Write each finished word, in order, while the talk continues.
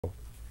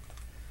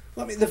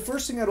The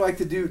first thing I'd like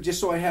to do, just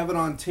so I have it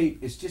on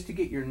tape, is just to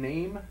get your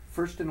name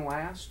first and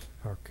last.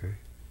 Okay.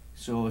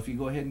 So if you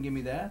go ahead and give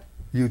me that.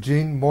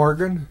 Eugene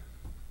Morgan.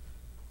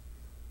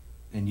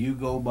 And you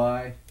go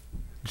by?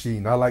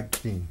 Gene. I like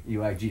Gene.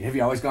 You like Gene. Have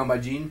you always gone by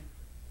Gene?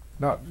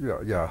 Not,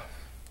 yeah.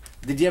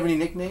 Did you have any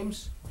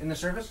nicknames in the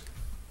service?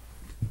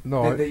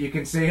 No. That you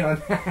can say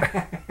on?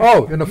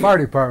 Oh, in the fire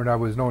department I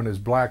was known as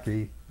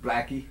Blackie.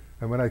 Blackie.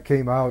 And when I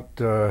came out,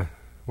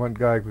 one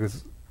guy,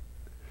 because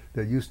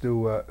they used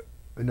to,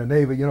 in the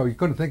Navy, you know, you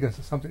couldn't think of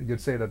something, you'd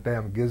say that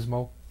damn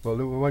Gizmo. Well,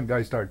 one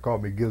guy started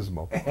calling me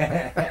Gizmo.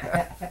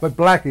 But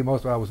Blackie,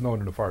 most of I was known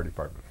in the fire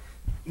department.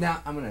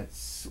 Now, I'm going to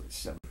switch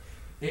something.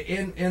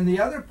 And the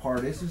other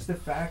part is the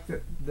fact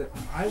that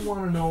I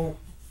want to know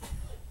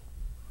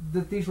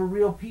that these were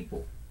real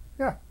people.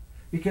 Yeah.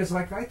 Because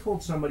like I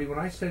told somebody when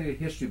I studied a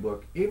history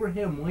book,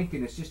 Abraham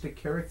Lincoln is just a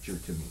caricature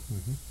to me.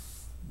 Mm-hmm.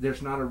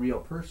 There's not a real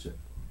person.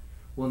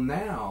 Well,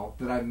 now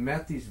that I've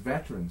met these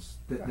veterans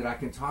that I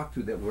can talk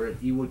to, that were at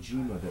Iwo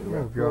Jima, that were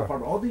at Pearl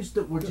Harbor, all these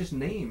that were just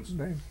names,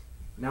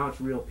 now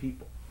it's real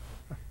people.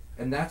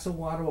 And that's a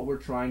lot of what we're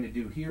trying to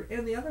do here.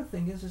 And the other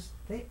thing is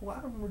a lot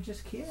of them were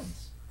just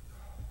kids.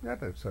 Yeah,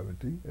 they're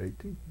 17,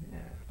 18. Yeah.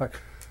 Like,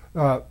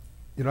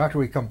 you know, after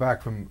we come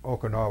back from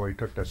Okinawa, we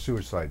took that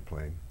suicide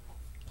plane.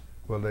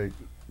 Well, they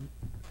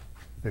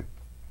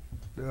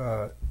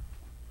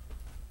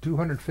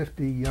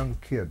 250 young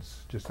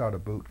kids just out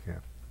of boot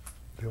camp.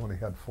 They only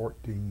had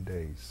 14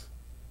 days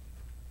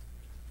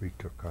we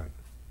took on.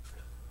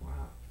 Wow.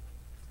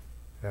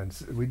 And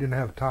we didn't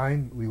have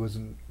time. We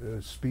wasn't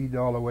speed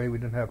all the way. We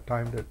didn't have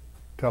time to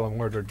tell them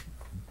where to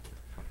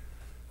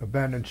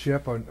abandon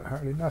ship or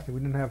hardly nothing.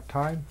 We didn't have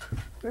time.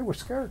 They were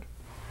scared.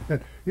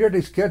 And here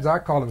these kids, I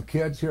call them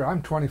kids. Here,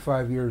 I'm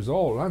 25 years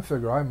old. I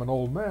figure I'm an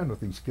old man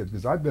with these kids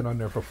because I've been on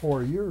there for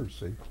 4 years,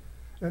 see.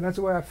 And that's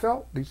the way I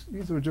felt.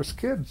 These were just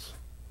kids.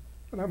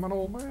 And I'm an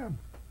old man.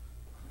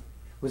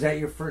 Was that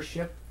your first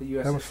ship, the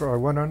USS? That was I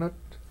went on it.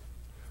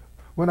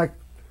 When I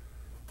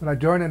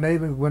joined the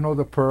Navy, we went over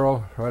the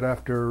Pearl right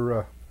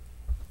after,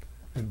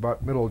 in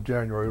about middle of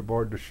January,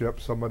 aboard the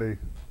ship. Somebody,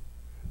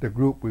 the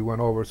group we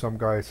went over, some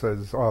guy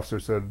says, officer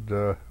said,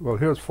 well,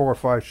 here's 4 or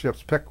 5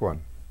 ships, pick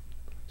one.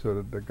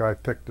 So the guy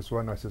picked this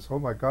one. I says, oh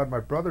my God, my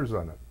brother's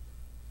on it.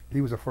 He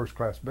was a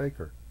first-class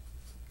baker.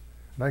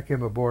 And I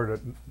came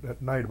aboard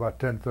at night about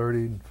 10:30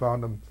 and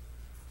found him.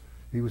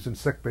 He was in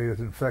sick bay with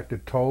an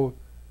infected toe,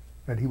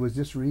 and he was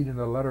just reading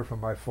a letter from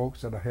my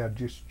folks that I had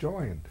just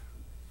joined.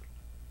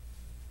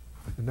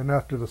 And then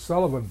after the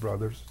Sullivan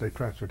brothers, they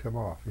transferred him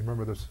off. You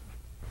remember this?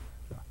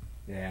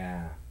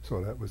 Yeah.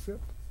 So that was it.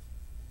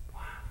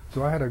 Wow.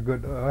 So I had a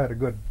good,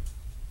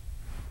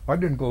 I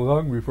didn't go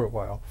hungry for a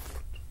while.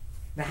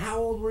 Now, how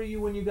old were you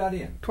when you got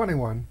in?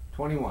 21.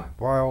 21.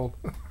 Wild.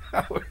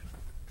 All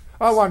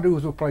I wanted to do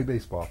was play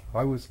baseball.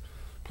 I was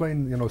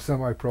playing, you know,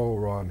 semi-pro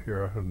around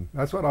here, and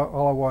that's what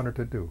all I wanted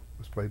to do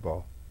was play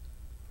ball.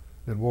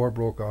 Then war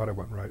broke out. I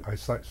went right. I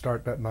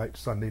start that night,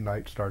 Sunday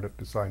night, started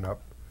to sign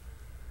up.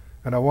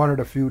 And I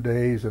wanted a few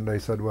days, and they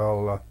said,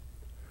 well,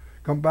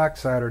 come back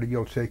Saturday,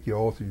 you'll take your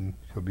oath, and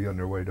you'll be on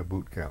your way to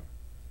boot camp.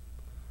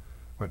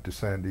 Went to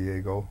San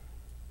Diego.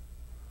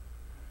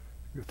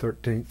 The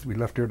 13th, we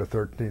left here the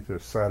 13th,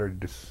 of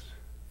Saturday,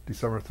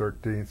 December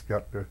 13th,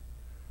 got to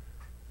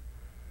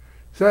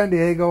San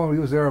Diego, and we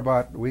was there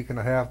about a week and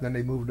a half. Then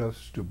they moved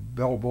us to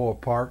Balboa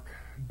Park,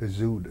 the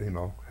zoo, you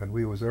know, and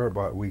we was there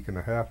about a week and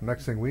a half.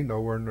 Next thing we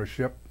know, we're in the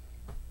ship.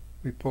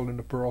 We pulled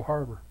into Pearl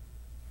Harbor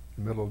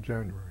in the middle of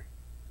January,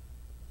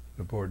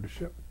 aboard the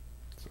ship.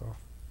 So.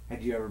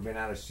 Had you ever been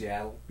out of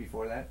Seattle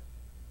before that?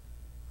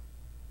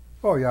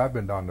 Oh yeah, I've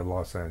been down to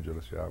Los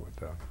Angeles. Yeah, I went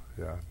down.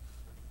 Yeah.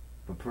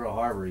 But Pearl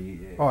Harbor,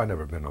 oh, I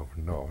never been over.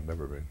 No,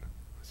 never been.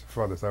 The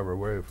farthest ever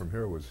away from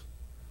here was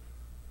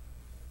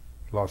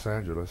Los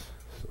Angeles.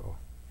 So.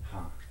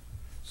 Huh.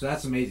 So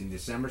that's amazing.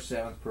 December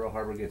 7th, Pearl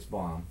Harbor gets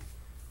bombed.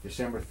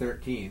 December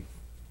 13th.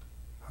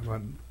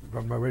 I'm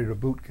on my way to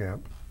boot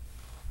camp.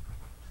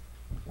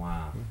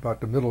 Wow. About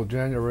the middle of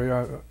January,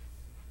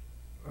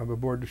 I'm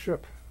aboard the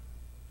ship.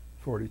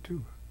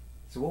 42.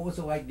 So what was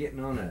it like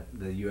getting on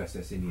the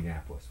USS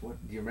Indianapolis?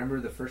 What do you remember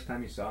the first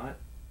time you saw it?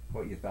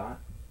 What you thought?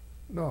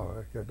 No,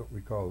 I don't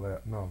recall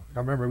that. No, I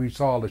remember we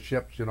saw all the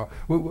ships. You know,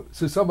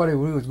 so somebody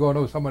when we was going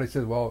over, somebody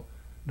said, "Well,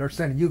 they're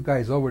sending you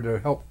guys over to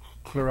help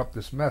clear up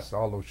this mess,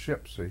 all those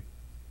ships." See,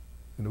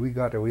 and we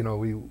got there. You know,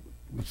 we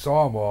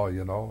saw them all.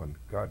 You know, and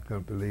God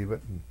couldn't believe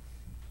it. And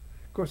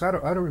of course, I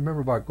don't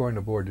remember about going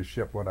aboard the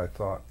ship. What I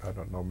thought, I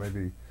don't know.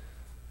 Maybe it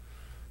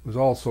was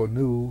all so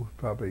new,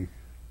 probably.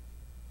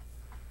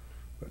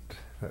 But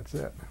that's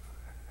it.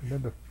 And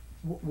then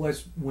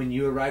was when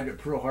you arrived at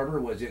Pearl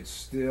Harbor, was it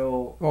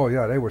still? Oh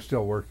yeah, they were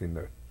still working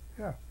there.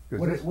 Yeah.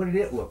 What did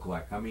it look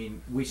like? I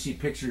mean, we see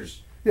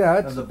pictures yeah,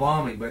 of the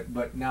bombing,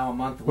 but now a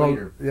month well,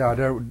 later. Yeah,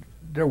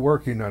 they're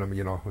working on them.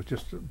 You know, it's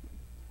just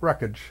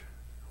wreckage.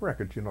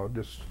 You know,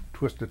 just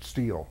twisted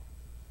steel.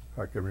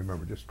 I can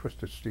remember just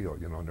twisted steel.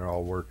 You know, and they're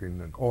all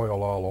working and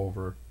oil all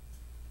over.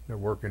 They're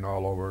working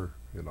all over.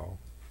 You know,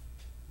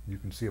 you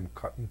can see them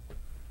cutting.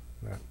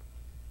 That.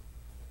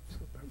 So.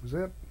 was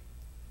it.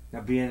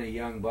 Now, being a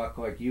young buck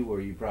like you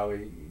were, you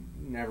probably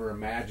never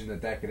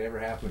imagined that could ever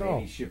happen to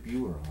any ship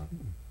you were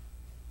on.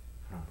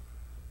 Huh.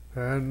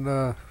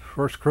 And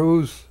first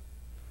cruise,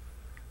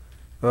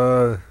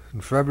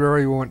 in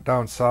February we went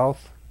down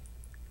south,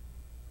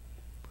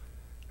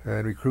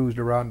 and we cruised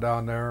around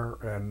down there,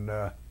 and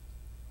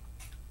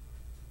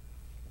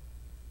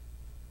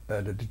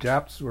the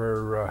Japs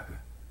were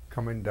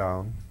coming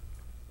down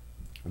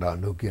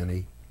New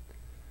Guinea,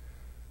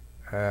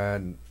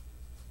 and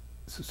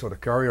so the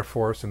carrier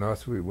force and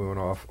us, we went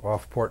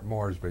off Port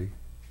Moresby,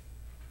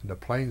 and the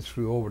planes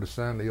flew over the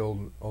sandy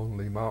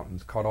only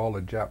mountains, caught all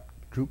the Jap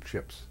troop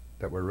ships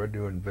that were ready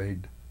to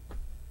invade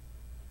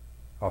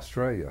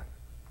Australia,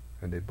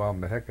 and they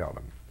bombed the heck out of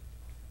them.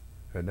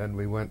 And then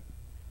we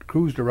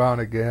cruised around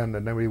again,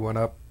 and then we went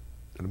up,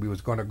 and we was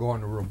going to go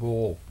into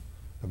Rabaul,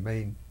 the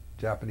main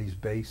Japanese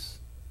base.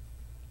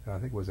 I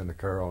think it was in the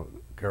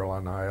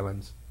Carolina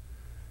Islands,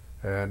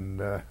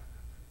 and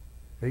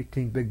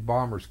 18 big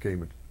bombers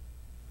came in.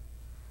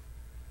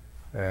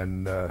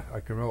 And I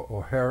can remember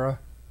O'Hara,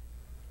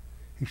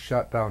 he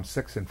shot down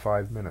 6 in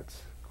 5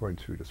 minutes going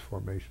through this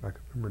formation. I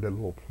can remember that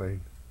little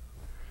plane.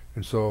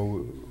 And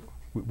so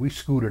we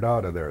scooted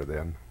out of there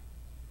then.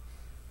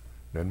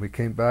 Then we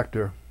came back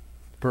to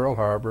Pearl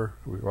Harbor.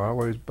 We were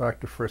always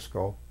back to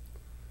Frisco.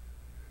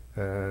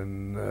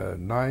 And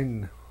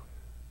 9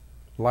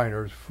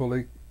 liners,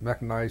 fully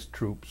mechanized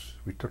troops.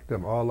 We took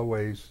them all the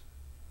ways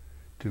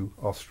to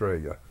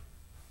Australia.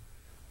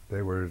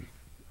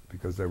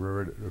 Because they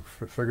were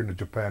figuring that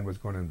Japan was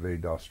going to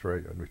invade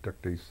Australia, and we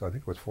took these, I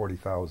think it was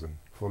 40,000,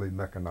 fully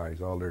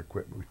mechanized, all their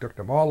equipment. We took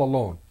them all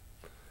alone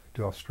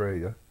to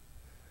Australia,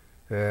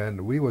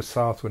 and we was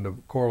south when the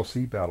Coral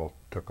Sea battle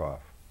took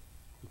off.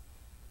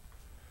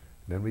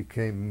 And then we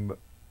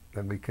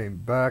came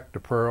back to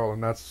Pearl,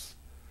 and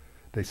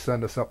they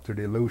sent us up to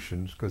the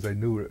Aleutians because they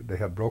knew they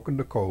had broken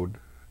the code,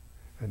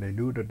 and they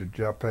knew that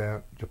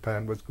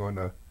Japan was going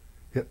to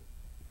hit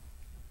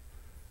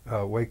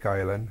Wake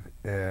Island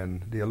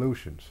and the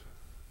Aleutians.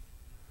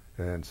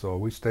 And so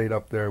we stayed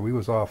up there. We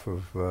was off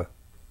of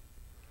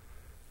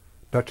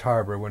Dutch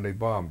Harbor when they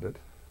bombed it,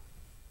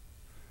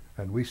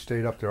 and we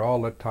stayed up there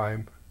all that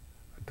time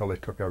until they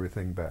took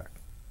everything back.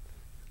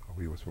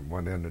 We was from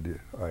one end of the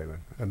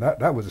island, and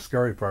that was the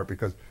scary part,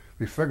 because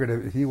we figured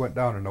if he went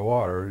down in the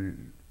water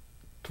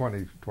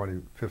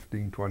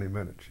 15, 20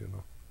 minutes, you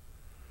know.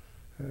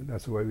 And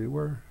that's the way we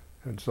were.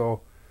 And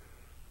so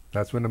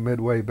that's when the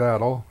Midway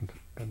battle,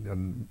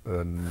 and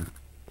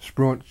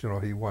Spruance, you know,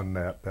 he won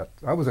that.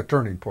 That was a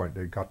turning point.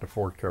 They got the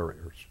 4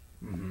 carriers.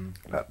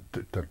 Mm-hmm. That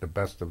took the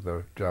best of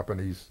the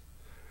Japanese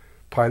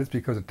pilots,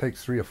 because it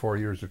takes 3 or 4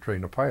 years to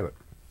train a pilot.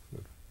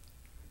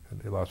 And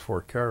they lost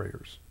 4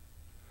 carriers.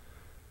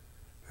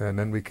 And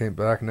then we came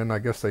back, and then I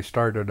guess they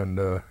started in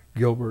the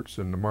Gilberts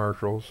and the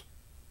Marshalls,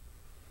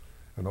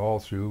 and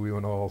we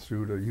went all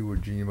through to Iwo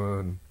Jima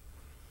and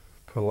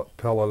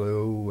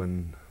Peleliu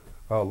and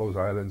all those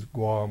islands,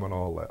 Guam and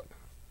all that.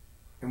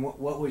 And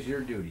what was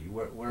your duty?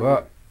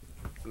 Well,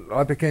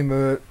 I became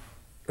a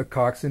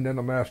coxswain, then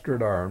a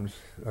master-at-arms.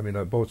 I mean,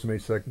 a boatswain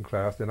second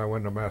class. Then I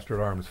went to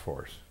master-at-arms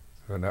force,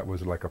 and that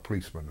was like a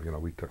policeman. You know,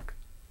 we took.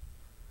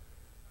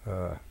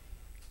 You're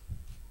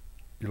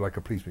like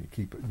a policeman.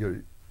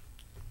 You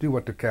do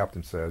what the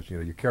captain says. You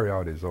know, you carry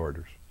out his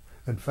orders.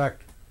 In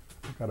fact,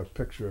 I got a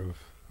picture of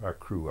our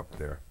crew up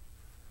there.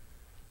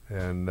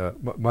 And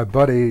my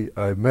buddy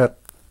I met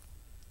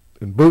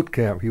in boot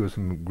camp, he was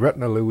from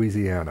Gretna,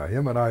 Louisiana.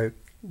 Him and I,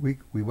 we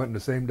went in the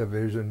same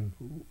division,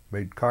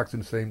 made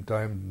coxswain same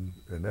time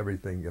and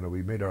everything. You know,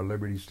 we made our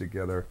liberties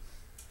together.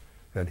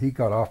 And he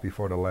got off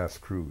before the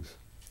last cruise.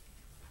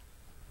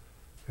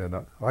 And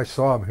I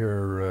saw him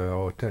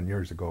here 10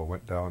 years ago.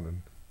 Went down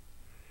and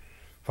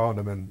found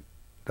him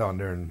down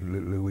there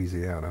in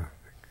Louisiana.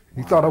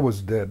 He thought I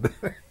was dead.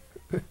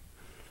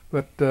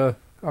 But,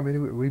 I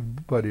mean, we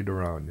buddied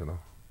around, you know.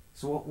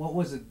 So what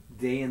was a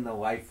day in the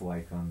life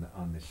like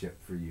on the ship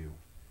for you?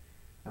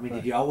 I mean,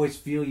 did you always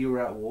feel you were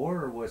at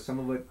war, or was some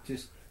of it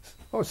just...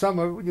 Oh, some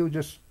of it, you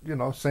just, you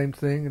know, same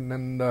thing, and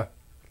then,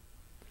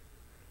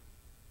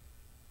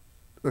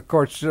 of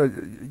course,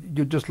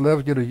 you just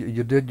lived,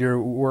 you did your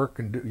work,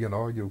 and, you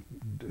know, you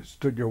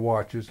stood your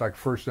watches. Like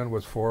first then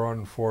was 4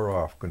 on, 4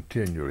 off,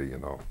 continually, you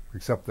know,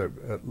 except that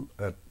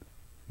at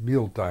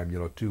mealtime, you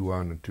know, 2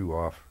 on and 2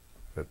 off,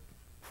 at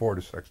 4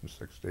 to 6 and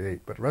 6 to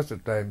 8. But the rest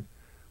of the time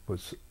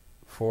was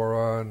 4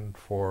 on,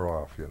 4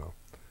 off, you know.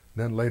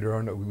 Then later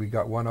on, we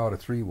got 1 out of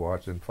 3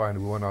 watch, and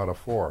finally 1 out of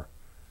 4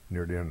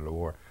 near the end of the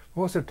war.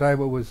 Most of the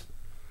time it was,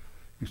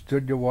 you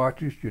stood your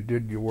watches, you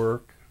did your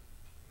work.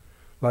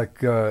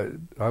 Like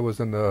I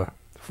was in the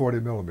 40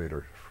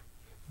 millimeter,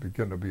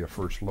 began to be a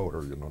first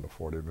loader, you know, the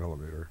 40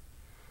 millimeter.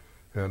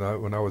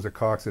 And when I was a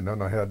coxswain,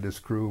 then I had this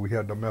crew. We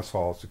had the mess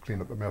halls to clean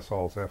up the mess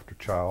halls after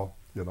chow,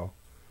 you know.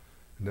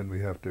 And then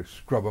we have to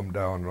scrub them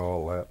down and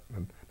all that.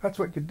 And that's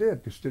what you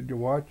did. You stood your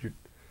watch.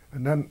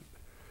 And then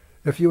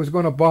if you was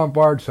going to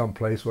bombard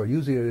someplace, well,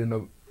 usually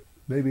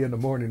maybe in the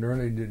morning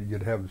early,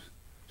 you'd have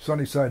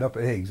sunny side up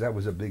eggs. That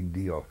was a big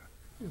deal,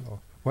 you know.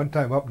 One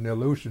time up in the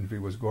Aleutians we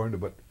was going to,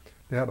 but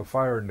they had a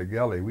fire in the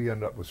galley. We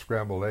ended up with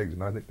scrambled eggs,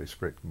 and I think they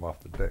scraped them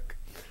off the deck.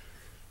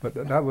 But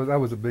that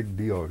was a big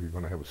deal if you're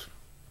going to have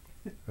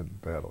a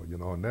battle, you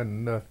know. And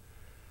then,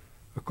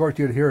 of course,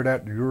 you'd hear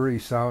that Uri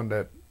sound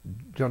at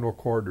general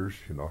quarters,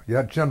 you know. You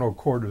had general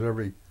quarters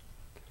every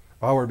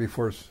hour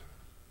before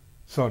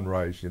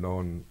sunrise, you know,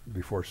 and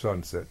before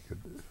sunset,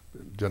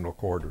 general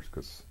quarters,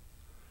 because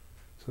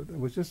so it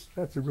was just,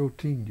 that's a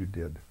routine you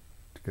did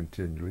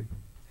continually.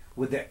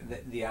 With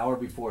the hour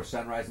before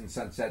sunrise and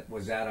sunset,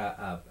 was that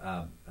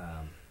a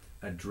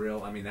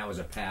drill? I mean, that was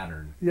a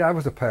pattern. Yeah, it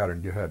was a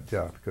pattern you had,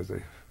 yeah, because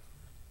they,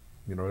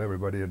 you know,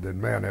 everybody had to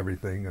man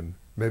everything, and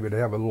maybe they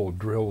have a little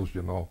drills,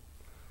 you know,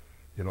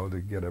 to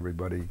get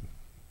everybody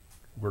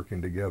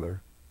working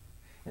together.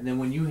 And then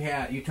when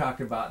you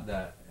talked about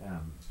the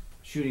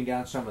shooting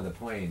down some of the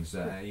planes,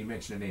 you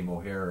mentioned the name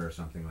O'Hara or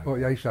something like that. Oh,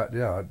 yeah, he shot,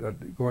 yeah,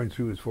 going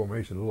through his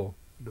formation,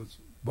 those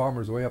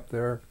bombers way up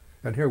there.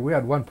 And here we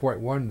had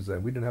 1.1s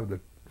then. We didn't have the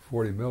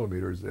 40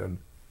 millimeters then.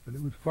 And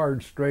it was firing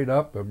straight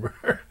up.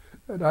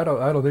 And I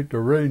don't think the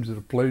range of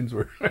the planes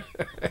were.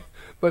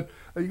 But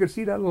you could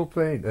see that little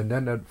plane. And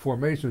then the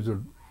formations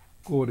would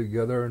go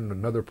together and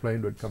another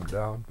plane would come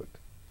down. But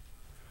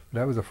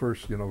that was the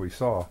first, you know, we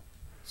saw.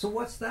 So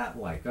what's that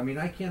like? I mean,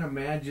 I can't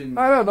imagine.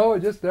 I don't know.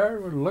 Just there,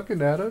 we're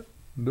looking at it.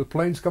 The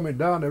plane's coming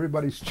down.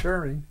 Everybody's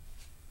cheering.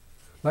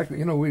 Like,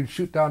 you know, we'd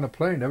shoot down a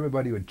plane.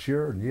 Everybody would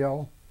cheer and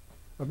yell.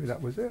 I mean,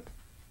 that was it.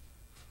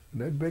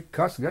 And they'd big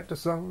cuss, get to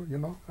some, you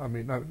know. I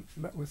mean,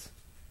 that was.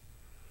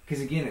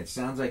 Because again, it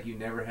sounds like you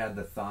never had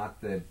the thought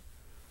that.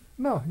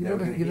 No, you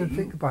didn't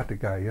think about the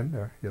guy in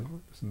there, you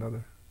know. It's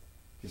another.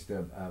 Just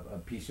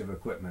a piece of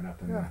equipment up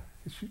in there. Yeah,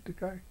 you shoot the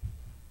guy.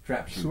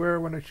 Trap shoot.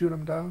 Swear when they shoot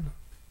him down.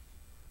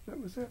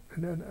 That was it.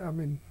 And then, I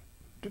mean,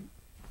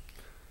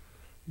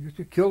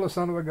 you kill the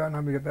son of a gun.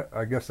 I mean,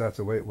 I guess that's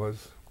the way it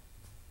was.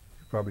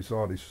 You probably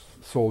saw these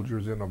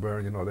soldiers in there,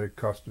 you know, they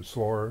cussed and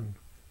swore and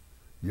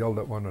yelled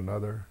at one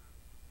another.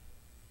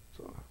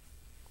 So,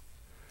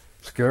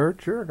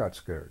 scared? Sure, I got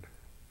scared.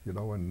 You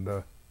know, when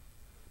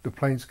the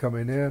planes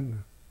coming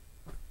in,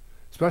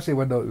 especially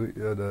when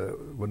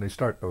when they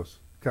start those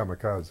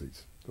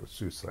kamikazes, those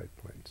suicide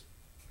planes.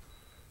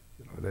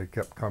 You know, they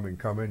kept coming.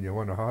 You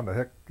wonder how the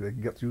heck they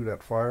can get through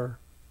that fire.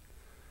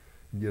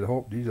 And you'd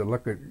hope these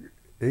are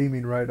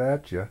aiming right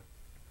at you.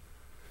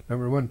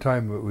 Remember one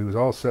time we was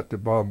all set to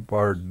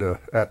bombard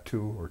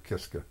Attu or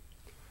Kiska,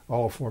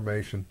 all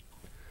formation.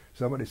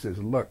 Somebody says,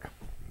 "Look,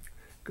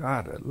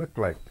 God, it looked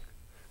like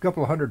a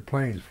couple of hundred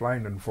planes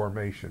flying in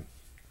formation."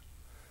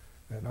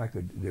 And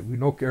we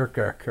no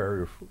aircraft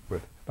carrier,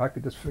 but I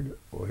could just figure,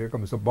 well, here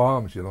comes the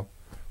bombs, you know.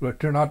 Well, it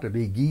turned out to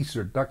be geese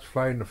or ducks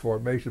flying in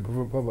formation.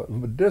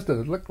 From a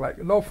distance, it looked like,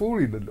 no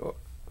fooling.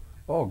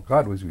 Oh,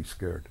 God, was we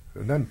scared.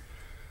 And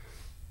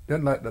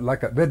then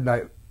like at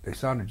midnight, they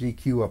sounded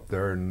GQ up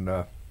there,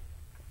 and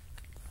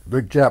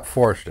big Jap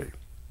force they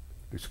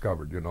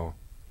discovered, you know.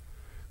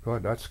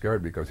 God, that's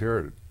scared because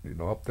here, you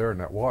know, up there in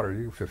that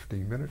water,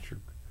 15 minutes.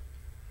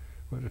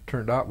 But it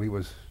turned out we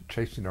was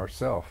chasing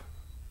ourselves.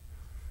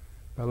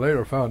 I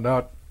later found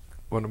out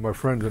one of my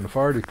friends in the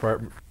fire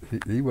department,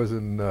 he was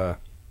in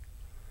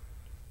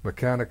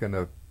mechanic in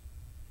the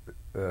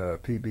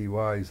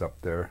PBYs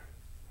up there.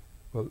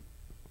 Well,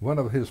 one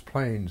of his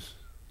planes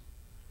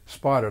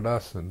spotted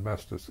us and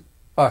messed us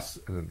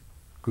and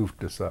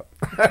goofed us up.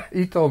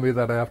 He told me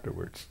that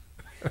afterwards.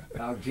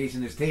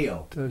 Chasing his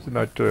tail. Chasing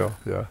our tail,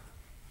 yeah.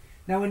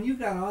 Now, when you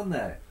got on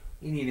the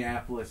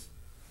Indianapolis,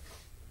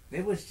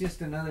 it was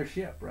just another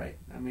ship, right?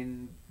 I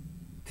mean,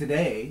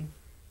 today,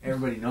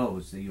 everybody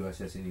knows the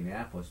USS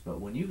Indianapolis,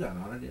 but when you got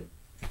on it,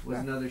 it was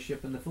another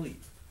ship in the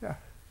fleet. Yeah,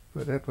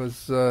 but it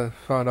was,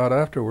 found out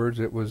afterwards,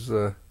 it was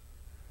a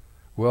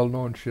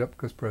well-known ship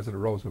because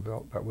President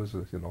Roosevelt, that was,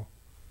 you know,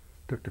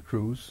 took the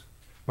cruise.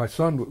 My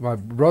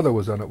brother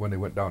was on it when they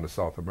went down to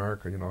South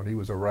America, you know, and he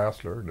was a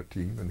wrestler in the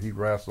team, and he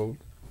wrestled,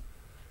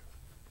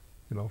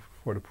 you know,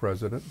 for the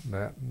president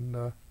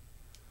and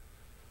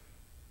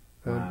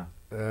that,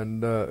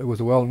 and it was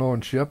a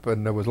well-known ship,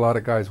 and there was a lot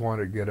of guys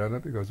wanted to get on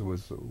it because it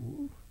was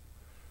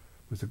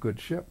a good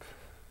ship.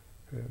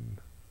 And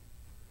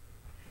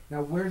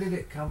now, where did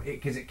it come?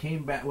 Because it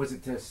came back. Was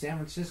it to San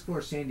Francisco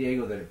or San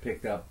Diego that it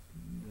picked up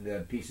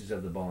the pieces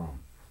of the bomb?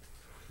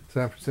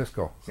 San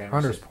Francisco.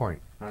 Hunters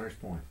Point. Hunters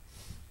Point.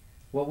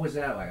 What was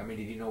that like? I mean,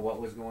 did you know what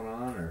was going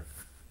on,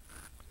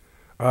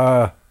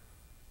 or?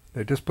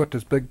 They just put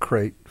this big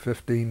crate,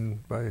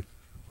 15 by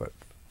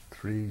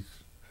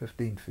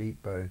 15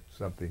 feet by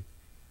something.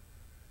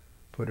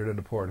 Put it in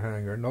the port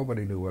hangar.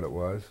 Nobody knew what it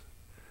was.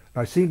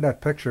 I seen that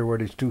picture where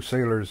these two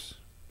sailors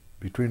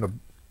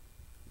between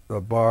the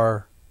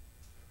bar,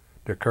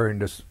 they're carrying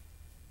this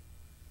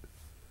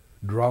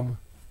drum.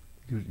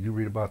 You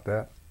read about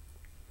that?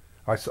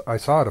 I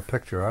saw the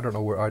picture. I don't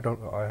know where.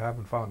 I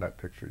haven't found that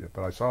picture yet,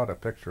 but I saw the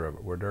picture of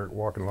it where they're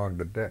walking along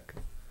the deck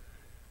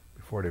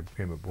before they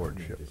came aboard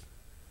ship.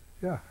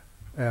 Yeah,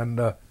 and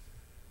that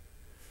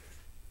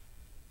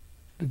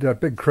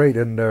big crate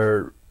in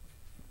their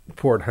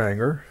port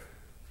hangar.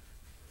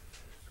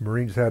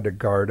 Marines had to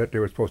guard it. They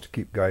were supposed to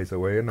keep guys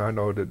away, and I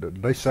know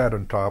that they sat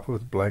on top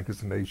with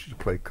blankets and they used to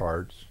play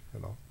cards, you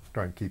know,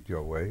 try and keep you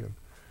away. And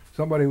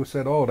somebody who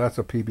said, "Oh, that's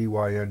a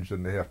PBY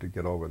engine. They have to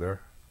get over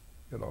there,"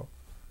 you know.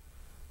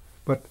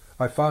 But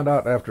I found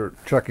out after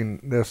checking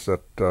this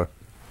that the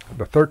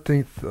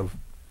 13th of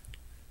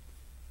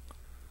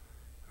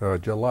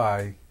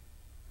July,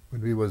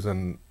 when we was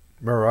in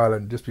Mare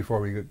Island, just before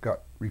we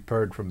got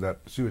repaired from that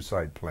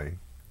suicide plane,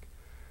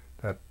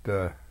 that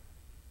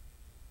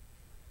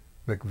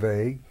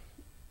McVeigh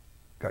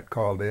got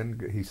called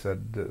in. He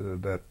said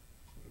that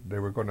they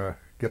were going to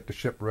get the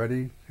ship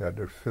ready, had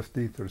their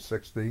 15th or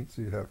 16th,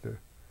 so you'd have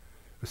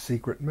a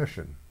secret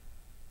mission.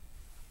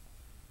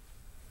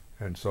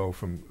 And so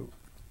from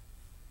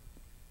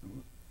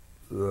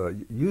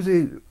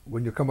usually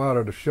when you come out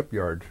of the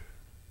shipyard,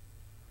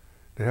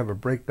 they have a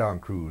breakdown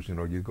cruise. You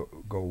know, you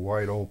go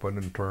wide open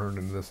and turn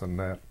and this and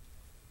that,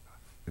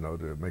 you know,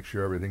 to make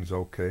sure everything's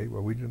okay.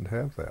 Well, we didn't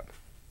have that.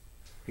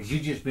 Because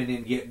you've just been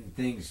in getting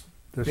things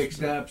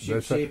fixed up,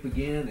 ship shape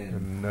again,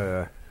 and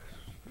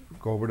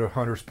go over to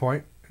Hunter's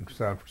Point in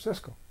San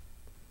Francisco.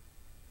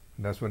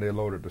 And that's when they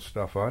loaded the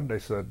stuff on. They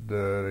said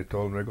they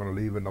told them they're going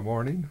to leave in the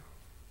morning.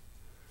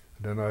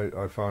 And then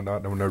I found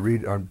out, and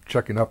when I'm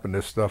checking up on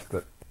this stuff,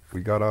 that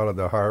we got out of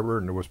the harbor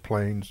and there was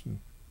planes and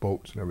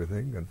boats and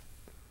everything,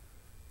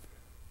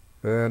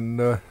 and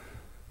the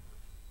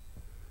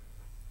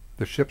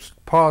ships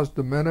paused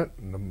a minute,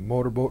 and the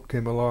motorboat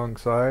came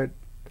alongside,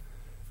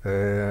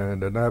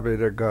 and the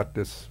navigator got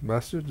this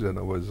message, and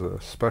it was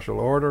a special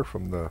order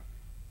from the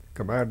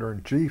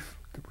commander-in-chief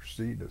to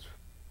proceed as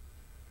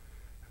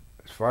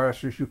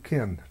fast as you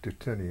can to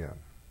Tinian.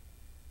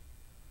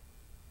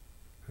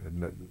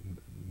 And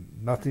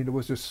nothing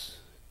was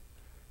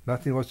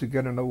to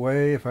get in the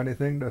way. If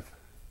anything, that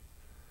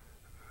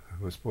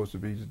was supposed to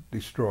be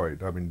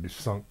destroyed. I mean,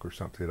 sunk or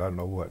something. I don't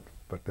know what.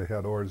 But they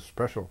had orders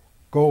special.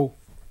 Go.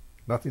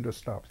 Nothing to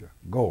stop you.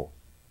 Go.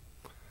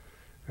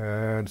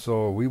 And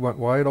so we went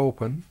wide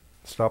open,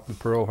 stopped in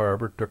Pearl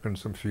Harbor, took in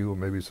some fuel,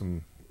 maybe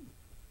some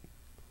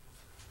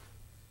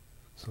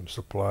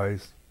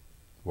supplies.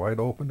 Wide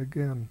open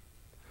again.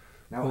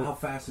 Now, how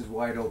fast is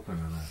wide open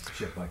on a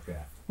ship like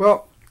that?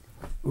 Well,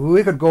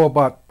 we could go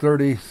about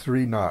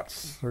 33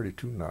 knots,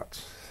 32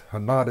 knots. A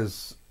knot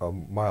is a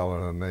mile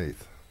and an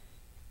eighth.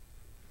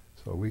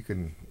 So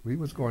we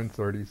was going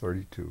 30,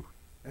 32.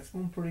 That's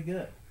going pretty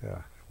good.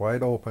 Yeah,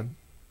 wide open.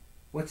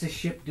 What's a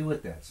ship do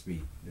at that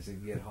speed? Does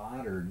it get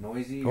hot or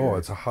noisy? Oh,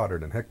 it's hotter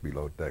than heck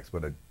below decks,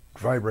 but it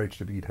vibrates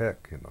to beat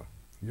heck, you know.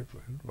 It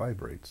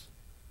vibrates.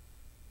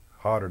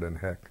 Hotter than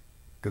heck.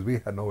 Because we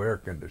had no air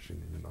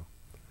conditioning, you know.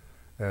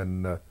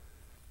 And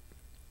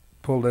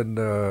pulled in,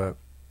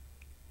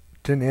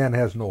 Tinian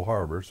has no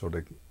harbor, so they,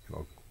 you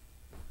know,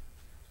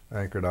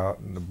 anchored out,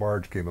 and the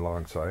barge came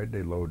alongside.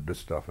 They loaded the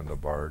stuff in the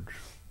barge.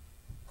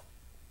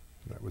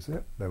 That was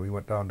it. Then we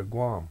went down to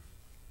Guam.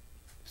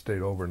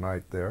 Stayed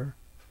overnight there.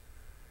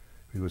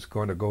 We was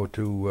going to go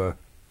to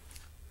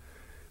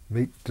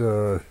meet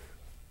one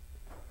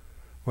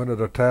of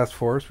the task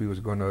force. We was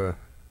going to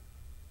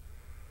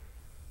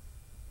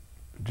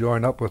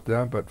join up with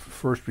them, but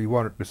first we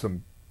wanted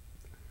some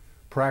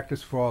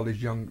practice for all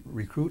these young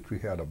recruits we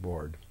had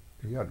aboard.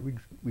 Yeah,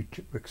 we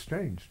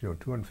exchanged, you know,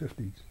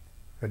 250,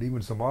 and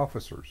even some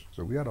officers.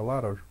 So we had a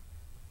lot of,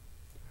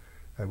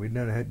 and we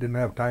didn't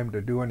have time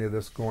to do any of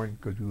this going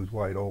because we was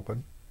wide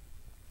open,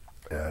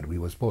 and we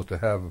was supposed to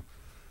have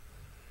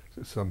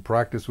some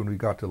practice when we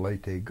got to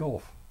Leyte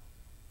Gulf.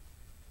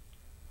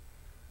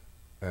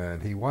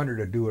 And he wanted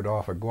to do it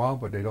off of Guam,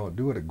 but they don't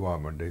do it at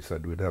Guam, and they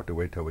said we'd have to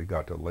wait till we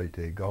got to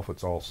Leyte Gulf.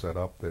 It's all set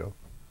up.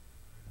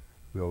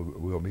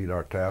 We'll meet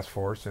our task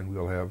force and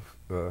we'll have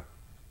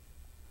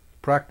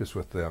practice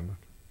with them.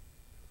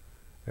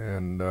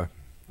 And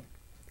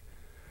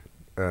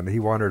he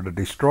wanted a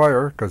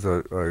destroyer because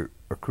a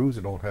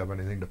cruiser don't have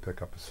anything to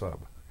pick up a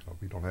sub. You know,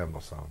 we don't have no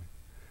sound.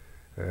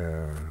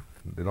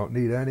 They don't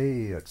need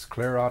any. It's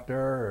clear out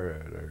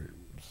there. There's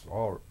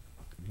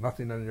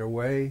nothing in your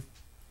way.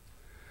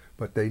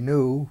 But they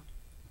knew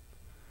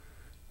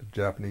the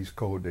Japanese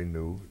code. They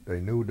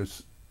knew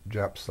this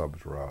Jap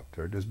subs were out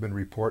there. There's been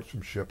reports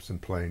from ships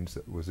and planes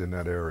that was in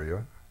that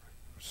area,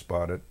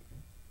 spotted.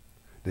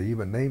 They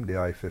even named the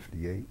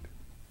I-58.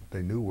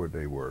 They knew where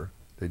they were.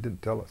 They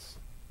didn't tell us.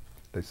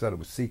 They said it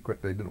was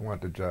secret. They didn't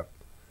want the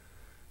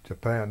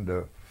Japan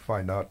to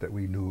find out that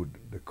we knew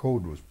the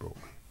code was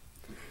broken.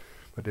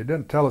 But they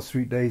didn't tell us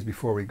 3 days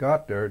before we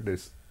got there.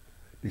 This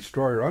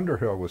destroyer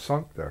Underhill was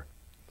sunk there.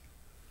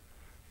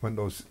 When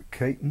those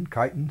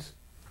Kitons,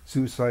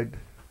 suicide,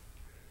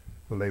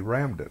 well, they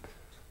rammed it,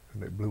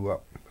 and it blew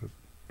up. It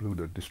blew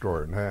the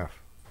destroyer in half.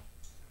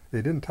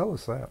 They didn't tell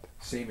us that.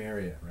 Same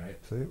area, right?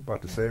 See,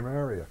 about the same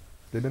area.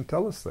 They didn't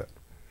tell us that.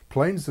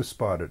 Planes that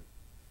spotted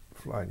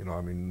flying, you know,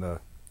 I mean,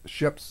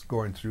 ships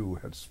going through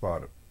had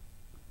spotted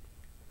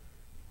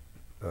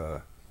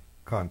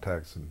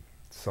contacts and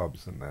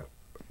subs and that.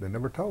 But they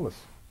never told us.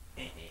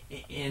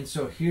 And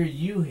so here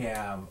you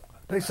have...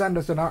 They send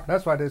us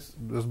that's why this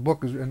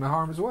book is in the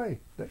harm's way.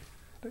 They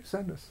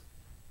send us.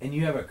 And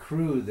you have a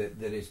crew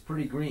that is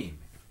pretty green.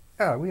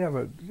 Yeah, we have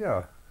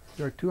there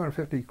are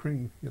 250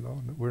 crew, you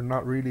know, we're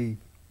not really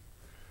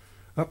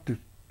up to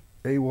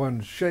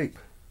A1 shape.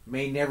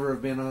 May never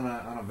have been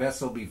on a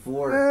vessel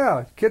before.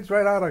 Yeah, kids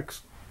right out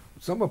of,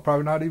 some are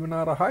probably not even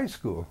out of high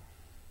school.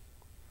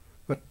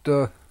 But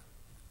and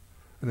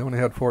they only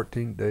had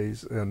 14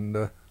 days, and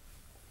they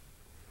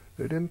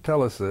didn't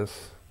tell us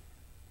this.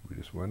 We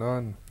just went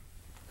on.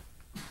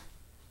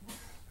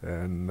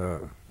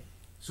 And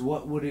so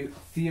what would it,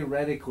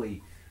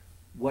 theoretically,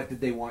 what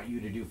did they want you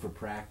to do for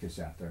practice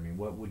out there? I mean,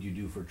 what would you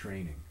do for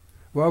training?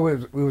 Well,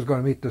 we was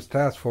going to meet this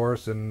task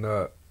force, and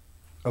a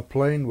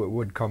plane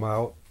would come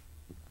out.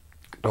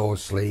 Oh,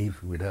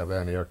 sleeve. We'd have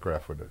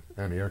anti-aircraft with it.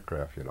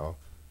 Anti-aircraft, you know.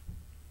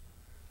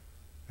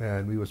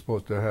 And we were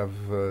supposed to have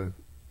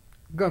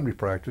gunnery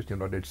practice. You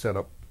know, they'd set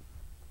up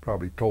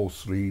probably toll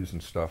sleeves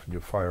and stuff, and you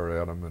fire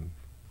at them. And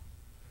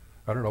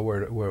I don't know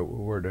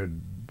where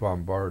they'd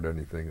bombard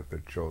anything if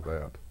they'd show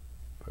that,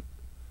 but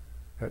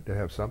had to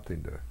have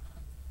something to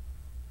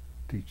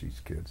teach these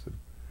kids. And,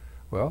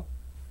 well,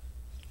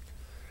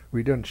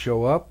 we didn't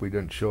show up. We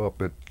didn't show up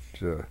at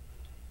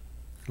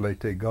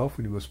Leyte Gulf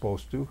when we were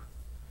supposed to.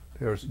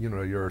 There's, you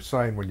know, you're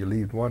assigned when you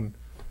leave one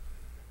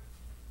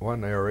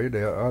area.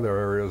 The other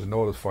area is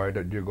notified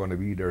that you're going to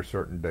be there a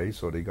certain day,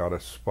 so they got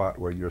a spot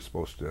where you're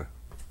supposed to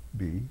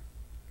be.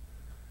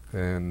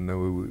 And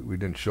we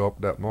didn't show up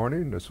that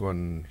morning. This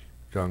one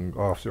young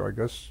officer, I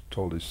guess,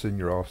 told his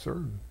senior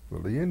officer,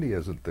 well, the Indy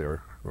isn't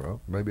there. Well,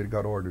 maybe they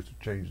got orders to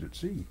change at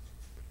sea.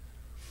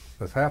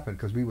 That's happened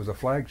because we was a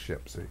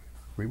flagship, see.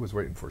 We was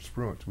waiting for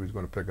Spruance. We was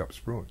going to pick up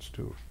Spruance,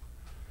 too.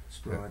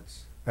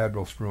 Spruance? Yeah.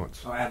 Admiral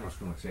Spruance. Oh, Admiral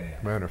Spruance, yeah.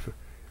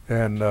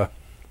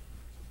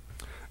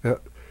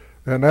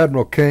 And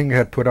Admiral King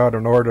had put out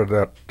an order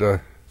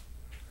that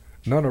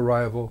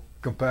non-arrival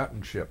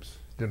combatant ships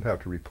didn't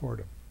have to report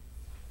them.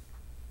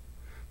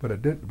 But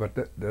it didn't. But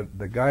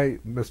the guy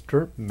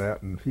misinterpreted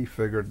that, and he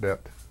figured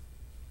that,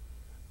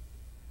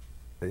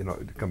 you know,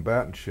 the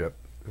combatant ship,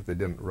 if they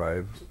didn't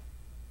arrive,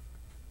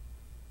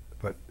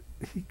 but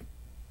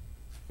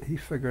he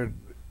figured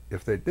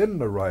if they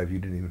didn't arrive, you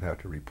didn't even have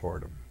to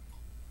report them.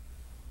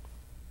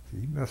 See,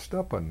 he messed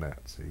up on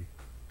that. See,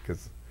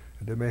 because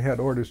they may had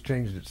orders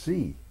changed at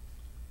sea.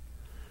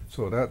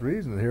 So that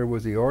reason, here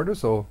was the order.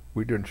 So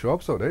we didn't show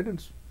up. So they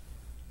didn't.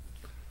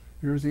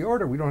 Here's the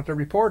order. We don't have to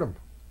report them.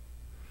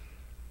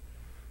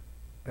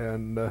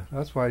 And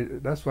that's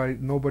why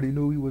nobody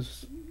knew he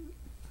was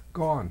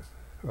gone.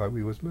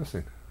 We was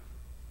missing.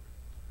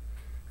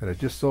 And it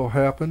just so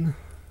happened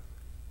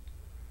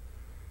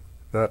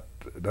that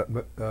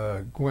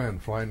Gwen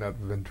flying that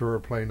Ventura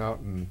plane out,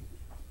 and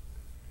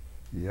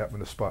he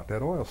happened to spot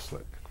that oil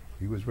slick.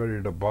 He was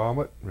ready to bomb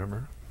it.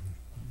 Remember,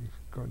 he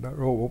got down,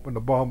 opened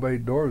the bomb bay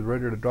door, was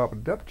ready to drop a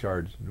depth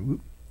charge. And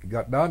whoop, he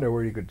got down there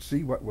where he could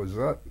see what was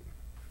that.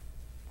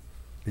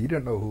 He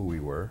didn't know who we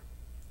were.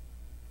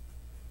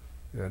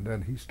 And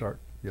then he start,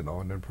 you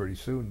know, and then pretty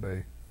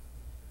soon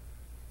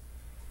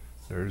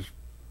there's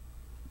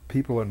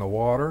people in the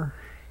water,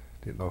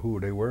 didn't know who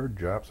they were,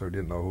 Japs, or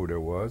didn't know who there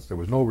was. There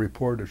was no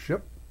report of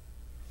ship.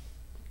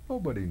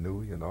 Nobody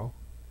knew, you know.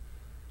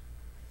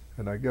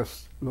 And I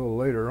guess a little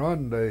later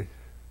on, when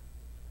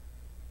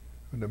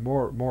the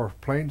more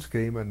planes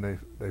came, and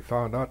they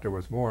found out there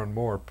was more and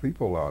more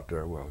people out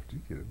there. Well,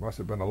 gee, it must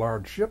have been a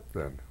large ship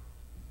then.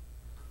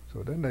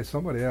 So then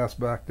somebody asked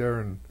back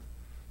there in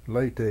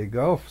Leyte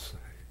Gulf,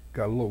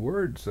 got a little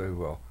word, say,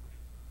 well,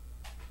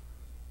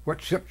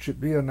 what ship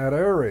should be in that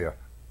area?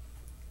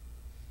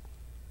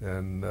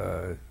 And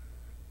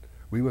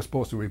we were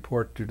supposed to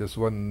report to this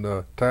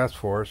one task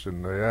force,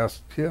 and they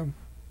asked him,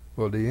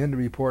 well, the Indy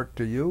report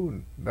to you?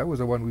 And that was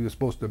the one we were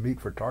supposed to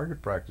meet for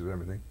target practice and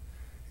everything.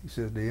 He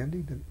says, the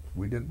Indy,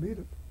 we didn't meet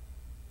it.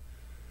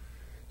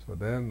 So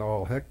then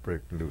all heck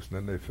broke loose, and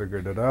then they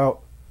figured it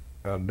out,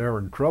 and they're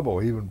in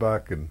trouble, even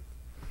back in,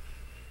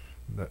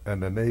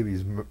 and the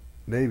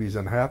Navy's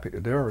unhappy.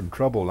 They're in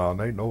trouble now, and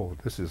they know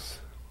this is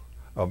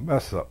a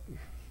mess up.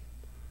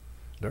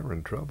 They're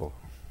in trouble.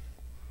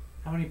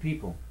 How many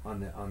people on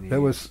the?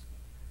 There was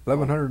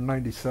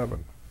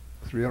 1,197.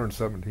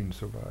 317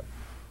 survived.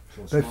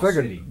 So they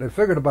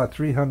figured about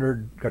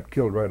 300 got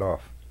killed right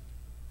off.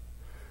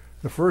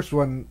 The first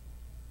one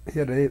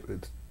hit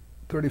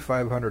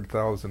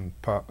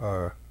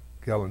 3,500,000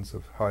 gallons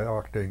of high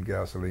octane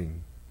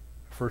gasoline.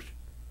 The first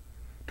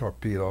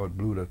torpedo, it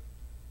blew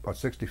about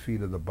 60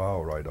 feet of the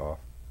bow right off.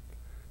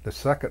 The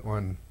second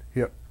one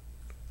hit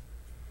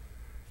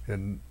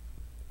in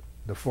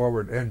the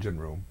forward engine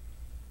room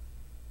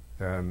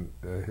and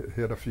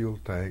hit a fuel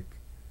tank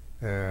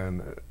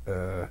and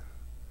an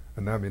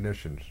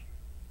ammunition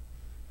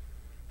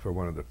for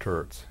one of the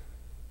turrets.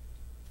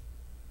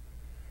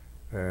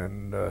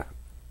 And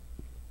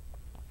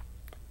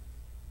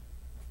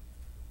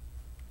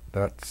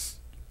that's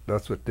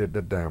what did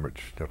the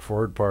damage. The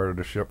forward part of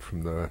the ship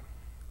from the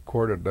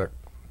quarterdeck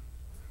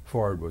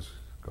forward was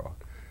gone.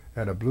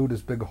 And it blew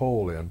this big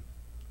hole in.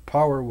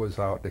 Power was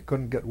out. They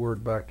couldn't get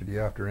word back to the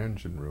after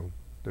engine room.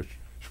 The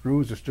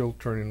screws are still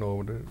turning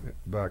over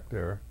back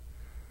there.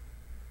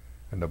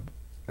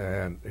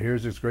 and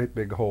here's this great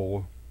big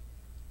hole.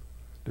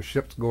 The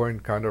ship's going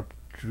kind of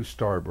to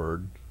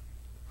starboard.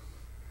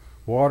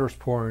 Water's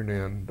pouring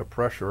in. The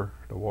pressure,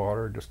 the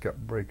water just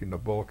kept breaking the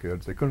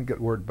bulkheads. They couldn't get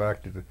word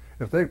back to the.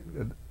 If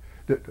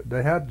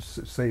they had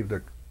saved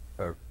the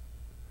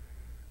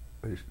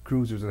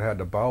cruisers that had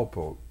the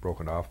bow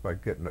broken off by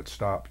getting it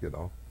stopped,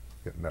 getting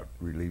that,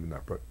 relieving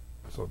that. But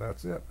so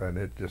that's it, and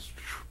it just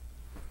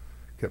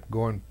kept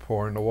going,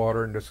 pouring the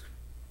water and just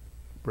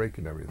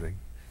breaking everything.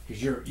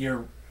 Because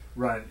you're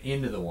running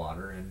into the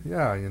water and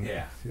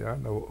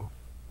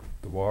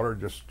the water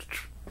just.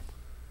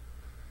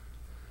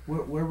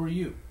 Where were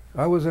you?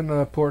 I was in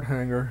the port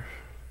hangar,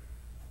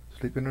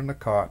 sleeping in the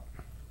cot,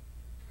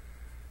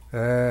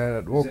 and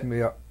it woke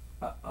me up.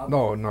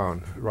 No,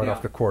 right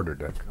off the quarter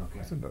deck. Okay.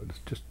 It's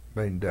just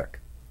main deck.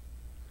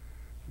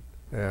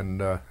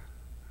 And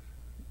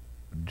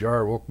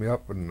jar woke me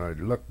up, and I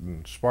looked,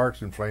 and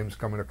sparks and flames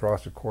coming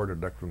across the quarter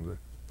deck from the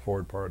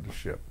forward part of the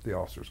ship, the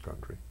officer's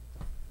country.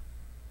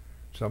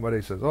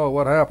 Somebody says, "Oh,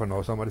 what happened?"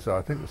 Oh, somebody said,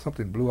 "I think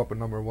something blew up in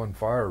number 1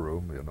 fire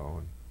room,"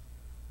 And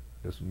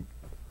this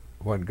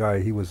one guy,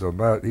 he was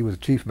a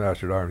chief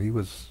master at arms. He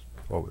was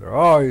over there.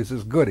 Oh, he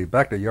says, "Goody,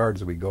 back to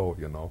yards we go,"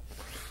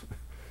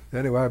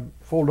 Anyway, I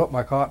folded up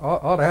my cot.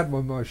 All I had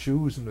was my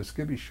shoes and the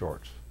skivvy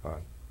shorts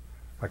on.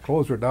 My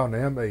clothes were down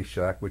the MA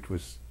shack, which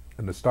was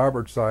on the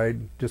starboard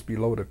side, just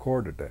below the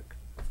quarter deck.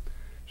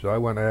 So I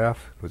went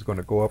aft, was going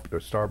to go up the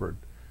starboard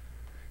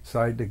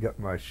side to get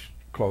my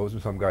clothes,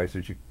 and some guy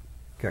says, "You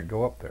can't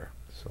go up there."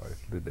 So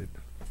I did it.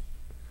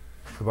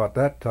 About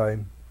that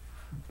time,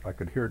 I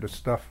could hear the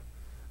stuff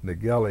in the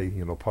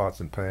galley, pots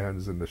and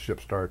pans, and the ship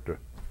start to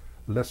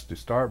list to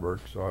starboard.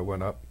 So I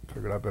went up,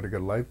 figured I better get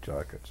a life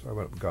jacket. So I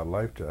went up and got a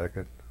life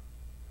jacket.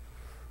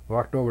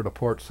 Walked over to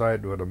port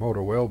side where the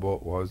motor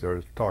whaleboat was.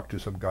 There, talked to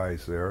some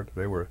guys there.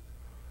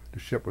 The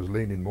ship was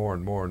leaning more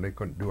and more, and they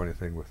couldn't do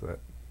anything with that.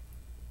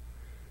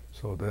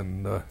 So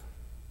then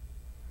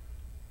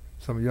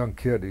some young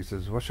kid, he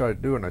says, "What should I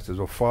do?" And I says,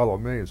 "Well, follow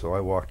me." And so I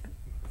walked.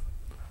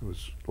 It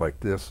was like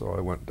this, so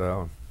I went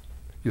down.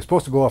 You're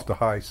supposed to go off the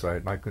high side,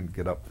 and I couldn't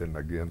get up then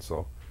again,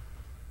 so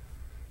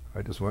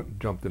I just went and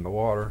jumped in the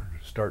water,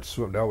 start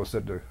swimming. They always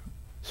said to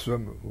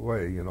swim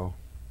away,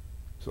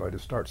 So I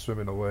just start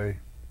swimming away.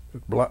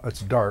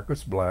 It's dark,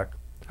 it's black.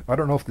 I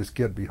don't know if this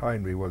kid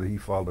behind me, whether he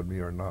followed me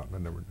or not, I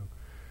never knew.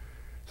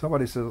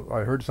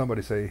 I heard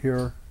somebody say,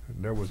 "Here,"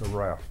 and there was a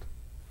raft.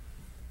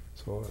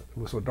 So it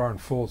was so darn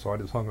full, so I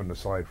just hung on the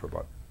side for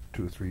about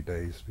 2 or 3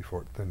 days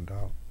before it thinned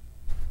out.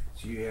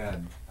 So you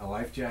had a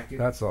life jacket?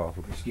 That's all.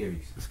 Your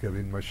skivvies?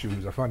 Skivvies and my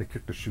shoes. I finally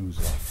kicked the shoes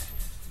off.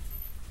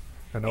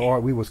 And the oil,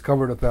 we was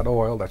covered with that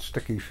oil, that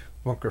sticky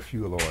bunker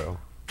fuel oil.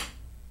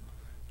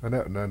 And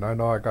then I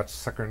know I got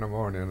sicker in the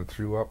morning and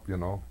threw up,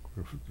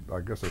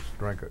 I guess I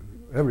drank it.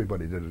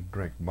 Everybody did a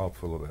drink,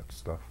 mouthful of that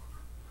stuff.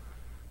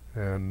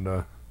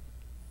 And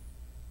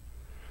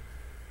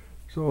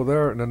so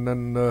there, and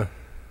then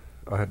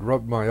I had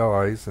rubbed my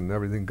eyes and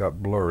everything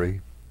got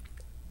blurry.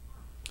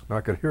 And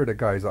I could hear the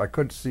guys, I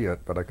couldn't see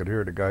it, but I could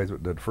hear the guys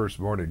with the first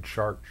morning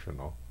sharks,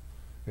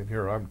 And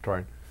here I'm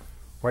trying,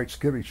 white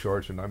skivvy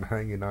shorts, and I'm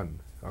hanging on.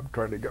 I'm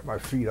trying to get my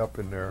feet up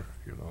in there,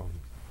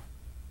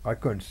 I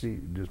couldn't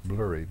see, just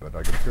blurry, but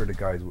I could hear the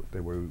guys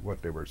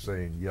what they were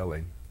saying,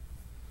 yelling.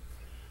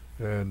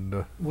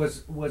 And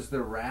was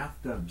the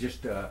raft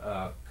just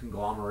a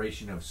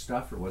conglomeration of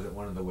stuff, or was it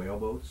one of the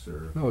whaleboats,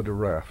 or? No, the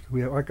raft.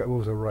 It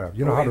was a raft.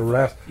 You know how the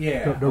raft?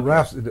 Yeah. The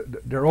rafts,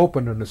 they're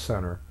open in the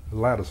center,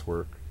 lattice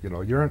work.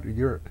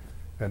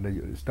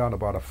 It's down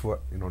about a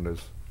foot.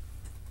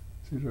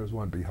 There's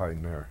one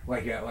behind there.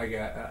 Like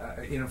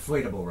an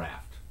inflatable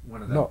raft.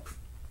 One of them. No,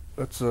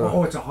 that's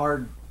it's a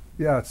hard.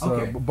 Yeah, it's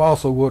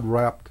balsa wood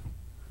wrapped.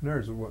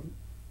 There's one.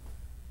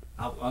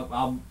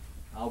 I'll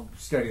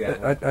study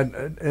that.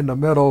 And in the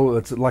middle,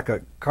 it's like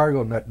a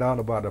cargo net down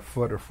about a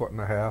foot or foot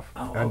and a half,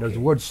 and there's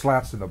wood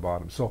slats in the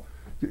bottom. So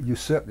you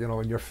sit,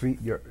 and your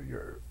feet,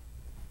 you're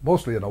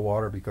mostly in the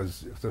water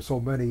because if there's so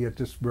many, it's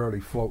just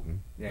barely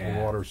floating. Yeah.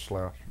 The water's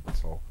slashed.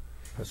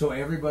 So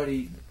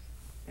everybody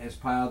has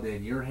piled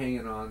in. You're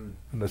hanging on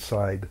the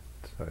side,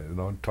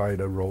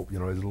 tied a rope.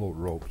 There's little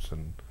ropes,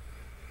 and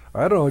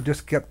I don't know. It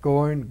just kept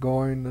going,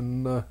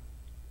 and.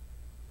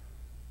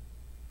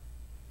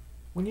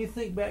 When you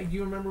think back, do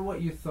you remember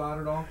what you thought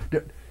at all?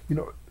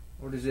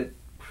 Or does it?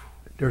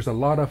 There's a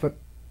lot of it.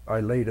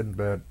 I laid in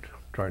bed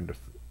trying to.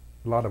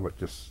 A lot of it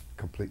just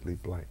completely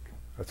blank.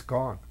 It's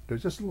gone.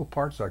 There's just little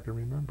parts I can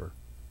remember.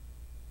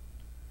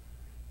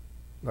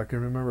 I can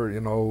remember,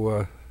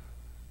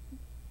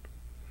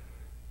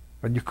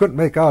 and you couldn't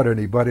make out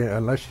anybody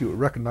unless you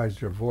recognized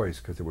your voice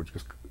because it was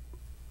just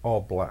all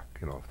black.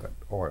 That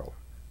oil.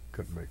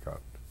 Couldn't make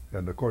out.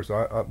 And of course,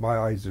 my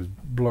eyes is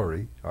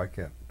blurry. I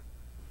can't.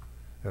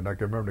 And I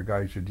can remember the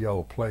guys would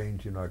yell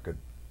planes, I could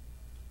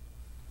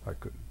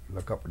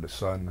look up at the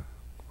sun,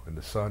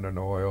 and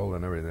oil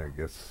and everything. I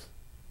guess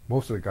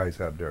most of the guys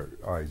had their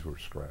eyes were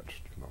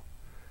scratched,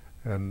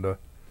 And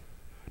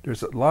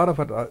there's a lot of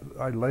it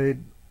I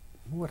laid.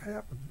 What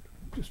happened?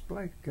 Just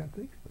blank. Can't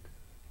think of it.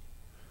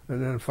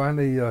 And then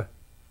finally, there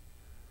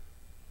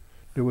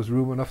was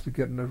room enough to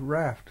get in the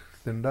raft,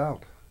 thinned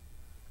out.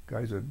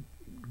 Guys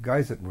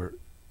that were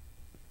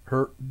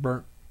hurt,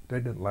 burnt, they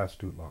didn't last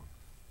too long.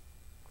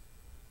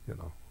 You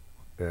know,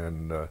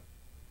 and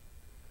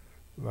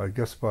I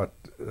guess about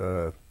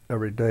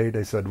every day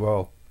they said,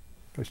 well,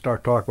 they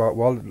start talking about,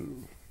 well,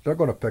 they're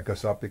going to pick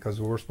us up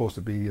because we're supposed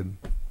to be in,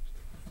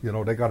 you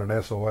know, they got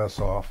an SOS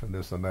off and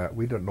this and that.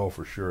 We didn't know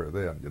for sure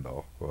then, you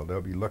know. Well,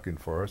 they'll be looking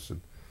for us,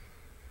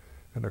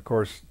 and of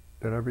course,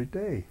 then every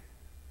day,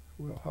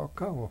 well, how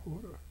come?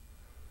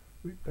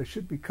 They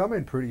should be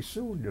coming pretty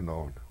soon, you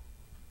know.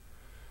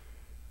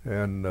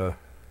 And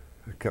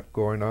it kept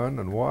going on,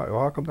 and why?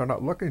 Well, how come they're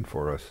not looking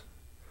for us?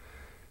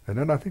 And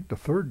then I think the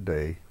third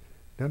day,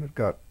 then it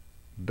got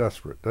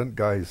desperate. Then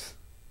guys,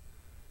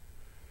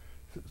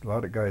 a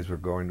lot of guys were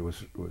going,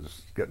 was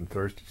getting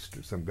thirsty.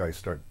 Some guys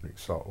started drinking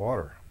salt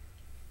water.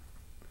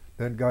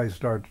 Then guys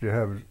started to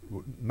have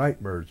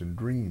nightmares and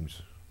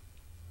dreams.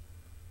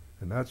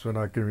 And that's when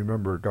I can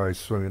remember guys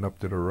swimming up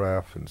to the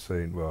raft and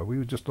saying, well, we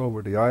were just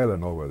over the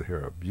island over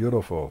here.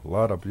 Beautiful, a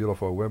lot of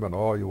beautiful women,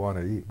 all you want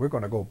to eat. We're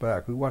going to go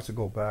back. Who wants to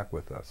go back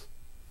with us?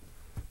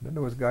 And then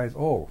there was guys,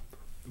 oh,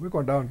 we're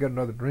going down and get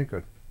another drink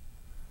of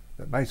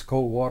that nice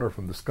cold water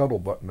from the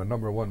scuttlebutt in the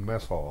 #1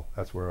 mess hall.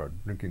 That's where our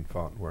drinking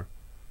fountain were.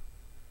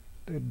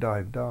 They'd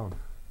dive down.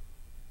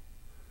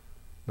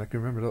 And I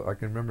can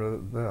remember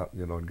that,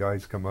 you know, and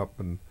guys come up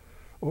and,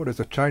 oh, there's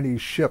a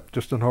Chinese ship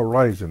just on the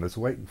horizon. It's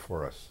waiting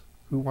for us.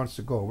 Who wants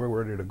to go? We're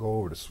ready to go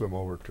over to swim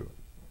over to it.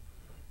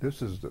 This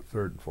is the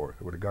third and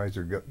fourth, where the guys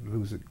are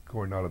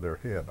going out of their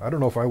head. I don't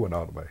know if I went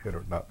out of my head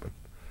or not, but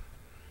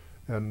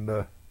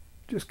and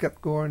just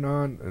kept going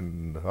on.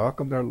 And how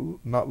come they're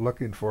not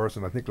looking for us?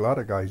 And I think a lot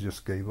of guys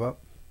just gave up.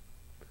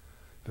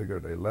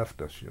 Figured they left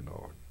us, you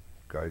know.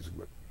 Guys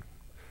were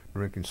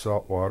drinking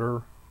salt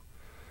water.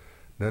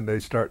 Then they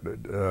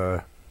started.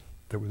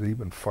 There was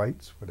even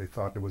fights where they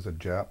thought there was a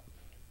Jap.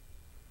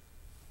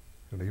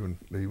 And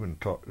they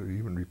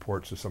even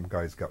reports of some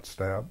guys got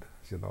stabbed,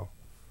 you know,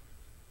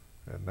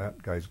 and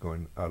that guy's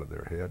going out of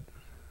their head.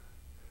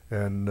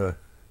 And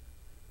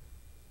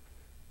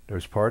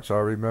there's parts I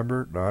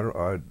remember.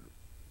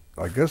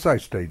 I guess I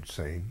stayed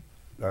sane.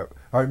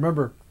 I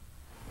remember.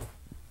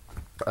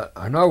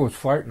 I know I was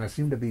fighting. I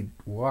seemed to be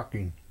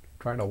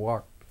trying to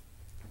walk.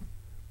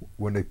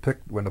 When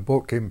the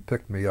boat came and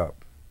picked me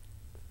up,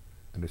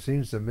 and it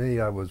seems to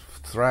me I was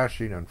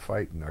thrashing and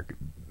fighting a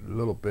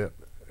little bit.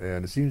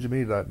 And it seems to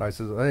me that, and I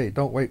says, hey,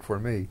 don't wait for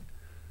me.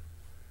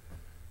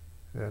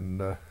 And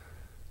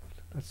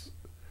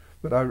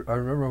but I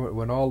remember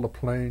when all the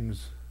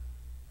planes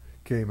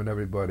came and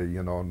everybody,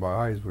 you know, and my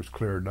eyes was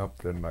clearing up,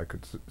 then I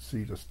could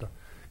see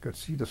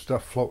the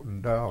stuff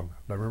floating down.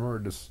 And I remember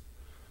this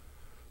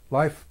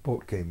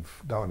lifeboat came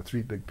down with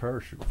 3 big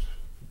parachutes,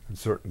 and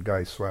certain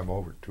guys swam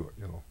over to it,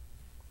 you know.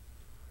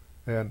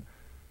 And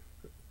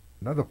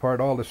another part,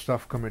 all this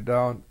stuff coming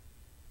down,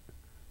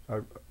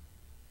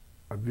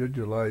 I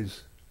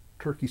visualize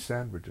turkey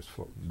sandwiches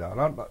floating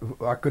down.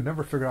 I could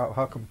never figure out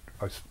how come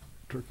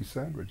turkey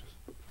sandwiches,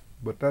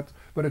 but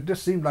it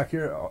just seemed like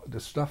here the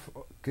stuff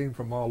came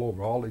from all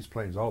over. All these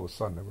planes, all of a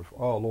sudden, they were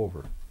all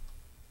over.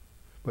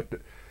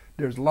 But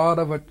there's a lot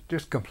of it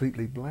just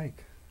completely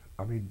blank.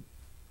 I mean,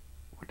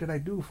 what did I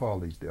do for all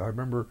these days? I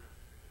remember,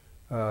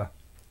 God,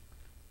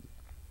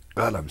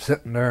 I'm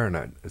sitting there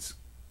and it's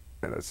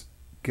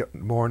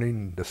getting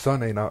morning. The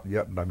sun ain't out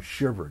yet, and I'm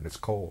shivering. It's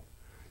cold.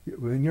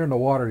 When you're in the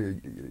water,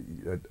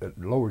 it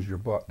lowers your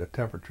butt. The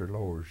temperature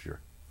lowers you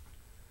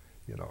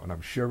know. And I'm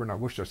shivering. I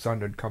wish the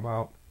sun had come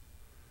out.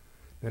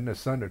 Then the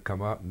sun had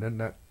come out, and then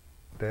that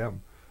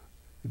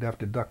you'd have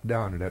to duck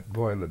down in that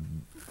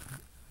boiling.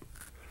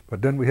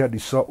 But then we had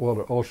these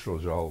saltwater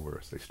ultras all over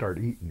us. They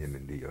started eating in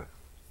India.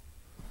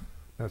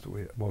 That's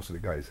what most of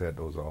the guys had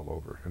those all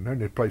over. And then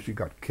the place you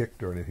got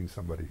kicked or anything,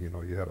 somebody, you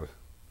know, you had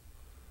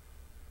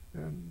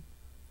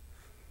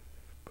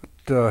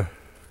but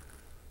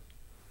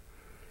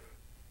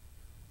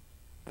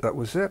that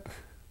was it,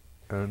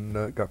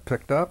 and got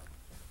picked up.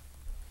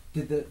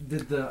 Did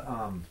the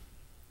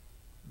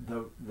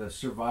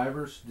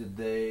survivors, did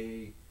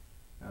they,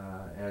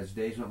 as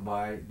days went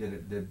by,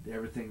 did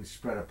everything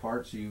spread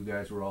apart so you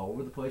guys were all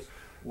over the place?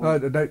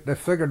 They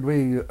figured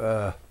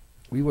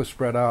we were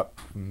spread out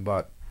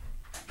about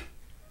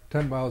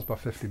 10 miles, about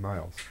 50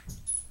 miles,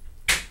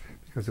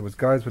 because there was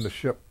guys when the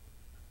ship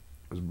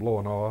was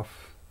blowing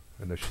off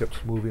and the ship's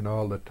moving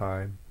all the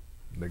time.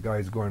 The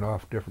guys going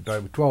off different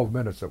times. 12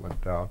 minutes it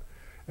went down,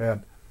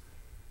 and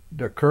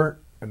the current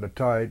and the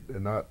tide,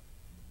 and not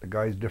the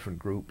guys different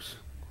groups,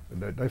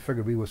 and they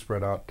figured we were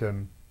spread out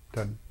 10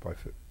 by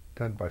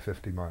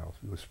 50 miles.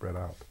 We were spread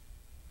out,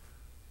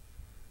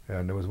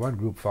 and there was one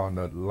group found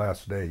that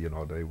last day, you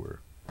know, they were,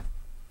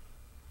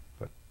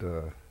 but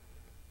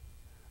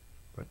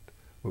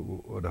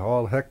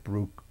all heck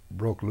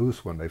broke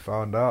loose when they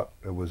found out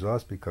it was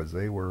us, because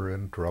they were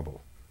in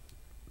trouble.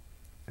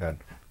 And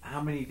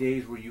how many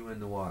days were you in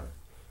the water?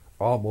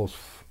 Almost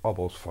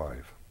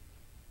 5.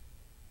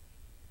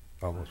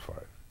 Almost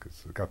 5,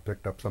 because it got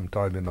picked up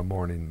sometime in the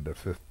morning, the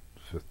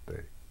fifth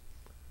day.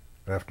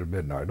 After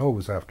midnight. I know it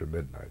was after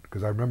midnight,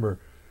 because I remember,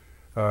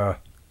 it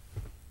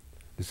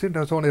seemed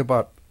there was only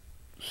about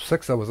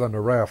 6 of us on the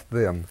raft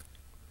then,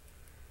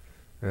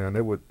 and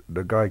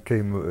the guy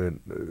came in,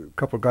 a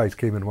couple of guys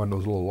came in one of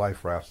those little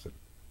life rafts that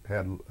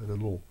had a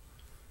little,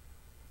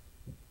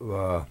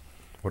 what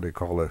do they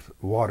call it,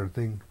 water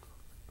thing?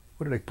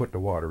 What do they put the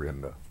water in?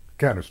 The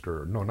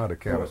canister? No, not a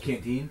canister. Oh, a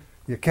canteen?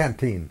 Yeah,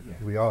 canteen.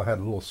 Yeah. We all had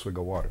a little swig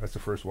of water. That's the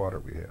first water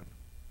we had.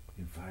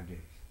 In 5 days.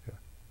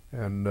 Yeah.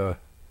 And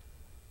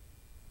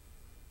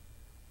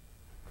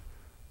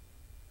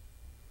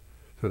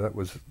so that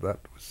was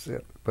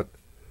it. But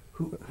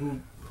who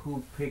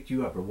picked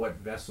you up, or what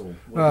vessel?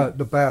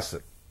 The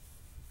Bassett,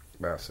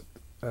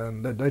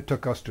 and they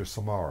took us to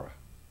Samara,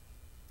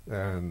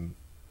 and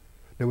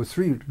there was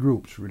 3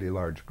 groups, really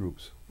large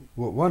groups.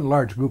 Well, one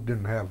large group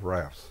didn't have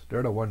rafts.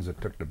 They're the ones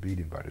that took the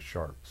beating by the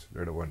sharks.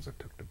 They're the ones that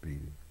took the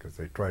beating because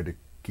they tried to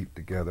keep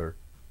together,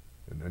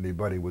 and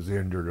anybody was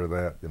injured or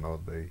that, and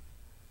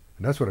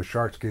that's why the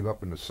sharks came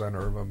up in the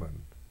center of them,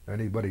 and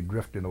anybody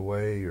drifting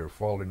away or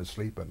falling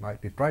asleep at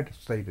night, they tried to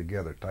stay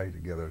together, tied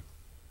together.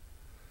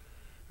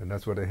 And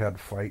that's why they had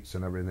fights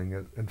and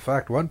everything. In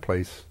fact, one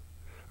place,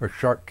 a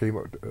shark came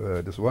up,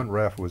 this one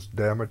raft was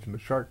damaged, and the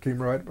shark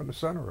came right up in the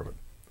center of it.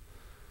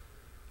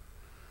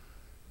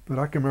 But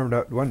I can remember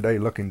that one day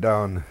looking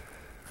down,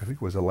 I think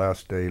it was the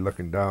last day,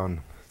 looking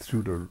down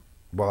through the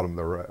bottom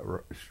of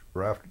the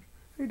raft.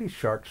 Hey, these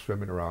sharks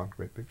swimming around,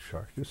 great big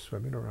sharks, just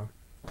swimming around.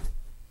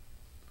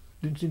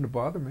 Didn't seem to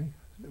bother me,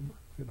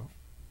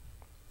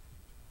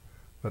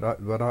 But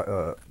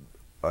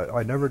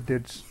I never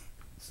did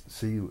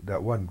see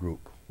that one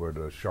group where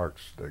the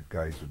sharks, the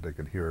guys, they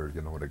could hear,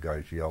 the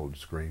guys yelled and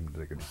screamed,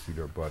 they could see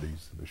their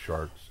buddies, the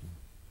sharks. And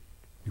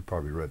you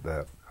probably read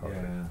that.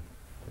 Yeah.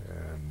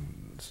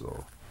 And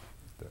so.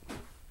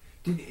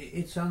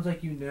 It sounds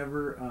like you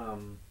never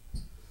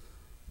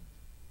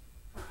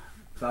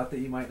thought that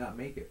you might not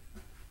make it.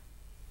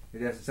 It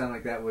doesn't sound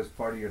like that was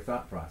part of your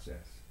thought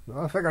process.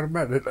 No, I think I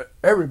remember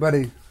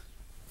everybody.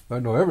 I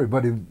know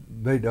everybody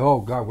made,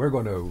 oh God, we're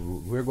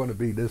gonna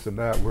be this and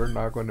that. We're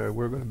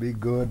gonna be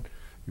good.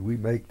 We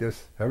make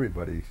this.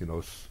 Everybody,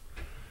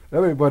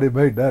 everybody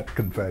made that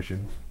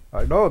confession.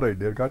 I know they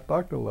did. I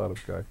talked to a lot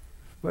of guys,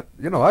 but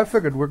I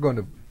figured we're going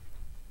to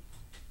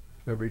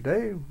every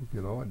day.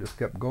 I just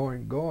kept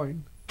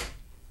going,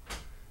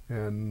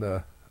 and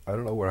I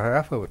don't know where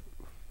half of it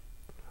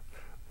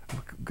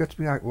gets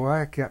me.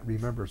 Why I can't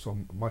remember so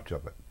much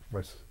of it.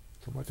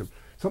 So much of it.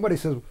 Somebody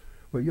says,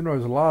 well,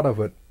 there's a lot of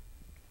it.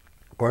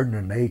 According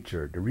to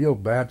nature, the real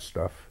bad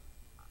stuff,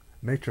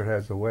 nature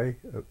has a way.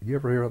 You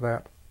ever hear of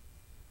that?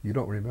 You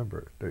don't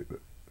remember it.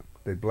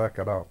 They black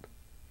it out.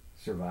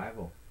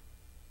 Survival.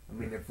 I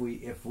mean, if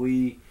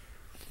we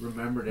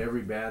remembered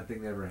every bad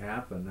thing that ever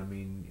happened,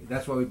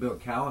 that's why we built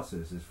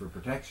calluses, is for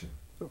protection.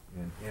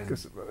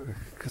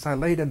 Because I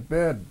laid in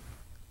bed,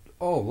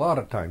 a lot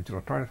of times,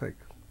 trying to think.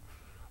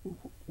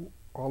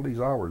 All these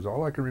hours,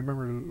 all I can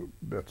remember is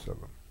bits of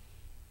them.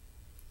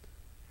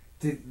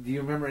 Do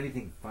you remember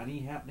anything funny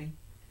happening?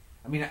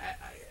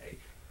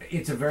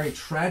 It's a very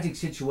tragic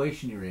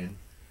situation you're in,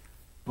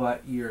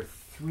 but you're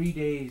 3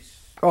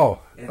 days.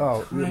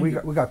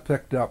 We got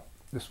picked up.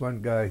 This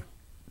one guy,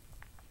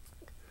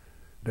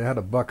 they had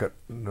a bucket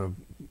and a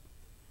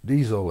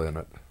diesel in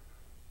it.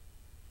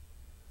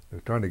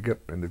 They're trying to get,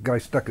 and the guy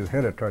stuck his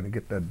head out trying to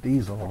get that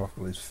diesel off,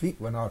 and his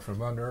feet went out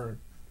from under.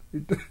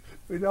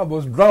 He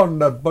almost drowned in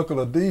that bucket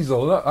of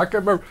diesel. I can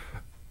remember.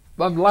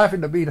 I'm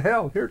laughing to beat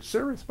hell. Here it's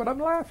serious, but I'm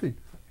laughing.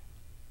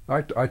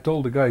 I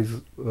told the guy's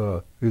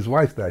his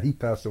wife that. He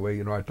passed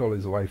away, I told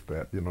his wife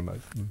that,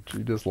 and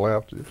she just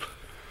laughed.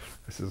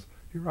 I says,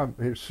 I'm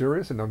here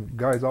serious, and the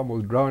guy's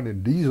almost drowned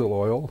in diesel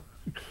oil.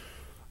 It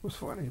was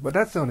funny, but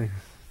that's only.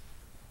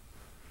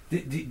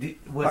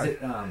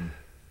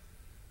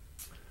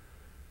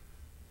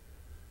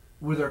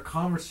 Were there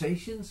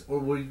conversations, or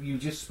were you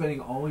just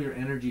spending all your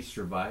energy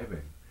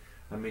surviving?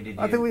 Did you?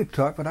 I think we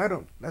talked, but I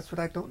don't. That's what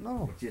I don't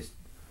know.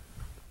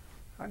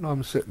 I know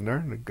I'm sitting there,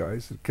 and the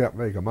guys can't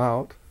make them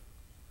out.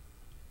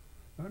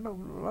 I don't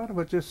know, a lot of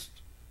it just,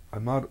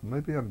 I'm out,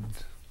 maybe I'm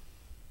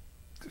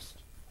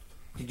just...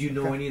 Did you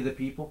know any of the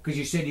people? Because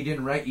you said you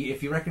didn't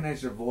if you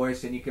recognized their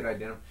voice, then you could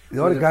identify...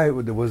 The only guy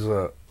was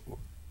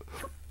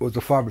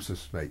a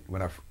pharmacist's mate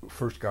when I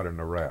first got in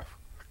the raft.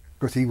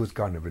 Because he was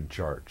kind of in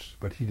charge,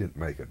 but he didn't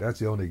make it. That's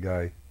the only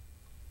guy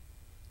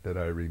that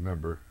I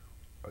remember.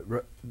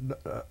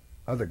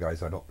 Other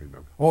guys I don't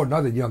remember. Oh,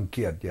 another young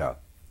kid, yeah.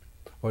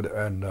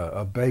 And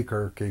a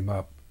baker came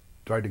up,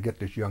 tried to get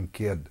this young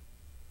kid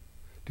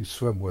to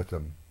swim with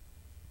him.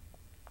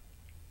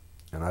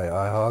 And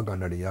I hung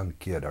onto the young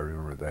kid, I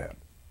remember that.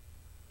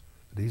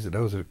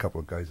 Those are a couple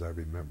of guys I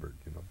remembered,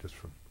 just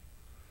from...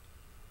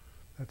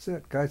 That's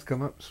it. Guys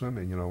come up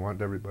swimming,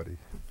 want everybody.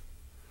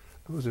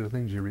 Those are the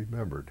things you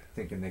remembered.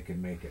 Thinking they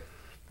could make it.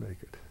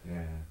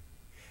 Yeah.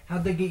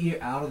 How'd they get you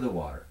out of the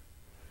water?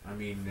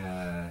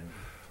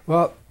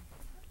 Well,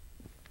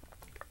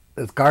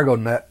 it's cargo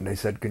net, and they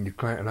said, can you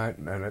climb?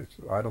 And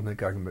I don't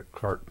think I can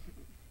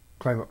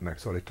climb up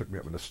next. So they took me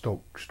up in the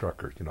Stoke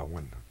Strucker, you know,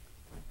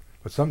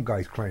 but some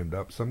guys climbed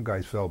up, some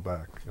guys fell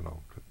back, you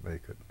know, to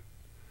make it.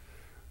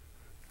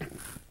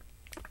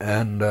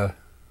 And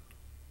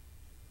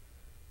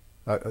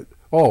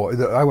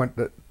I went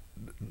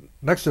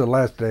next to the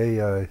last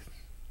day.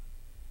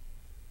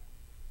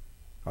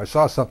 I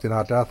saw something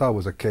out there. I thought it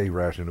was a K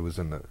ration. It was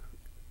in the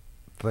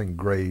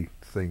gray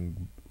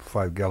thing,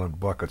 5-gallon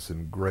buckets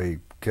in gray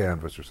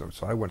canvas or something.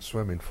 So I went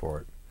swimming for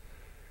it.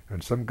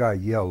 And some guy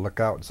yelled,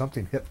 "Look out," and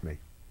something hit me.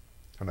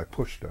 And I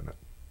pushed on it.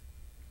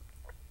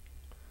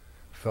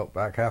 Felt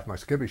back, half my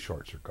skivvy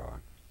shorts are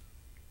gone.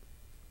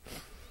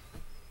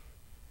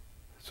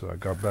 So I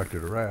got back to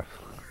the raft.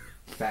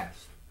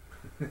 Fast.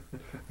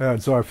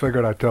 And so I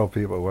figured I'd tell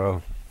people,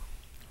 well,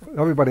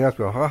 everybody asked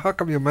me, well, how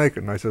come you make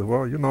it? And I said,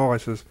 well, you know, I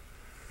says,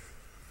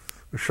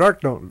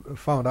 sharks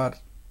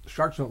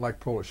don't like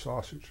Polish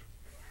sausage.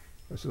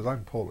 I says,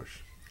 I'm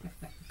Polish.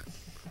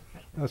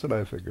 That's what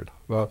I figured.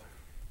 Well,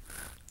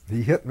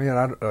 he hit me,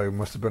 and I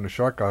must have been a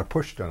shark. I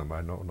pushed on him.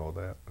 I don't know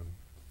that. And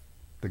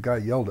the guy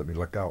yelled at me,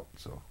 "Look out!"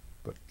 So,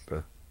 but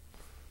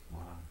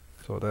wow.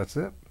 So that's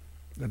it.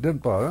 It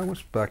didn't bother. I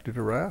was back to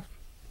the raft.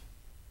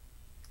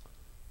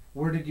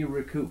 Where did you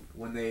recoup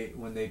when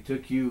they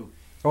took you?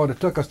 Oh, they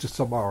took us to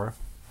Samara,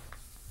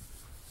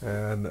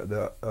 and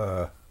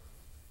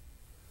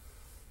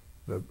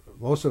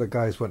most of the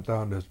guys went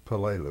down to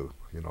Pelelu,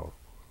 you know,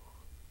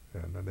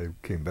 and then they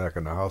came back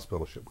in the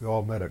hospital ship. We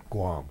all met at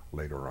Guam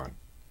later on,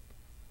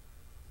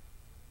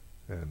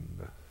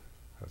 and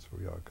that's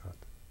where we all got.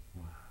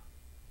 Wow.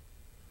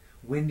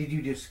 When did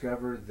you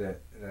discover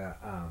that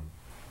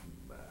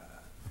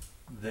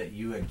that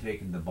you had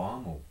taken the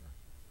bomb over?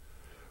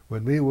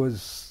 When they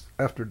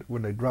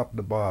dropped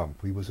the bomb,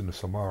 we was in the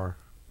Samar,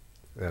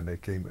 and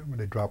when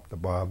they dropped the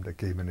bomb, they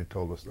came in and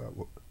told us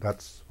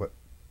that's what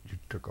you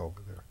took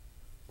over there.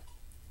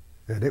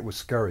 And it was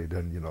scary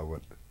then, you know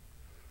what.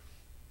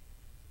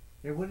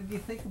 Yeah, what did you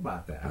think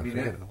about that? I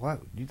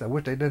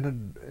wish they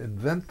didn't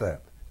invent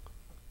that,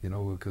 you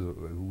know, because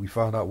we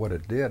found out what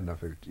it did, and I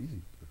figured,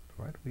 gee,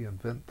 why did we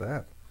invent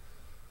that?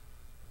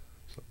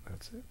 So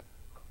that's it.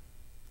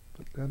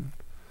 But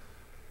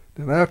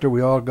then after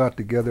we all got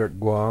together at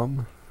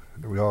Guam,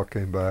 and we all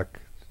came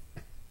back,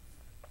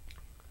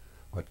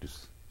 went to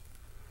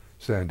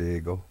San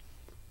Diego,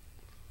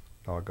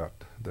 all got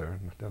there,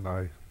 and then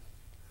I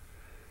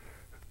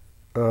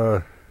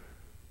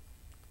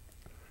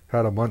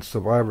had a month's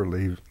survivor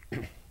leave,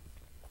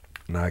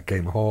 and I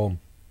came home,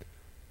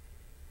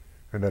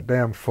 and that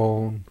damn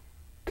phone,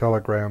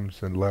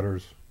 telegrams and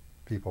letters,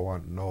 people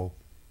want to know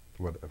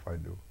what if I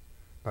knew.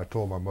 I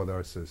told my mother,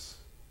 I says,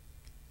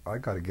 I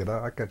got to get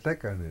out. I can't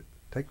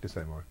take this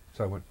anymore.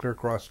 So I went clear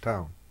across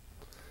town,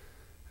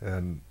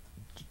 and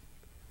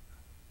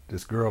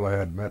this girl I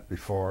had met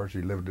before,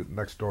 she lived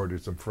next door to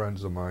some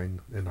friends of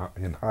mine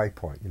in High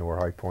Point. You know where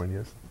High Point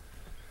is?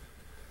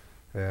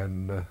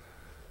 And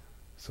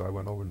so I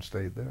went over and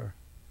stayed there.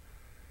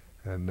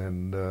 And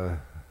then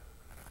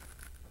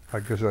I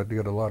guess I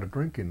did a lot of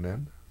drinking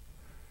then.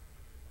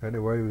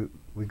 Anyway,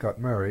 we got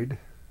married,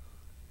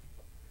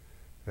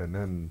 and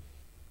then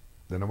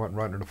I went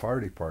right into the fire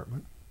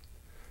department,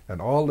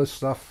 and all this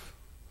stuff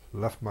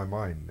left my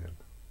mind then.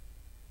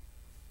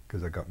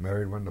 Because I got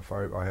married, went to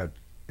fire. I had,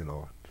 you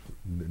know,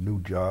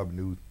 new job,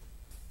 new.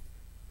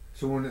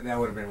 So when that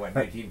would have been what,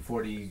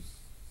 1946?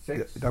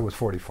 Yeah, that was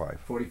 45.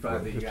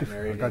 45 that you got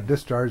married. I got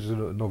discharged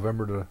in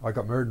November. I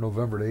got married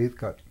November the 8th.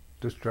 Got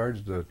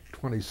discharged the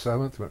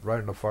 27th. Went right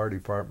in the fire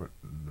department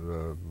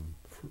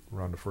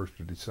around the 1st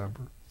of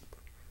December.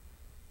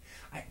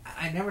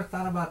 I never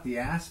thought about the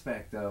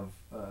aspect of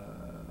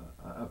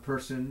a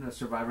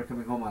survivor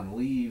coming home on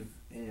leave,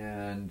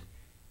 and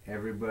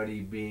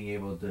everybody being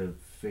able to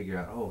figure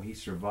out, oh, he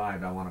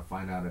survived. I want to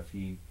find out if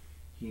he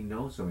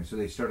knows something. So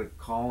they started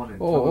calling and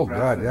telegraphing. Oh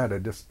God, yeah. They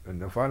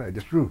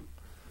just drew.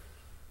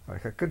 I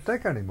couldn't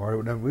take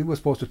anymore. Then we were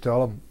supposed to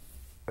tell them,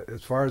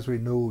 as far as we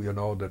knew, you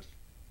know, that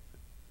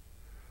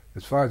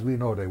as far as we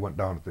know, they went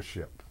down at the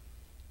ship.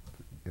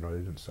 You know, they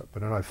didn't stop.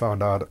 But then I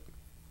found out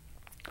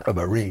a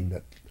Marine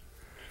that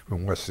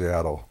from West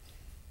Seattle.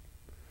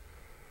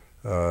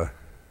 I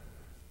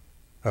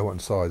went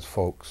and saw his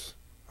folks,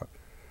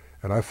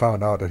 and I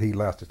found out that he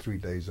lasted 3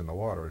 days in the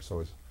water.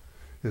 So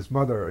his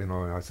mother, you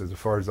know, and I said, as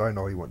far as I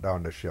know, he went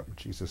down the ship. And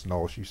she says,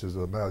 no. She says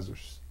the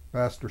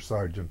master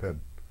sergeant had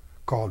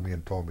called me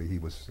and told me he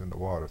was in the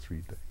water 3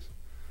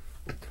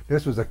 days.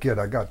 This was a kid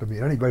I got to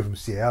meet. Anybody from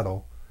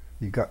Seattle,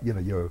 you got, you know,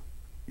 you're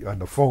on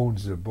the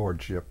phones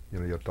aboard ship, you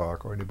know, you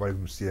talk, or anybody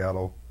from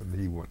Seattle, and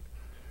he went.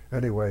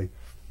 Anyway,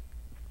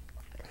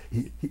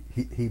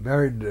 he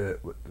married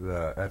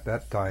at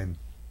that time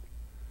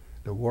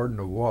the warden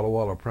of Walla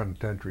Walla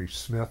Penitentiary,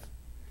 Smith,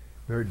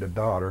 married the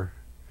daughter.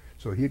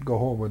 So he'd go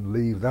home and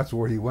leave. That's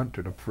where he went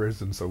to the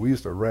prison. So we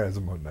used to razz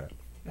him on that.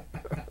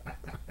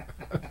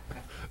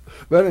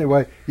 But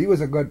anyway, he was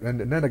a good, and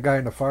then a guy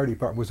in the fire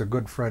department was a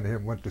good friend of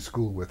him, went to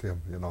school with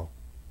him, you know.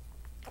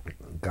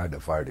 Guy in the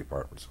fire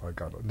department. So I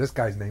got this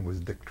guy's name was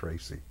Dick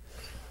Tracy.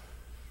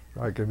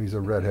 Strike him, he's a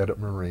red-headed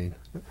Marine.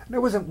 And it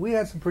wasn't, we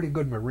had some pretty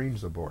good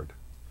Marines aboard.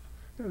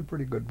 It was a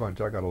pretty good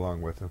bunch. I got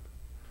along with them.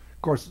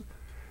 Of course,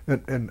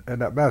 in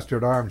that master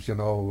at arms, you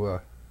know,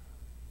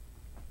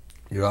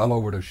 you're all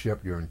over the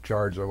ship. You're in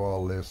charge of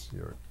all this.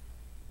 You're,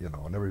 you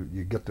know, and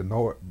you get to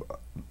know it.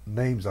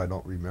 Names I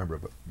don't remember,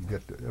 but you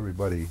get to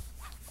everybody.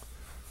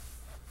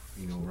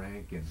 You know,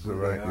 rank and So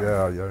right,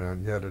 yeah,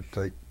 and you had to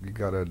take. You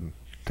got to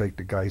take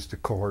the guys to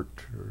court.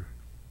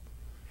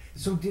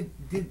 So did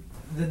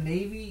the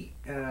Navy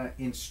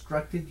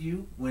instructed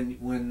you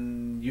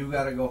when you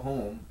got to go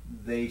home?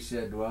 They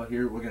said, "Well,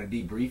 here we're going to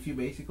debrief you,"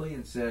 basically,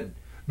 and said,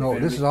 "No,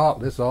 this is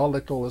all they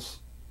told us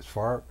as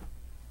far.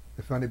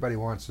 If anybody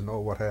wants to know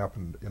what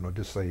happened, you know,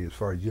 just say as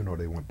far as you know,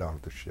 they went down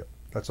with the ship.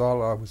 That's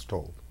all I was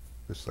told.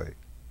 Just say.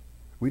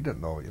 We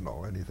didn't know, you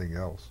know, anything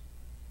else.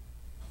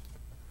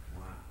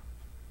 Wow.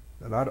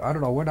 And I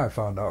don't know when I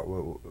found out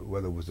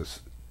whether it was a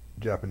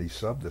Japanese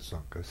sub that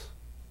sunk us.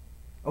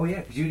 Oh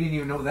yeah, because you didn't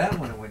even know that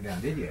when it went down,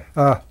 did you?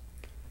 I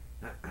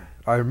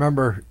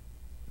remember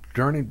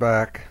journeying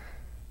back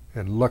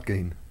and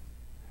looking,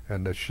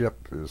 and the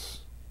ship is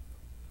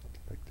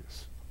like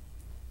this.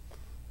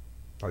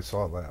 I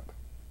saw that.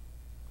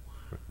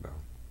 Went down.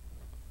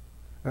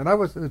 And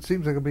it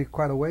seems like it'd be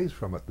quite a ways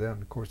from it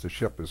then. Of course the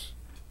ship is,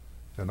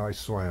 and I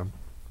swam.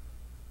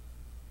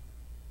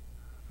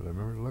 But I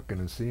remember looking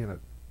and seeing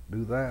it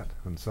do that,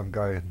 and some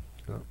guy,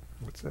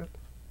 what's that?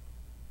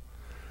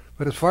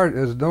 But as far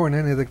as knowing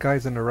any of the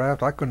guys in the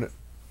raft, I couldn't,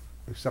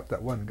 except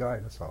that one guy,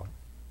 that's all.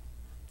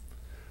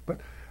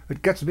 But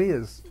what gets me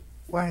is,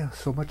 why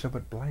so much of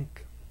it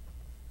blank?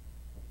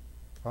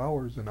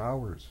 Hours and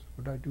hours.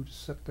 What did I do?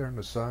 Just sit there in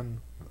the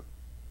sun?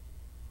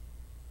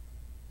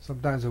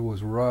 Sometimes it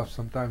was rough,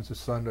 sometimes the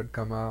sun would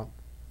come out.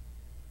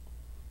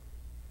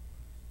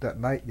 That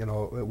night, you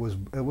know, it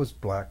was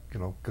black, you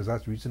know, because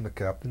that's the reason the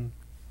captain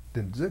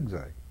didn't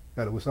zigzag.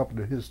 And it was up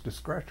to his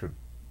discretion.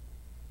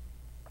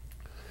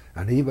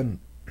 And even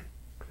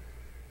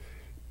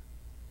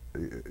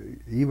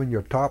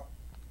your top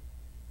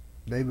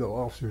naval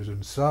officers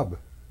and sub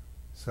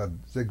said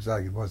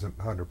zigzagging wasn't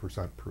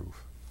 100%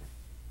 proof.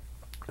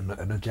 And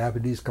the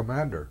Japanese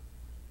commander,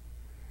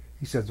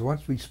 he says,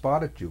 once we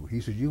spotted you,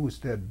 he says, you was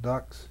dead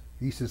ducks.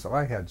 He says,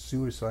 I had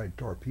suicide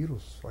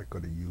torpedoes I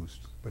could have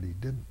used, but he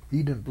didn't.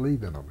 He didn't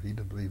believe in them. He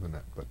didn't believe in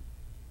that. But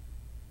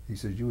he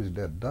says, you was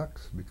dead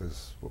ducks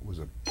because, what was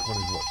it,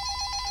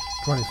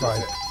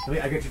 25.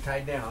 I got you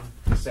tied down.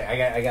 Just say,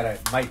 I got a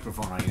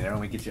microphone on you there.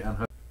 Let me get you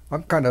unhooked.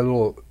 I'm kind of a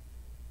little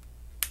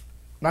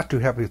not too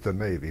happy with the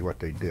Navy, what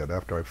they did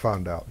after I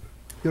found out.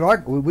 You know,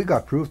 we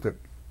got proof that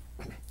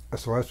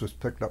SOS was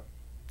picked up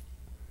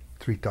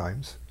 3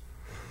 times.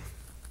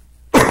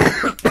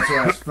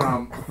 SOS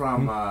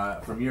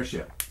from your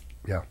ship.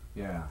 Yeah.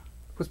 Yeah.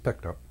 It was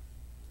picked up.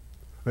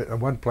 In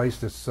one place,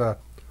 this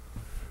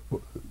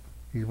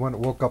he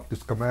woke up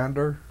this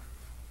commander,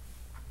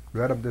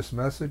 read him this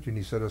message, and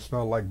he said it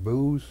smelled like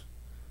booze.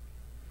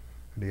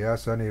 And he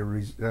asked any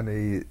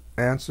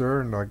answer,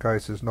 and the guy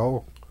says,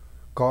 no,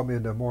 call me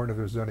in the morning if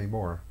there's any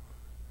more.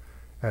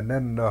 And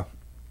then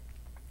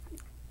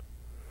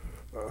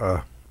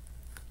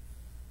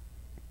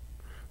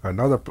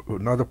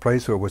another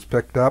place where it was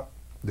picked up,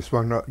 this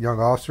one young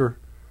officer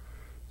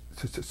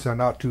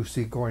sent out 2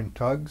 seagoing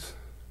tugs.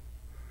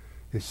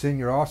 His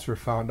senior officer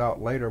found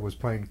out later, was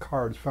playing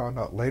cards, found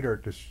out later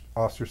this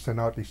officer sent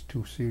out these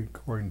 2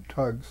 seagoing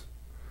tugs.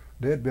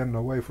 They had been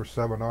away for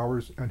 7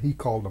 hours, and he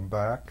called them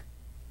back.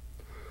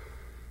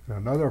 In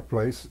another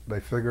place, they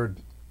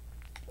figured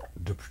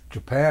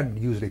Japan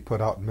usually put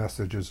out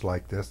messages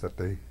like this that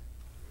they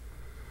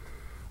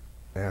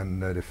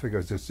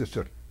figured it's just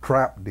a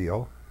trap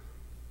deal.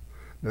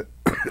 They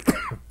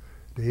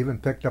even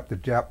picked up the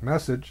Jap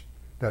message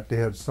that they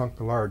had sunk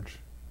a large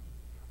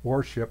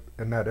warship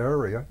in that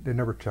area. They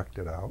never checked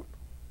it out.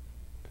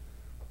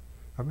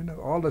 I mean,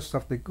 all this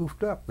stuff they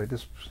goofed up. They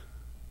just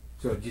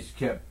it just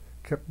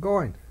kept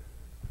going.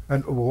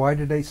 And why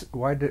didn't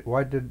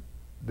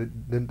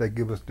they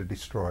give us the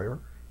destroyer?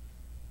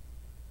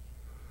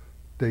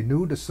 They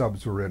knew the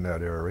subs were in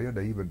that area.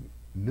 They even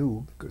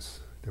knew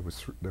because there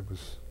was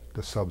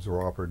the subs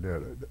were offered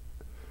there.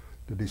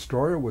 The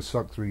destroyer was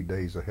sunk 3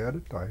 days ahead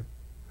of time.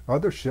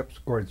 Other ships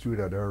going through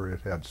that area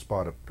had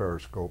spotted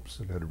periscopes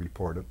and had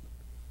reported,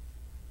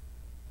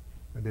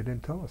 and they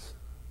didn't tell us.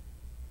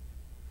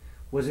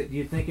 Was it? Do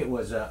you think it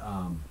was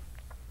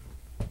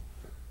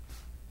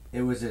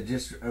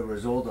just a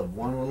result of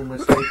one little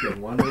mistake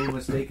and one little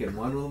mistake and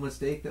one little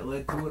mistake that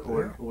led to it,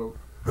 or?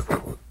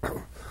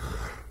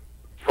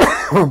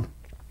 Well,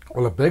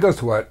 the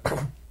biggest one.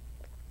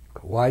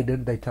 Why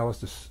didn't they tell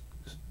us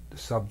the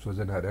subs was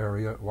in that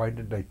area? Why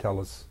didn't they tell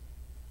us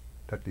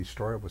that the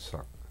destroyer was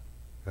sunk?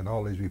 And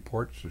all these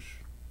reports,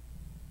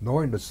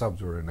 knowing the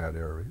subs were in that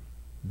area,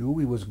 knew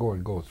we was going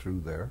to go through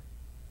there,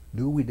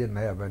 knew we didn't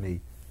have any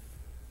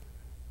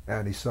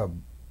anti-sub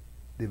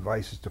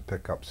devices to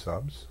pick up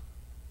subs,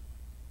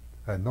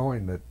 and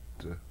knowing that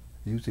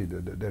usually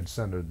they'd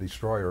send a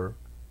destroyer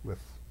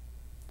with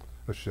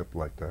a ship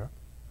like that.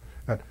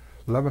 And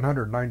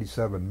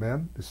 1,197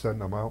 men to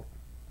send them out.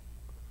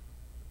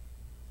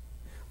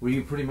 Were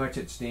you pretty much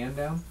at stand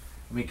down?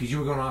 I mean, because you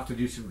were going off to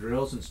do some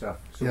drills and stuff.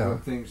 So were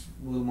things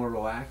a little more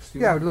relaxed?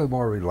 Yeah, a little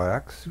more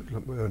relaxed.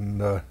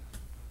 And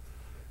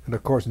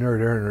of course, near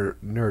the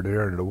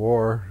end of the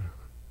war,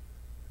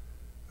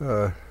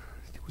 it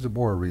was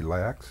more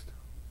relaxed.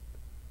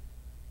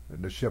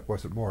 And the ship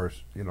wasn't more,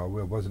 it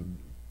wasn't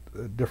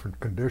different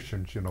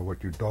conditions,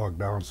 what you dog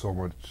down so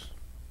much.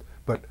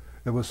 But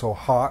it was so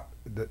hot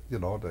that,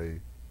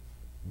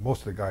 most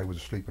of the guys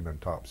was sleeping on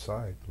top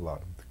side. A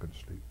lot of them couldn't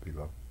sleep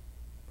below.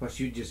 Plus,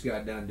 you just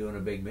got done doing a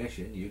big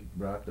mission. You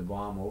brought the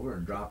bomb over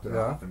and dropped it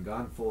off and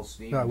gone full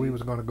steam. Yeah, we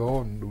was going to go,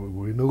 and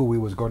we knew we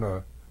was going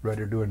to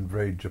ready to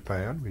invade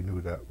Japan. We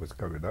knew that was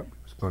coming up. We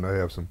was going to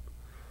have some.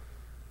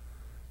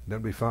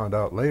 Then we found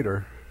out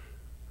later,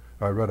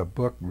 I read a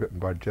book written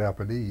by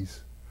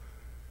Japanese,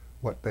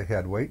 what they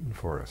had waiting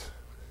for us.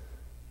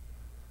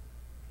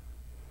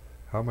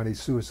 How many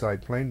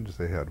suicide planes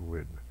they had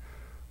with.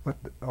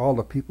 All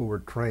the people were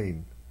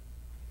trained.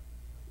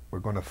 Were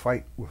going to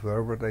fight with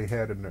whatever they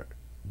had in their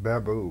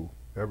bamboo,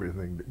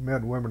 everything,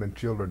 men, women, and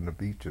children on the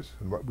beaches,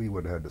 and what we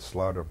would have had to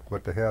slaughter.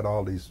 But they had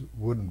all these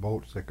wooden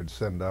boats they could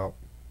send out.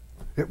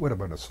 It would have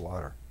been a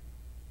slaughter.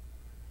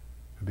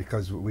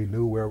 Because we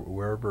knew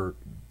wherever,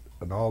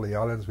 on all the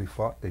islands we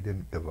fought, they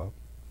didn't give up.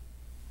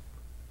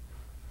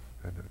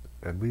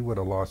 And we would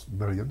have lost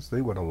millions.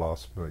 They would have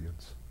lost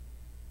millions.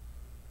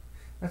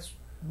 That's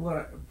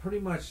what pretty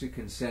much the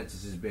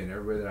consensus has been.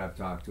 Everybody that I've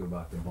talked to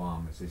about the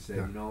bomb is they said,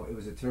 it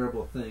was a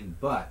terrible thing,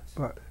 but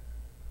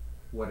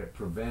what it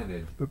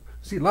prevented. But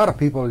see, a lot of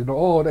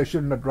people, they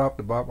shouldn't have dropped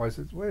the bomb. I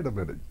said, wait a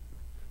minute,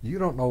 you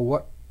don't know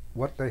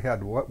what they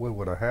had, what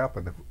would have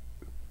happened if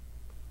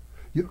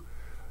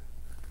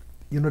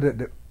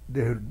that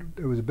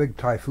there was a big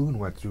typhoon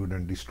went through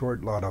and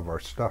destroyed a lot of our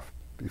stuff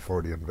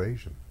before the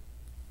invasion.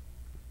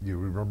 You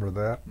remember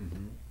that?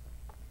 Mm-hmm.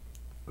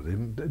 They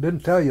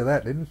didn't tell you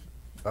that.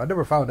 I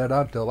never found that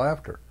out until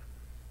after.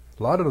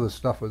 A lot of the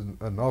stuff in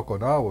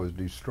Okinawa was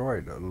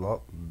destroyed.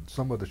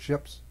 Some of the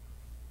ships.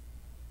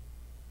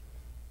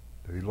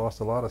 They lost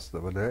a lot of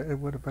stuff, but it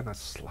would have been a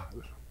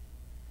slaughter.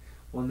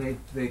 When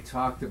they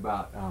talked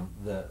about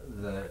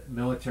the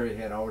military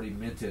had already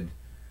minted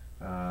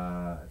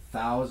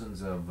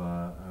thousands of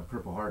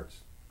Purple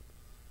Hearts.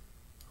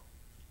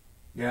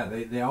 Yeah,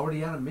 they already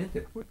had them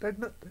minted.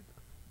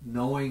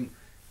 Knowing,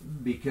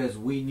 because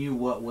we knew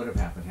what would have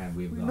happened had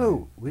we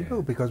gone. We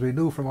knew because we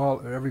knew from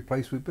every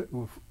place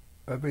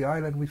every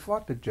island we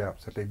fought the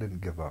Japs that they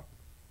didn't give up.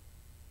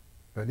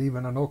 And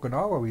even on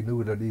Okinawa, we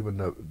knew that even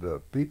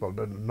the people,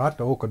 not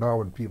the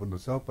Okinawan people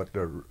themselves, but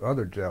the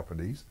other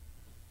Japanese,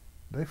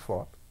 they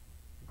fought.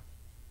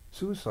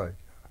 Suicide.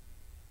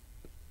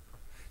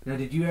 Now,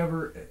 did you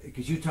ever,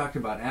 because you talked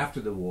about after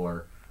the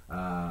war,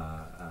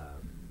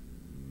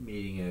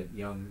 meeting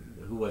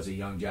who was a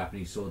young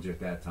Japanese soldier at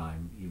that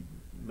time. You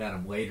met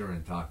him later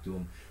and talked to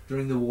him.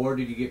 During the war,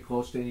 did you get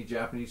close to any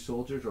Japanese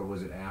soldiers, or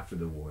was it after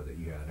the war that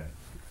you had it?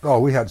 Oh,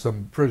 we had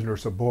some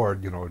prisoners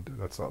aboard,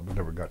 that's all. We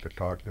never got to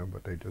talk to them,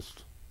 but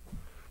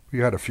we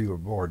had a few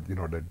aboard, they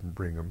didn't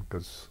bring them,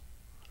 because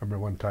I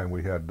remember one time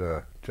we had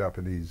a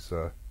Japanese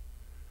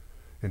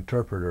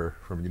interpreter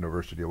from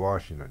University of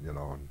Washington,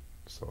 and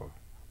so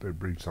they'd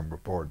bring some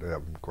aboard to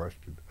have them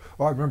questioned.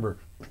 Oh, I remember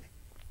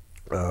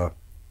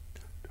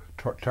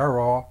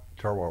Tarawa,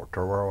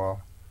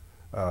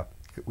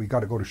 we got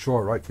to go to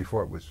shore right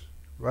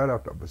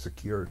after it was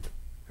secured,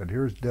 and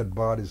here's dead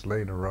bodies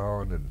laying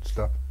around and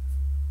stuff.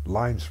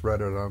 Lines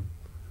spread on them,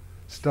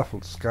 stuff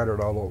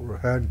scattered all over,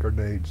 hand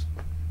grenades.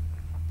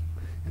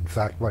 In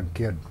fact, one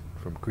kid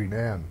from Queen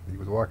Anne, he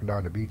was walking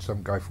down the beach,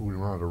 some guy fooling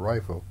around with a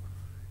rifle,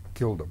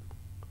 killed him.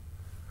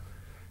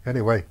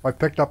 Anyway, I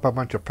picked up a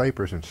bunch of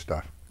papers and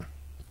stuff.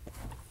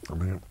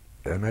 And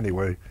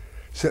anyway,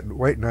 sitting,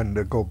 waiting on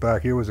to go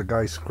back, here was a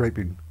guy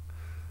scraping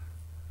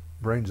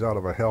brains out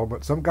of a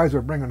helmet. Some guys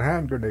were bringing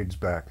hand grenades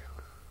back.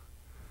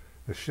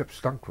 The ship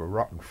stunk for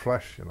rotten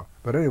flesh,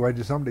 But anyway,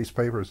 just some of these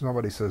papers,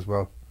 somebody says,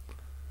 well,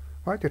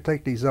 why don't you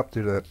take these up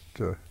to that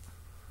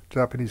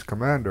Japanese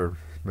commander?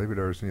 Maybe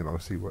there's,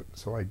 see what.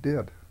 So I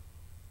did.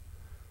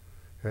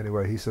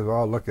 Anyway, he said, well,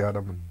 I'll look at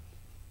them. And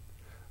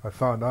I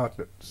found out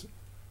that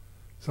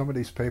some of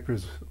these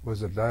papers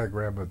was a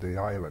diagram of the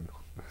island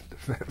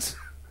defense.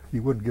 He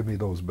wouldn't give me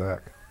those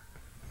back.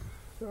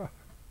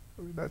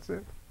 That's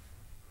it.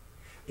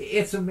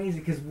 It's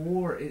amazing because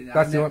war.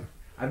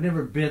 I've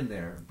never been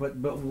there, but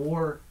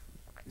war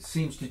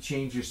seems to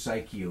change your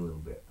psyche a little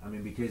bit. I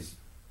mean, because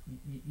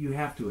you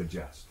have to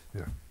adjust.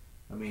 Yeah.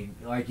 I mean,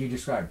 like you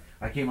described,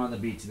 I came on the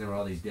beach and there were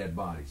all these dead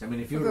bodies. I mean,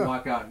 if you were to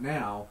walk out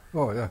now,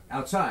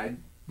 outside,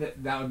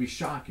 that would be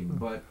shocking.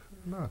 But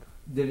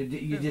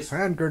you just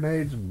hand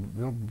grenades,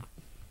 then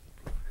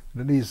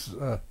these.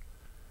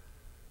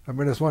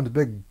 There's one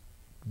big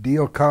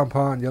deal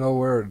compound,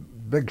 where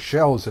big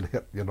shells had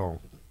hit,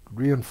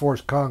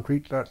 reinforced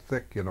concrete that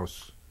thick,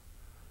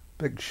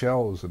 big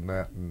shells and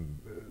that, and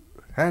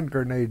hand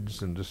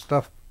grenades and the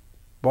stuff,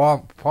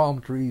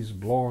 palm trees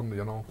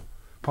blowing,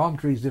 palm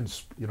trees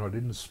didn't,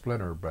 didn't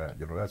splinter bad.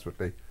 That's what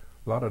a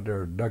lot of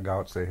their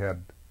dugouts, they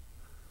had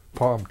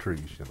palm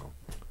trees,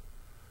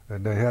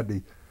 and they had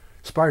the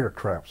spider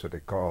traps that they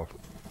called,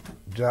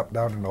 drop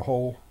down in the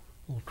hole,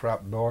 little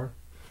trap door.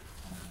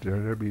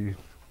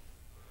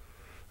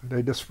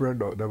 They just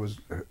spread. There was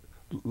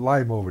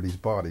lime over these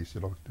bodies.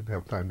 Didn't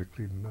have time to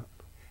clean them up.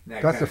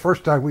 That's the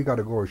first time we got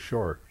to go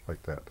ashore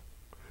like that,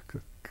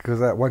 because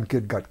that one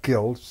kid got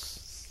killed.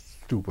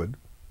 Stupid.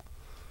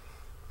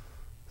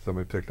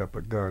 Somebody picked up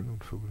a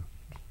gun.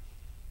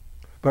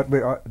 But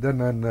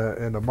then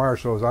in the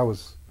marshals, I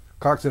was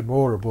Coxswain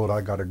motorboat.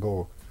 I got to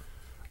go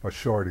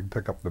ashore to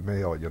pick up the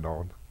mail.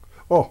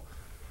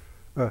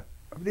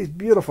 These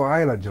beautiful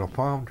islands.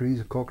 Palm trees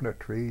and coconut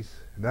trees.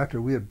 And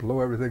after we'd blow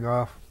everything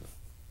off,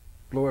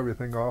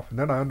 and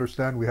then I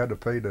understand we had to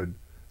pay the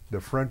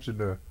French and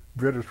the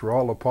British for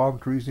all the palm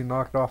trees he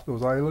knocked off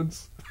those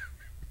islands.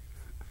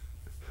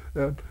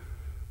 And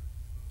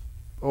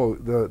one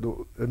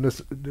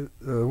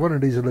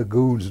of these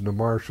lagoons in the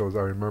Marshalls,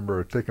 I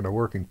remember taking a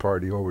working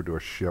party over to a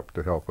ship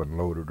to help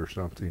unload it or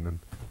something,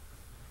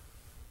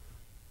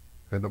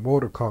 and the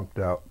motor conked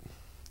out.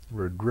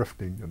 We're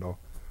drifting,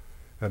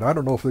 and I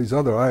don't know if these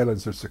other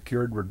islands are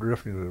secured. We're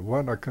drifting,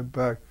 and I come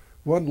back,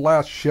 one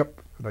last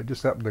ship, and I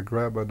just happened to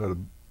grab onto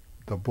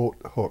the boat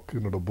hook,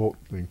 the boat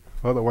thing.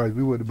 Otherwise,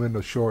 we would have been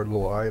ashore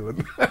little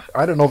island.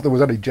 I don't know if there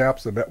was any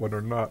Japs in that one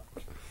or not.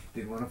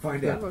 Didn't want to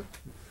find out.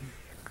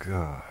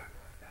 God.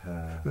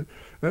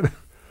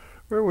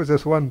 Where was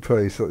this one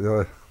place?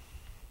 After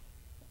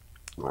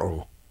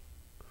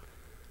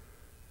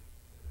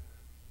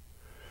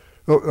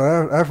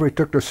we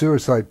took the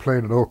suicide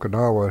plane in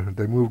Okinawa,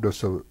 they moved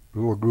us a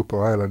little group of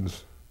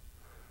islands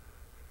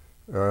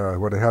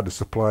where they had the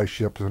supply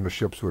ships, and the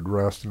ships would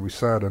rest, and we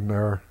sat in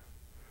there,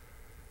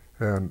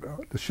 and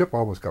the ship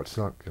almost got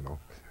sunk.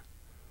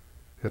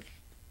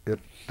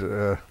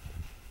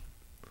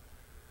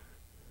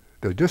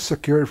 They just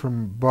secured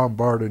from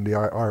bombarding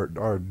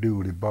our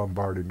duty,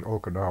 bombarding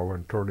Okinawa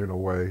and turning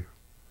away.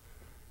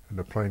 And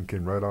the plane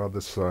came right out of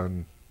the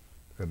sun.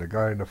 And the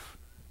guy in the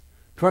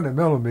 20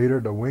 millimeter,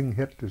 the wing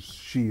hit the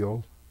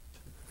shield.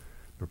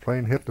 The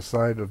plane hit the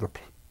side of the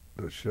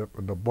ship,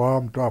 and the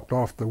bomb dropped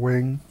off the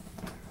wing.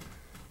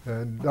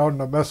 And down in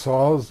the mess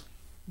halls,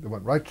 it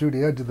went right through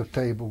the edge of the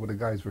table where the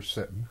guys were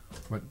sitting.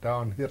 Went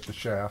down, hit the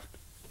shaft,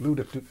 blew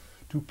the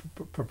two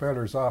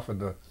propellers off on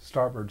the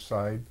starboard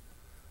side,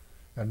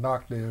 and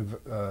knocked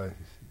the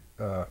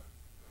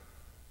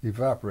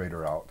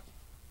evaporator out.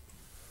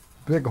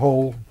 Big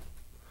hole.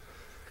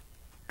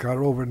 Got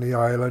over in the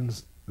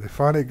islands. They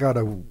finally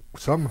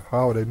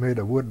somehow they made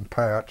a wooden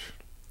patch.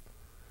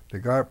 They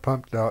got it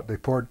pumped out. They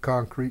poured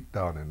concrete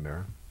down in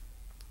there.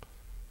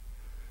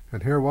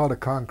 And here, while the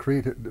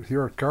concrete,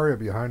 here a carrier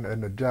behind,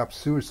 and the Jap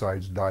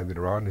suicides diving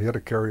around. He had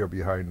a carrier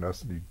behind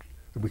us, and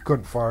we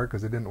couldn't fire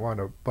because they didn't want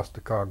to bust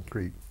the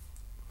concrete.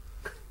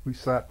 We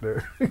sat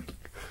there.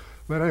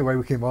 But anyway,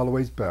 we came all the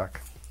ways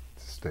back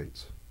to the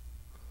States.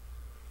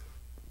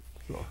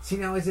 So. See,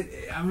 now is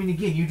it? I mean,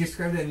 again, you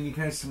described that and you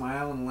kind of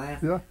smile and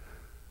laugh. Yeah.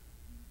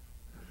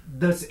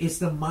 Is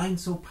the mind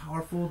so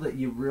powerful that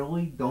you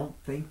really don't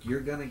think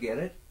you're gonna get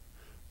it?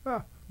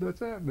 Yeah,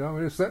 that's it.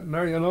 You're sitting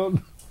there, you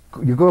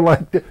go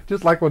like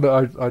just like when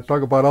I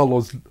talk about all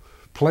those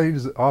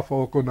planes off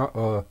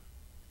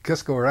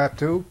Kisco or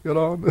Attu,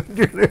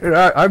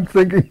 I'm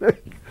thinking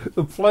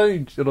the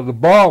planes, the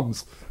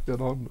bombs,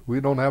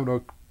 we don't have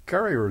no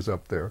carriers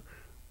up there.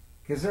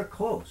 Because they're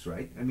close,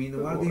 right? I mean, a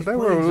lot of these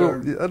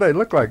planes they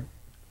look like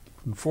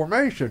in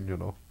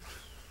formation,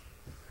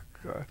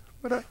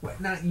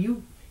 But now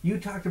you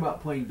talked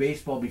about playing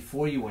baseball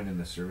before you went in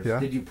the service. Yeah.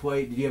 Did you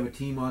have a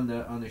team on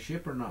the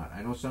ship or not?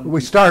 I know some.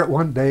 We started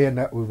one day, and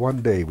that was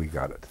one day we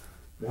got it.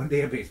 One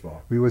day of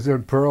baseball. We was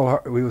in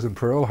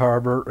Pearl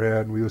Harbor,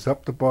 and we was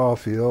up the ball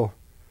field,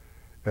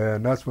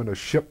 and that's when the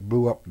ship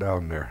blew up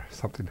down there.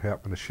 Something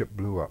happened. The ship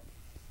blew up.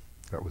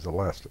 That was the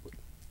last of it.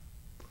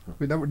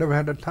 We never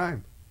had that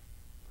time.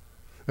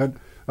 And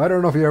I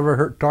don't know if you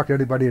ever talked to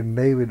anybody in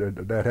the Navy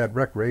that had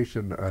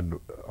recreation on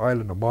the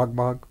island of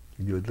Mogmog,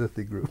 in your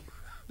Lithy group.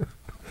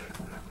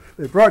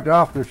 They brought you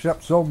off the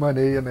ship so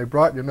many, and they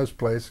brought you in this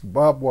place,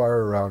 barbed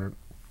wire around it.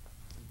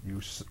 You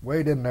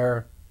wait in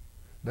there,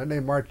 then they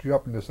march you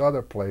up in this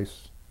other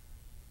place.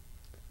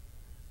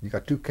 You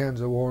got 2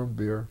 cans of warm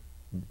beer.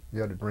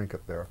 You had to drink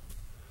it there.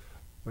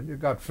 When you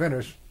got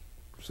finished,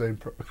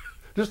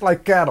 just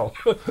like cattle.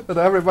 And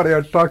everybody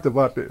had talked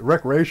about the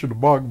recreation of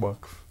Mogmog.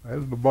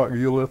 That's the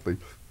Ulithy.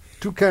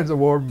 2 cans of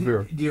warm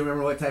beer. Do you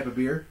remember what type of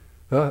beer?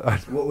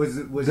 What was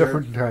it? Was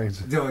different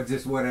kinds. No,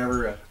 just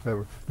whatever.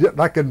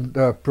 Like in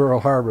Pearl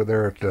Harbor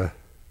there at what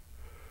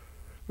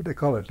do they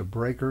call it? The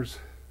Breakers.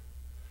 It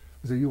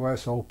was a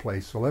USO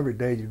place. So every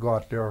day you go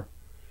out there,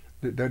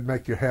 they'd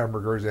make you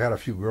hamburgers. They had a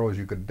few girls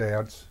you could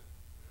dance.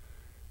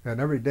 And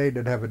every day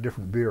they'd have a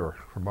different beer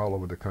from all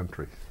over the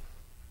country.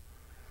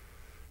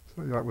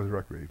 So that was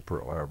recreating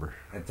Pearl Harbor.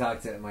 I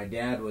talked to my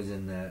dad was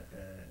in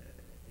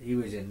he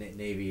was in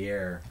Navy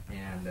Air,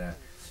 and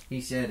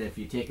he said if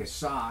you take a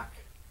sock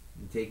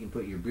and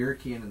put your beer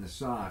can in the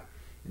sock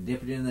and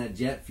dip it in that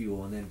jet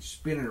fuel and then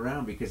spin it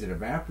around because it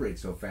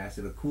evaporates so fast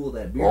it'll cool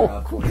that beer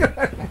off.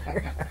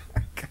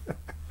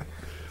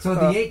 So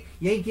the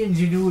Yank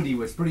ingenuity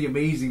was pretty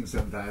amazing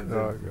sometimes.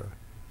 Oh, God.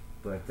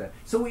 But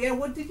so yeah,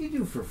 what did you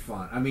do for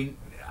fun? I mean,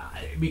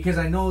 because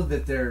I know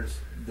that there's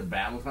the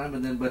battle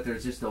time, but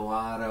there's just a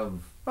lot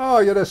of. Oh,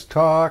 you just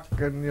talk,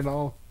 and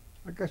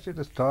I guess you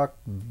just talk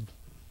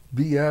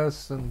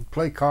BS and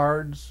play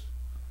cards.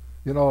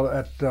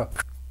 At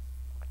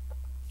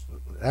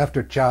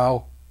after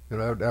chow,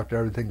 after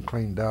everything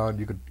cleaned down,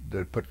 you could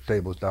put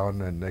tables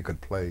down and they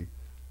could play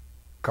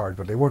cards,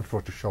 but they weren't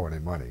supposed to show any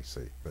money.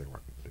 See, they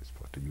weren't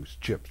supposed to use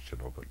chips,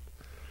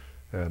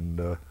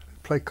 and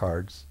play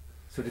cards.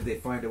 So did they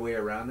find a way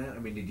around that? I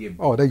mean, did you?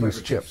 Oh, they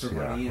used chips.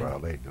 Yeah, well,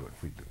 they do it.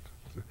 We do.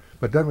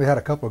 But then we had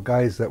a couple of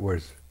guys that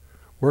was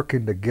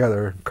working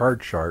together,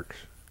 card sharks,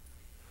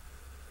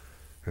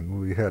 and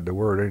we had the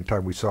word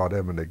anytime we saw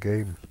them in the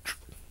game,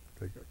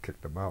 they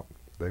kicked them out.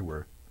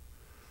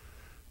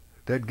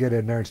 They'd get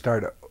in there and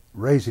start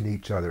raising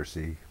each other.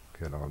 See,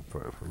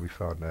 we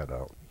found that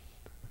out.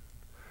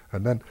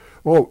 And then,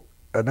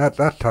 and at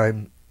that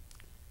time,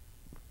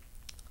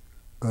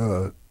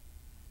 the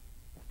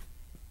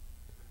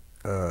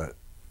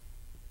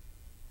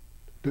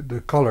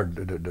colored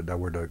that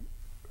were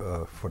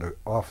for the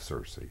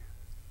officers, see,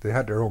 they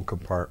had their own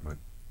compartment,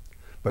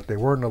 but they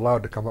weren't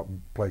allowed to come up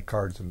and play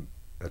cards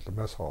at the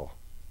mess hall.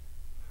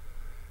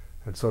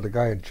 And so the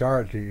guy in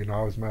charge,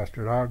 I was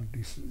master out.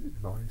 He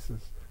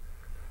says,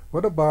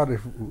 "What about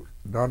if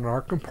down in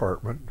our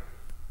compartment,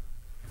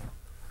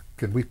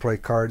 can we play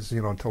cards,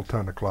 until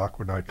 10 o'clock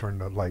when I turn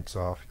the lights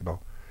off,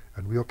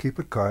 and we'll keep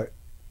it quiet,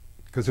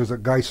 because there's a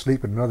guy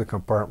sleeping in another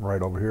compartment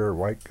right over here, a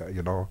white guy,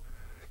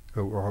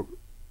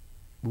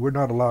 we're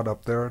not allowed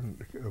up there,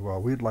 and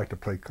we'd like to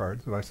play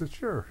cards." And I said,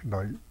 "Sure."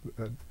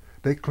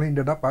 They cleaned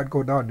it up. I'd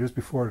go down just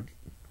before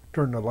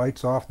turn the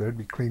lights off. They'd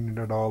be cleaning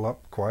it all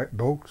up, quiet,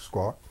 no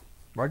squawk.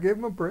 I gave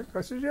them a break.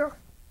 I said, "Yeah."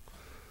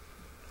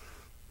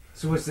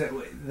 So was that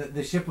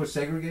the ship was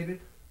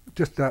segregated?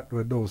 Just that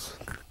with those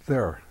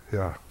there,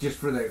 yeah. Just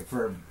for those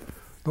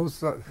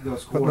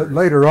quarters. But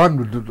later on,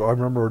 I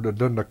remember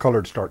then the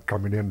colored start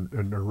coming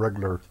in the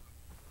regular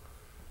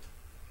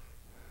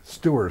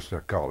stewards, they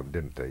called them,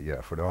 didn't they?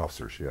 Yeah, for the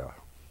officers, yeah.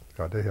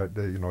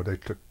 They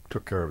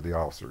took care of the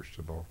officers,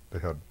 They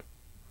had.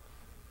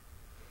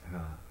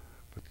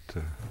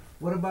 But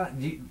what about?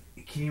 Can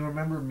you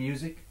remember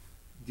music?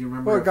 Do you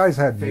remember? Well, guys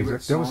had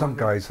music. There was some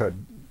guys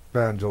had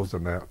banjos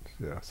and that.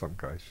 Yeah, some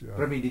guys. Yeah.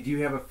 But I mean, did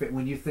you have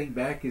when you think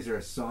back? Is there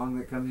a song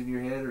that comes in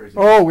your head, or is it?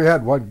 Oh, we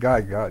had one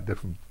guy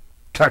from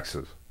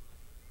Texas.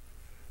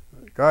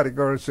 God, he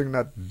going to sing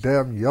that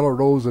damn Yellow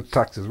Rose of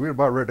Texas. We were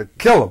about ready to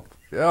kill him.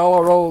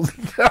 Yellow Rose.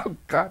 Oh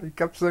God, he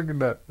kept singing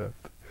that.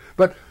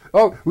 But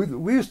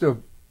we used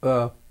to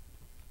the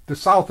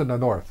South and the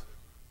North.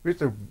 We used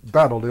to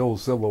battle the old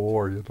Civil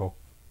War,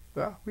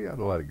 Yeah, we had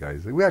a lot of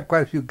guys. We had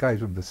quite a few guys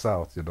from the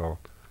South,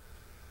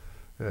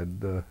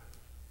 and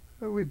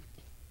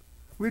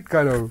we'd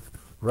kind of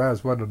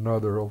razz one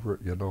another over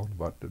it,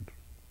 about the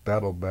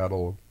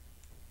battle.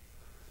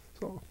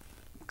 So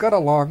got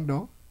along,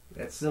 though.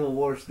 That Civil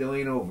War still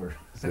ain't over.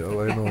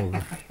 Still ain't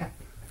over.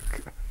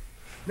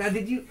 Now,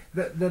 did you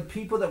the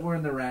people that were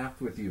in the raft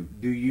with you?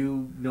 Do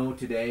you know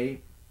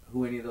today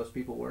who any of those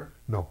people were?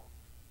 No.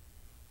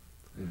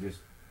 They just.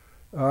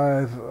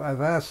 I've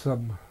asked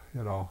them,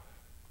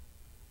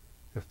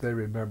 if they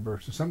remember.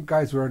 So some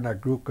guys were in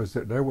that group because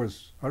there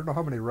was, I don't know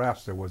how many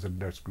rafts there was in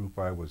this group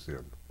I was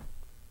in.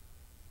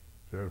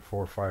 There were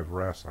 4 or 5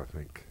 rafts, I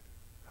think.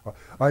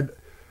 I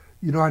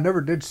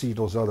never did see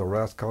those other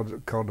rafts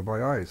come to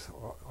my eyes.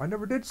 I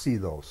never did see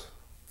those.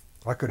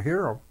 I could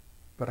hear them,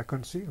 but I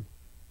couldn't see them.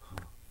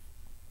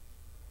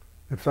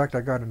 In fact,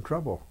 I got in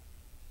trouble.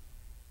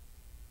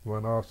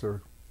 One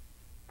officer,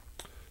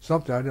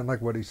 something, I didn't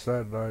like what he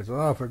said. And I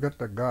said, forget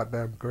the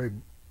goddamn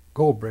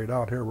gold braid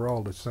out here. We're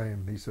all the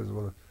same. He says,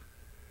 well,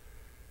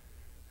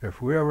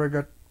 if we ever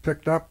get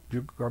picked up,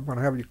 I'm going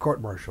to have you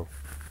court-martialed.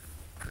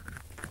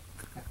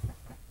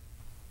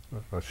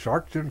 The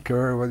shark didn't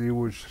care whether you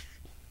was...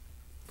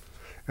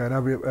 And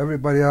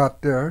everybody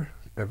out there,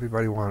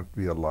 everybody wanted to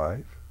be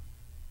alive.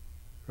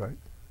 Right?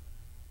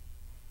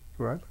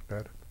 So I looked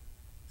at it.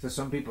 So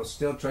some people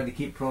still tried to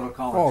keep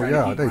protocol. Oh,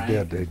 yeah,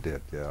 they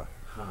did, yeah.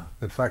 Huh.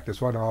 In fact,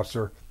 this one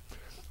officer,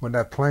 when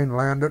that plane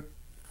landed,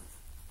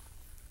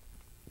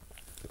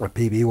 a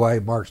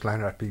PBY, Marks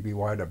landed at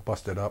PBY that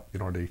busted up,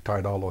 they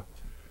tied all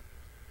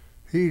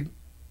the...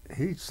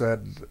 He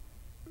said,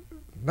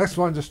 next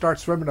one to start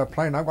swimming that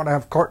plane, I'm going to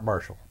have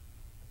court-martial.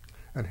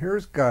 And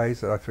here's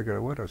guys that I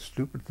figured, what a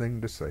stupid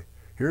thing to say.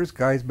 Here's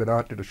guys been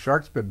out there, the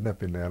shark's been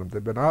nipping at them.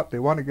 They've been out, they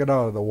want to get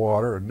out of the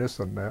water and this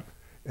and that.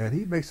 And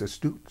he makes a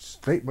stupid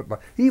statement.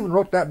 He even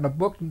wrote that in the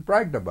book and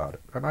bragged about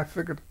it. And I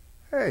figured,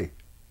 hey,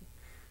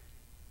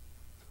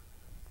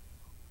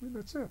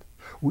 that's it.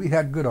 We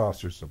had good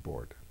officers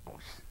aboard.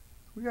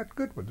 We had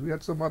good ones. We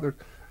had some other.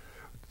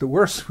 The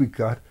worst we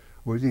got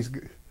was these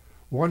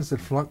ones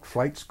that flunked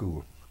flight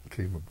school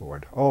came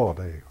aboard. Oh,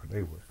 they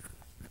were.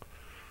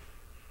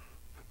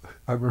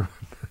 I remember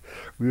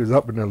we was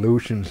up in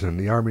Aleutians in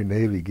the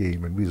Army-Navy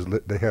game, and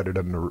they had it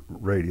on the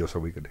radio so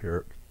we could hear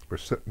it.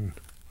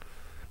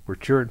 We're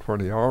cheering for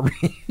the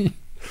Army.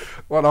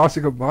 Well,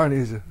 Ossie come by and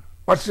he said,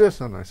 "What's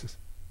this?" And I says,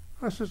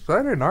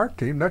 "That ain't our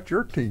team, that's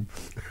your team."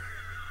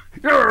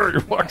 He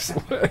walks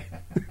away.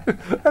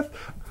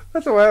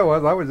 That's the way I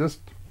was. I was just,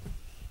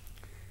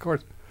 of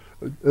course,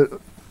 you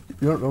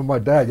know, my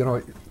dad, you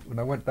know, when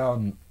I went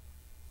down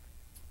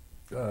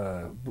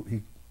to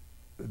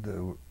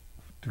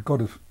go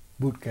to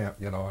boot camp,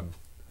 you know, and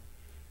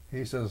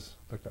he says,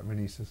 looked at me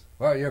and he says,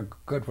 "Well, you're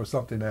good for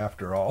something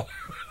after all."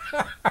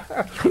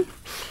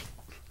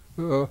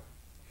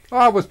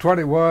 I was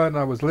 21,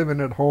 I was living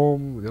at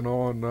home, you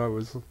know, and I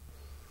was...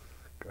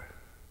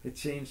 It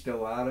changed a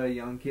lot of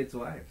young kids'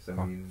 lives. I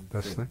mean...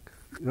 That's the thing.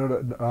 You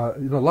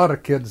know, a lot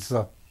of kids,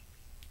 a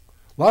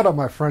lot of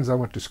my friends I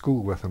went to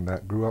school with and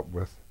that grew up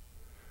with,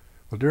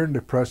 well, during the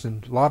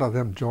Depression, a lot of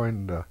them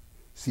joined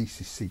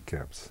CCC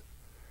camps.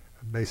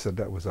 And they said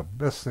that was the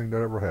best thing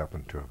that ever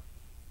happened to them.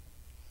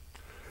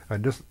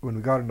 And just when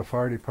we got in the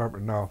fire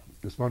department now,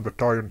 this one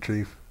battalion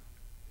chief,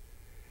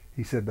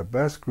 he said the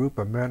best group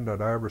of men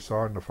that I ever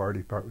saw in the fire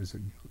department was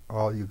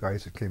all you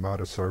guys that came out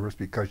of service,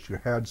 because you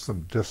had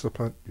some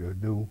discipline, you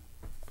knew.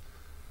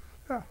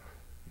 Yeah.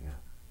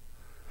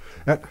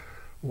 And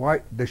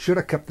why they should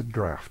have kept the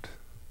draft.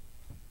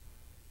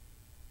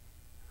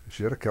 They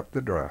should have kept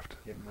the draft.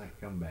 It might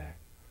come back.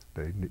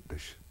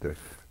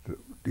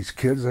 These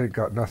kids ain't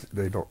got nothing.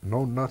 They don't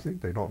know nothing.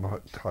 They don't know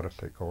how to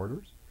take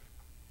orders.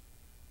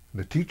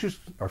 And the teachers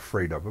are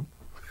afraid of them.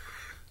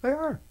 They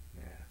are.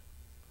 Yeah.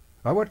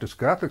 I went to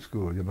Catholic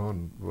school, you know,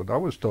 and what I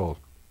was told,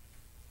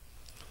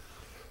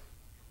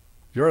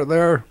 you're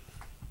there,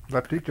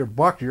 that teacher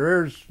box your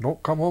ears,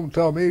 don't come home and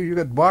tell me you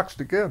get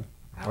boxed again.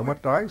 I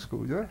went to high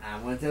school, yeah. I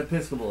went to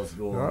Episcopal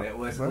school. Yeah, it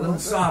was a little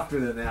softer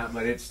than that,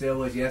 but it still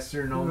was yes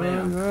sir, no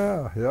ma'am.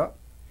 Yeah.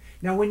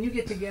 Now, when you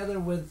get together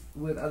with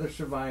other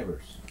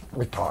survivors,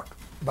 we talk.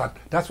 But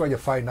that's where you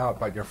find out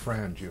about your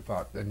friends,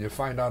 and you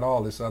find out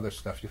all this other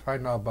stuff. You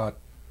find out about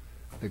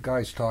the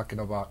guys talking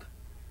about,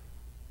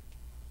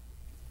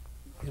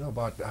 you know,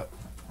 about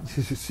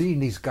seeing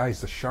these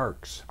guys, the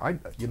sharks. I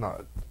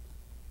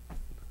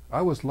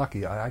was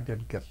lucky. I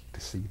didn't get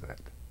to see that.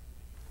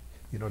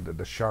 You know,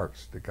 the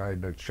sharks,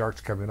 the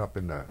sharks coming up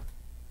in the,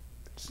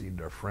 seeing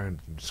their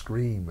friends and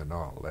scream and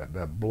all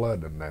that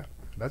blood and that.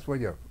 That's where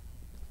you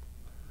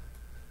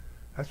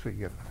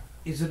get.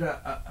 Is it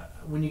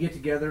when you get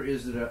together?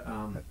 Is it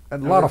and a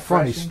lot of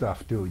funny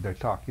stuff too? They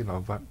talk, you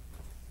know, but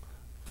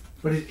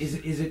is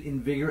it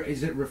invigorating?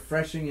 Is it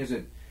refreshing? Is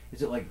it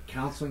like a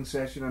counseling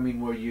session? I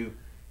mean, where you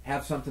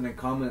have something in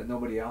common that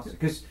nobody else?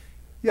 Because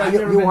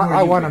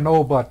I want to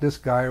know about this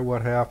guy or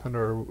what happened,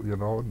 or you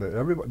know,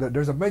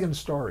 there's a million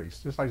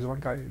stories. Just like one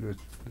guy,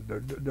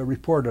 the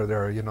reporter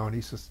there, you know, and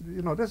he says,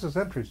 you know, this is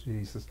interesting.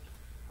 He says,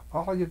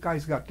 all you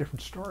guys got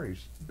different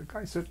stories. The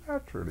guy said,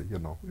 naturally, you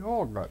know, we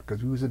all got,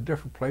 because we was in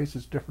different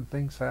places, different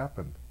things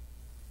happened.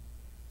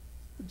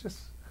 It just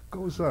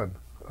goes on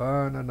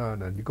and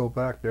on, and you go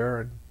back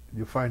there and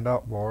you find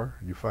out more.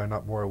 You find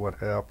out more of what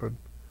happened.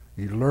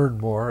 You learn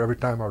more. Every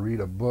time I read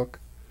a book,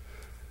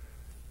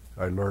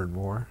 I learn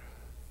more.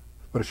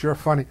 But it's sure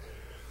funny.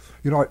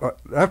 You know,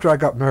 after I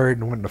got married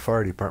and went in the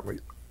fire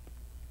department,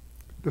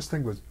 this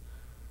thing was,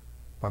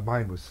 my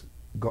mind was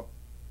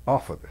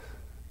off of it.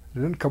 It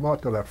didn't come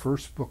out till that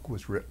first book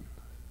was written.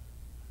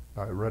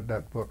 I read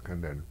that book,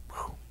 and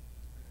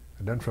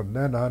then from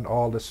then on,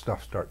 all this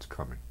stuff starts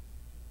coming.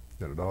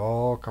 Then it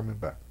all coming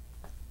back.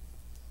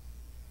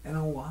 And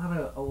a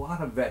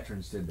lot of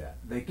veterans did that.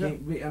 They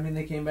came. Yeah. I mean,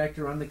 they came back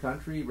to run the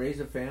country, raise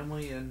a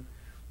family, and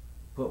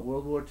put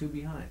World War II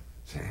behind.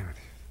 Damn it.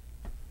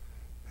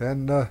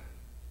 And so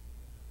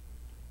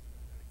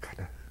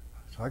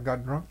I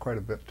got drunk quite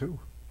a bit too.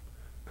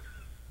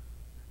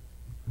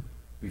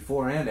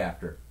 Before and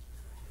after.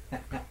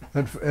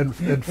 In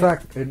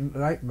fact, in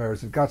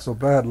nightmares, it got so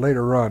bad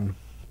later on,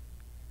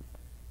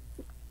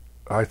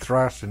 I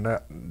thrashed in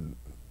that, and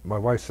my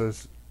wife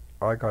says,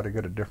 I got to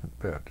get a different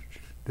bed.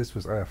 This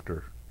was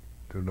after,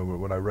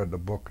 when I read the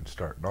book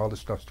and all this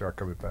stuff started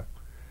coming back.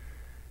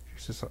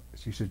 She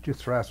said, you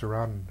thrash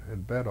around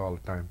in bed all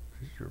the time.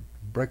 She said, you'll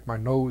break my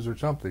nose or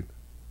something.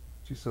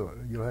 She said,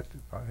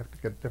 I have to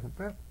get a different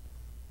bed.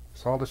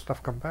 So all this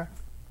stuff come back.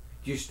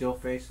 Do you still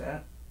face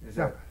that? He's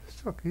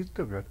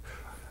still good.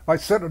 I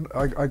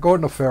go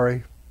on the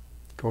ferry,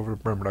 go over to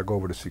Bremen, I go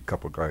over to see a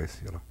couple of guys,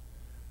 you know.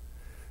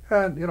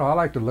 And, you know, I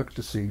like to look at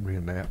the scenery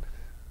and that.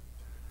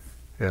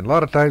 And a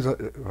lot of times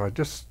I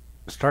just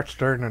start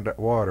staring at that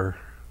water,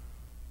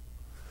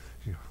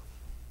 you know,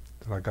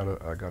 and I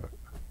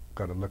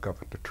gotta look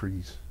up at the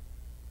trees.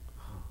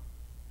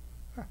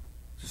 So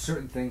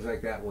certain things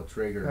like that will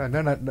trigger. And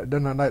then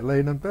I night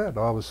laying in bed,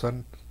 all of a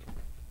sudden.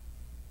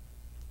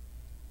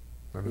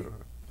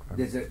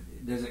 Does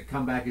it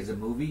come back as a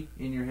movie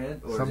in your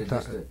head, or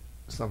sometimes, is it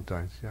just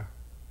sometimes, yeah.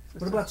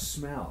 What about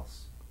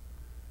smells?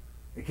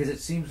 Because it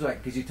seems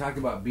like, because you talked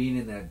about being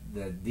in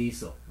the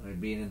diesel, or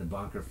being in the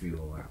bunker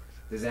fuel.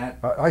 Does that?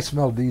 I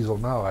smell diesel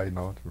now. I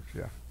know.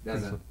 Yeah.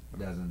 Doesn't.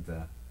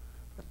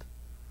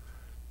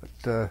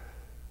 But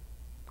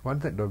one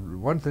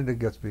thing that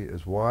gets me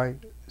is why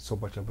so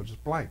much of it is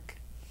blank.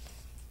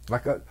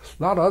 Like a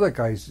lot of other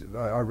guys,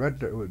 I read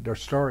their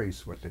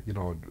stories. What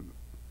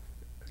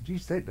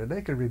geez, they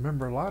can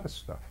remember a lot of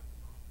stuff,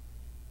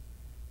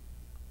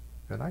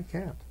 and I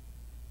can't.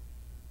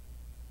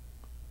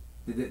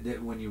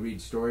 When you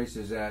read stories,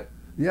 does that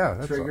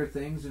that's trigger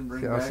things and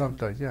bring back?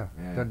 Sometimes, yeah.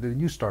 Then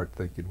you start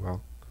thinking,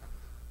 well,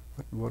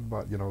 what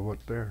about what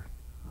there?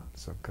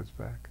 Some comes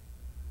back.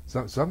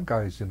 Some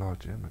guys,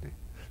 Jiminy.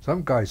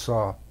 Some guys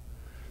saw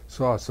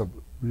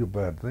some real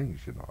bad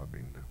things, I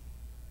mean.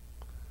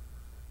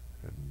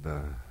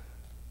 And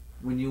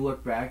when you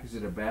look back, is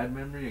it a bad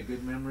memory, a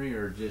good memory,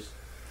 or just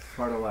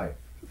part of life?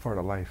 Part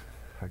of life,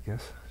 I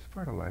guess. It's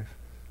part of life.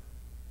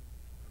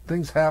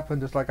 Things happen,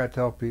 just like I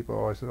tell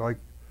people. I said,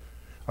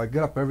 I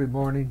get up every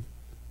morning,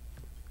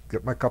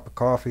 get my cup of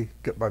coffee,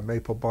 get my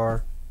maple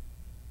bar,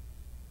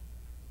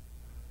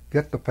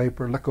 get the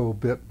paper, look a little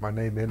bit, my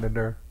name in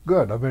there.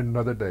 Good, I'm in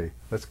another day.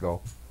 Let's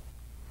go.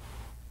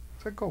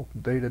 So I go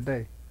day to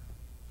day.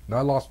 Now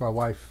I lost my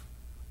wife,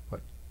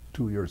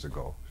 2 years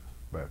ago.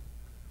 But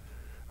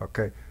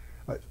okay,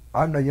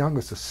 I'm the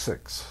youngest of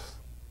 6.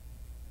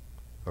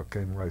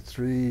 Okay, my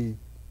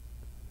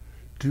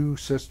 2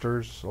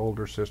 sisters,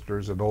 older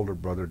sisters, and older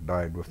brother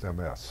died with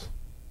MS,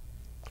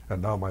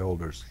 and now my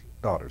older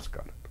daughter's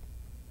got it.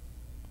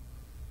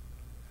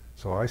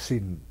 So I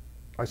seen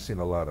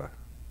a lot of,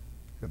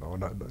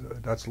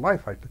 that's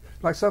life.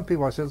 Like some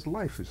people, I says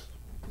life is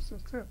that's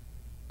it.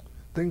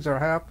 Things are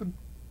happening.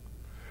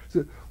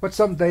 But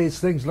some days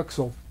things look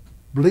so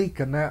bleak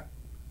and that.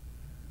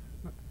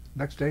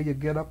 Next day you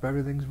get up,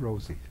 everything's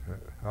rosy.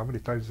 How many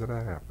times did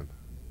that happen?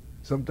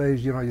 Some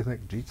days, you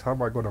think, geez, how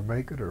am I going to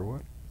make it or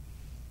what?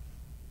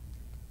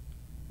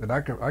 And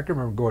I can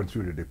remember going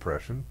through the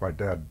Depression. My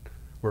dad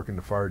working in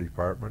the fire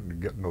department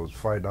and getting those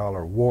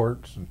 $5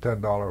 warrants and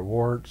 $10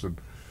 warrants,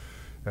 and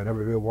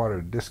everybody wanted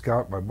a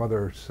discount. My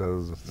mother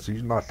says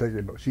she's not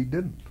taking. She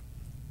didn't.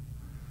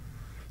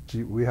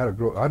 We had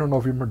I don't know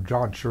if you remember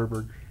John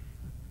Sherberg.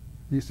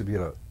 He used to be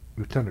a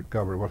lieutenant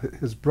governor. Well,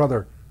 his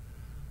brother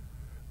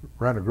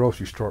ran a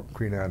grocery store in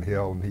Queen Anne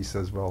Hill, and he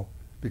says, well,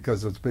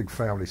 because it's a big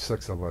family,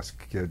 6 of us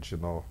kids,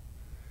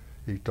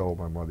 he told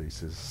my mother, he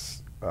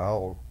says,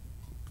 I'll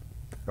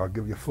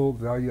give you full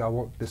value, I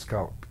won't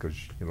discount, because,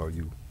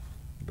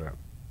 that.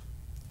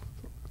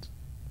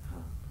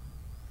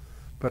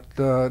 But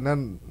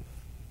then,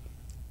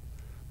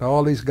 now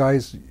all these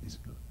guys,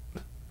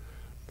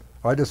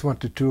 I just went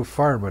to 2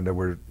 firemen that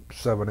were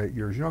 7, 8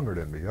 years younger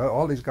than me.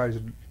 All these guys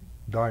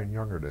dying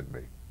younger than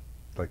me.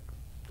 Like,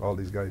 all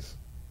these guys.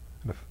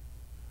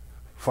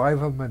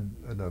 5 of them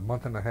in a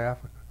month and a half,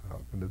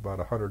 and about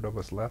 100 of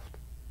us left.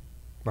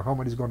 Now, how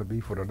many's going to be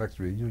for the next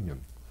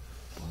reunion?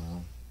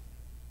 Wow.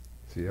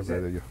 See, is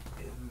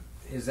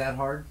that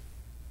hard?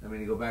 I mean,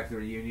 to go back to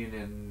the reunion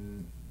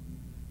and...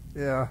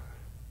 Yeah.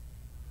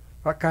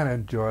 I kind of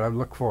enjoy it. I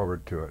look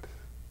forward to it.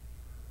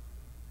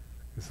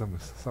 Some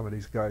of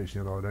these guys,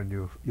 then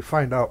you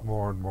find out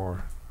more and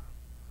more.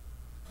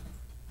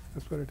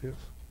 That's what it is.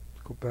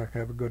 Go back,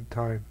 have a good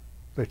time.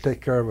 They take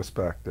care of us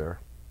back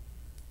there.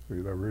 They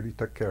really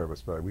took care of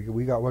us back.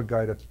 We got one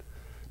guy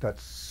that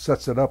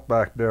sets it up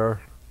back there.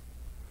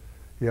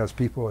 He has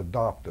people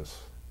adopt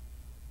us.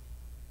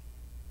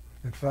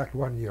 In fact,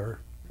 one year,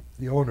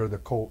 the owner of the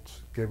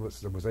Colts gave us,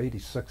 there was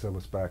 86 of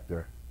us back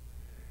there,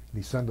 and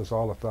he sent us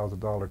all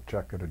 $1,000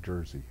 check in a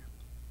jersey.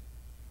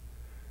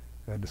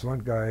 And this one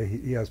guy,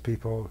 he has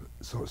people,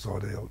 so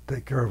they'll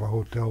take care of our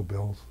hotel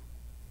bills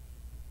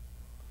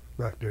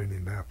back there in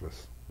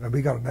Indianapolis. And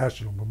we got a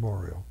national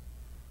memorial.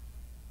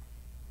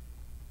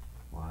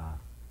 Wow.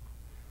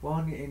 Well,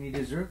 and you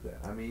deserve that.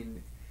 I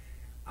mean,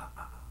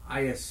 I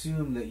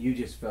assume that you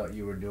just felt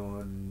you were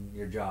doing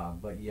your job,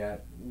 but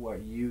yet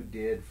what you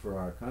did for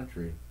our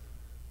country,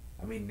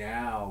 I mean,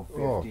 now,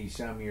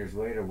 50-some years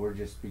later, we're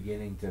just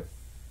beginning to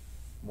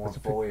more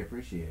fully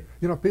appreciate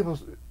it. People,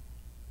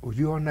 were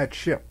you on that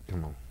ship?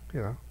 You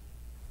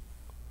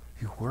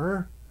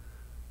were?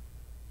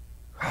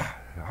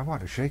 I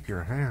want to shake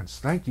your hands.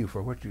 Thank you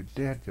for what you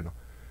did, The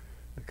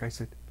guy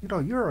said,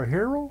 you're a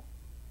hero?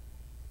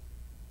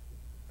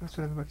 That's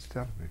what everybody's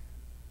telling me.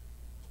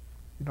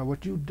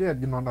 What you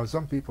did, now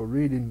some people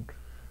reading,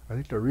 I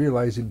think they're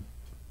realizing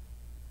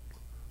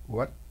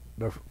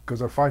because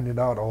they're finding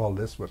out all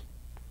this, what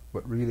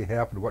really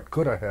happened, what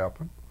could have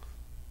happened.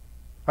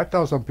 I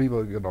tell some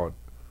people,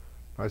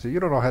 I say, you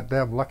don't know how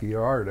damn lucky you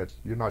are that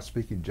you're not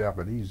speaking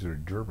Japanese or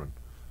German.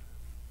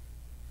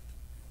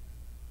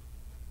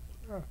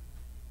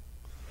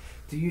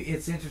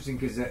 It's interesting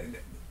because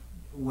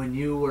when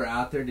you were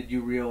out there, did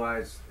you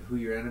realize who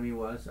your enemy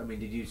was? I mean,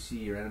 did you see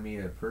your enemy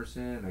a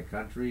person, a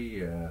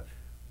country,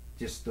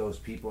 just those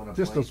people in a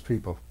plane? Just those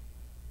people,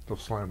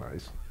 those slant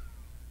eyes.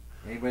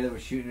 Anybody that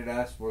was shooting at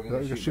us, we're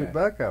going to shoot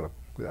back at them.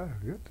 Yeah,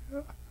 good.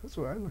 Yeah, that's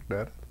the way I looked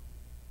at it.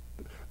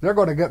 They're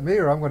going to get me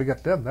or I'm going to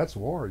get them. That's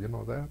war,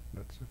 that.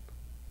 That's it.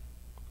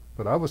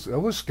 But I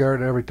was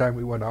scared every time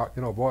we went out.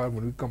 You know, boy,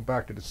 when we come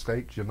back to the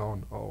States, you know,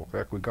 and, oh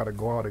heck, we got to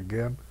go out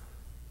again.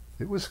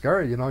 It was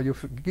scary, you know. You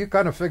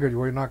kind of figured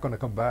we're not going to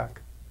come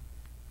back.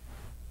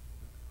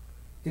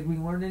 Did we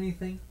learn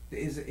anything? Do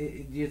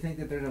you think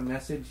that there's a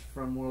message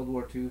from World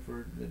War II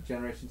for the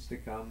generations to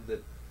come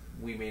that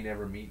we may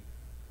never meet?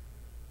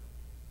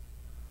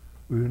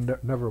 We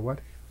never what?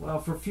 Well,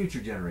 for future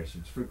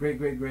generations, for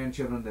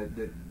great-great-grandchildren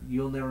that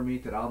you'll never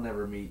meet, that I'll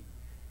never meet.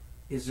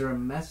 Is there a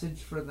message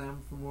for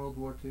them from World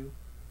War II?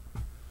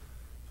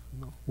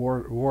 No.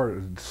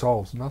 War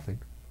solves nothing.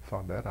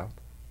 Found that out.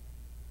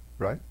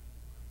 Right?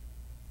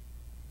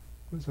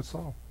 What does it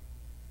solve?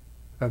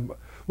 And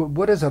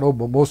what is it? Oh,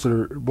 most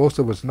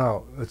of us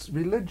now, it's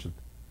religion,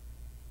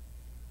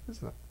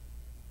 isn't it?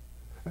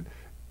 And,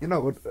 you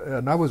know,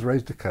 and I was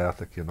raised a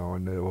Catholic, you know,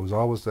 and there was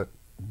always that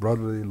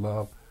brotherly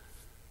love.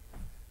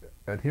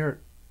 And here,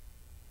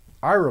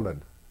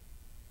 Ireland,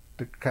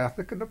 the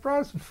Catholic and the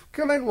Protestant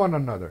killing one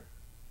another.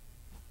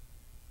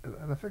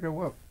 And I figure,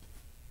 well,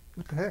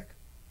 what the heck?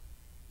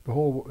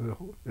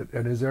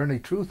 And is there any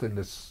truth in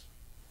this?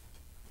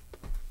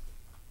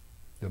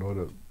 You know,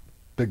 the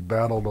big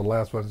battle, the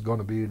last one's going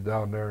to be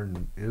down there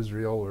in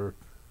Israel, or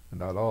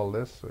not all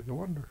this. So you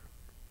wonder,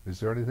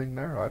 is there anything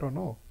there? I don't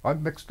know.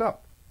 I'm mixed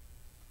up.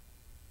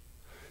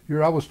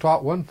 Here I was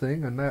taught one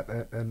thing, and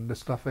the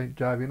stuff ain't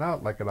jiving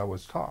out like I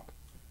was taught.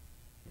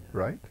 Yeah.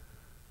 Right?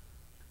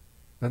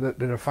 And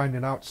they're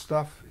finding out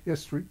stuff,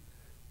 history.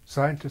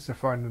 Scientists are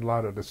finding a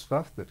lot of the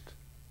stuff that.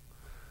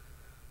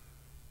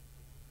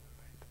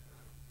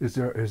 Is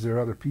there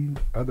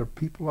other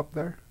people up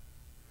there?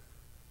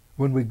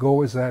 When we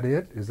go, is that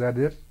it? Is that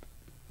it?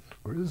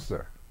 Or is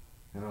there?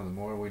 You know, the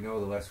more we know,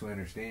 the less we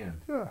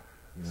understand. Yeah.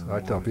 You know, so I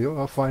tell people,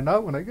 I'll find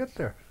out when I get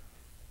there.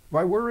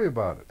 Why worry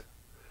about it?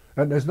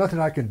 And there's nothing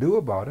I can do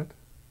about it.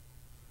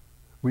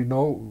 We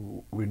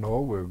know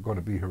we're going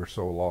to be here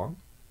so long.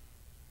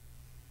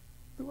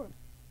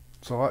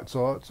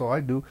 So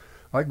I do.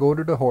 I go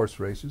to the horse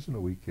races in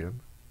the weekend.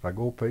 I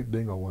go play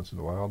bingo once in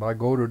a while. And I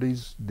go to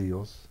these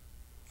deals.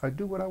 I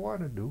do what I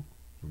want to do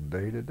from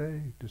day to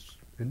day. Just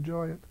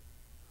enjoy it.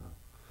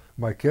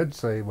 My kids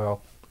say,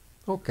 well,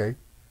 okay,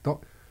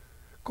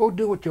 go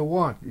do what you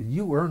want.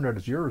 You earn it.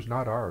 It's yours,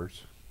 not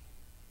ours.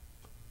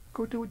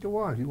 Go do what you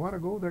want. If you want to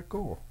go there,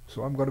 go.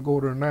 So I'm going to go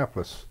to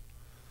Annapolis.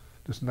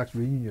 This next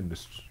reunion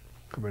is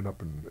coming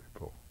up in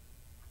April.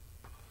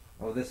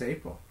 Oh, this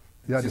April?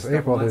 Yeah, this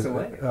April.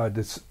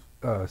 This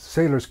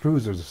Sailors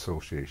Cruisers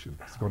Association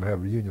is going to have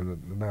a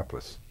reunion in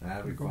Annapolis.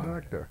 That'll be fun. Go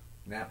back there.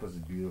 Annapolis is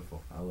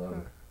beautiful. I love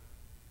it.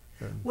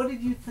 And what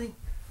did you think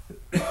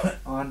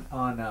on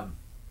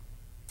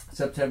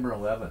September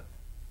 11th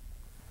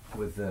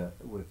with the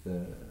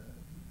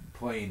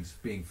planes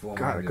being flown?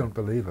 God, I couldn't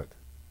believe it.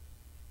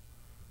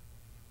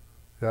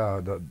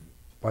 Yeah,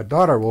 my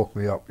daughter woke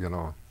me up, you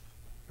know.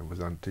 It was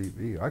on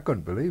TV. I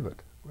couldn't believe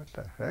it. What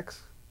the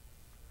heck's?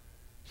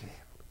 Gee,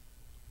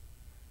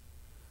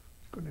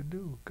 what's going to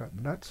do? Got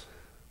nuts.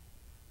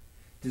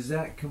 Does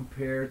that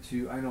compare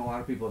to, I know a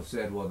lot of people have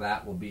said, well,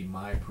 that will be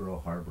my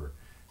Pearl Harbor.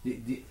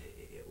 Did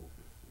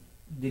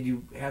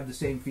you have the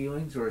same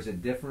feelings, or is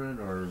it different,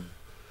 or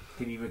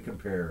can you even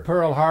compare?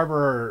 Pearl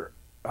Harbor,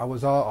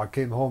 I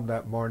came home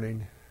that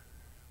morning,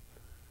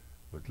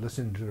 would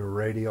listen to the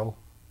radio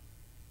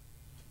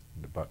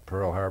about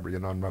Pearl Harbor, you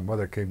know, and my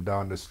mother came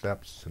down the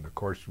steps, and of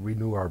course we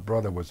knew our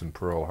brother was in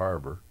Pearl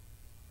Harbor.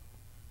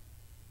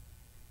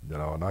 You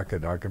know, and I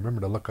can remember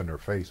the look on her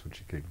face when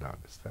she came down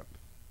the steps.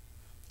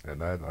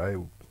 And I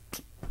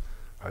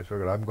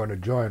figured I'm going to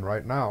join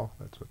right now.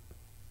 That's what.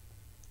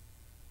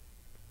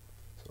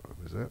 So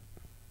that was it.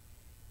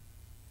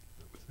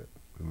 That was it.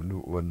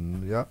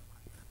 Yeah.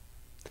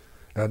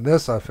 And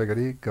this, I figured,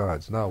 ye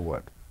gods, now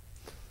what?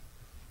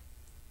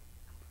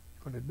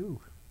 What going to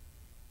do?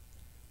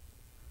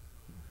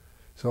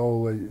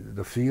 So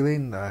the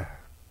feeling,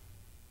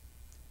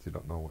 you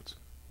don't know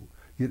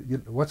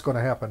what's going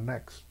to happen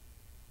next.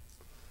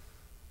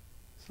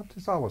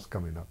 Something's always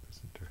coming up,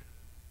 isn't there?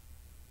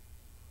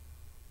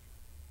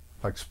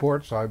 Like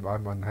sports,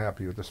 I'm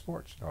unhappy with the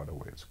sports now, the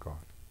way it's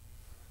gone.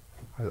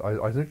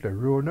 I think they're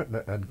ruining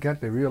it, and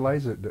can't they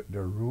realize that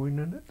they're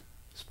ruining it?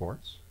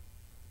 Sports.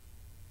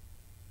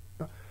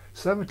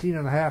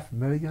 17.5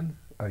 million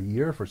a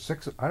year for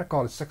I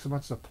call it 6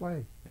 months of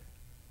play.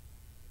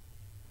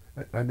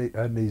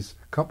 And these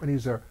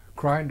companies are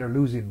crying they're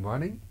losing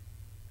money.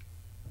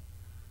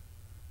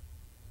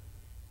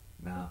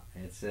 No,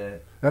 it's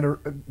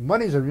and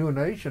money's a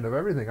ruination of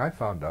everything. I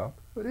found out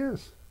it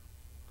is,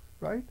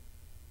 right?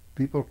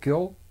 People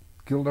kill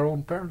their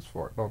own parents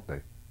for it, don't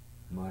they?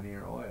 Money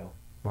or oil.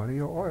 Money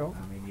or oil.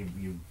 I mean,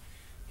 you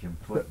can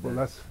put.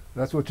 Well,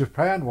 that's what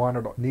Japan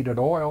needed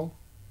oil.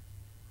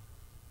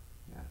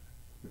 Yeah,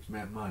 which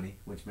meant money,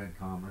 which meant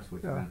commerce,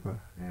 which meant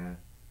yeah.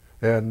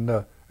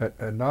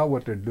 And now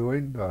what they're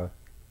doing,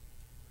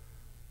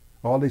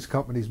 all these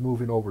companies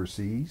moving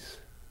overseas,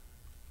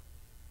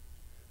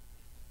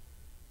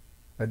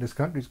 and this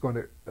country's going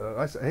to.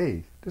 I say,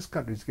 hey, this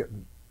country's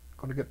going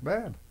to get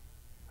bad.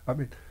 I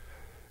mean,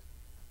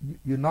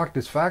 you knock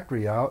this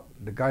factory out,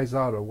 the guy's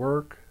out of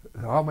work.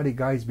 How many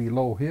guys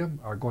below him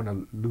are going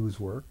to lose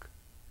work?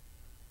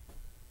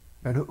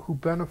 And who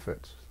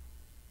benefits?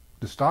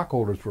 The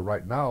stockholders for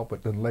right now,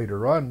 but then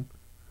later on,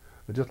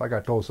 just like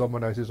I told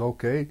someone, I says,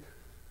 okay,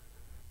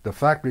 the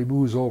factory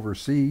moves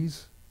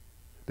overseas.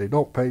 They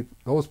don't pay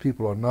those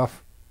people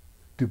enough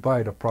to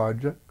buy the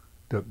project,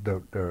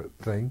 the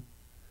thing.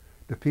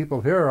 The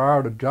people here are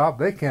out of job.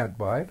 They can't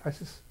buy it. I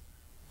says,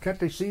 can't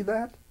they see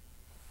that?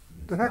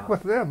 The heck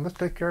with them. Let's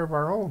take care of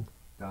our own.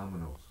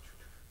 Dominoes.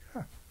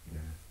 Yeah.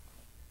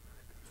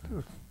 Yeah.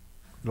 As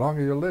long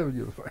as you live,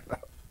 you'll find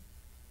out.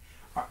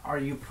 Are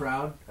you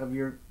proud of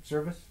your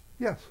service?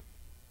 Yes,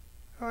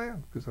 I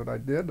am. Because what I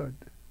did,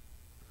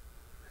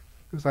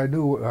 because I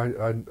knew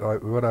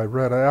what I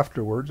read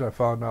afterwards, I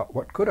found out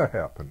what could have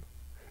happened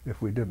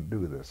if we didn't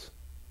do this.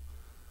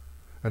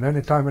 And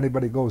anytime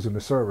anybody goes in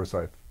the service,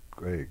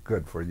 hey,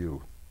 good for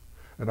you.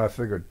 And I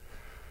figured,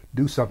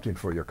 do something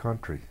for your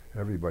country.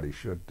 Everybody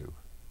should do.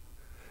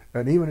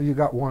 And even if you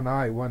got one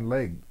eye, one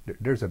leg,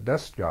 there's a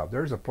desk job.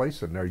 There's a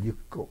place in there. You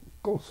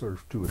go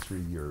serve 2 or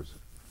 3 years.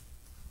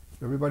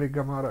 Everybody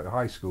come out of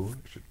high school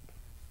should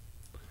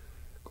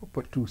go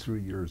put 2 or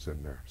 3 years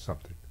in there.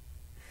 Something.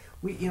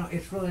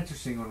 It's real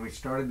interesting. When we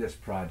started this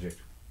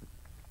project,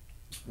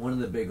 one of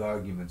the big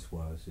arguments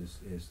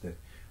is that,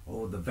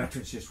 oh, the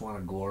veterans just want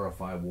to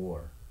glorify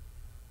war.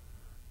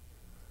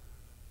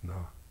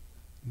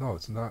 No,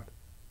 it's not.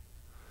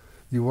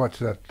 You watch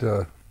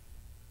that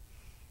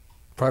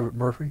Private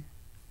Murphy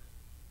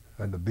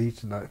and the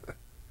beach, and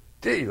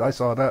geez, I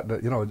saw that.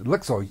 It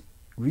looks so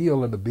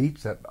real in the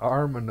beach, that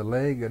arm and the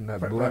leg and that.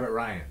 Private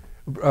Ryan.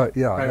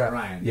 Yeah, Private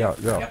Ryan. Yeah.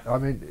 Yep. I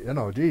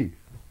mean, gee.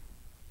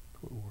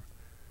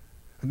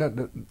 And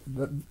then,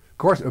 of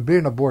course,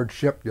 being aboard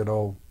ship,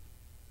 and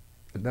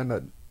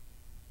then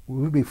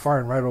we'd be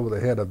firing right over the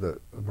head of the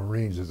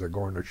Marines as they're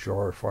going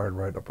ashore, firing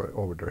right up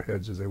over their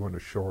heads as they went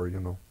ashore,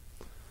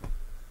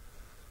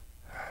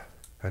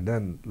 And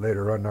then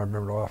later on, I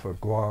remember off of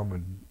Guam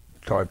and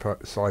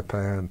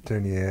Saipan,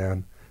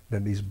 Tinian,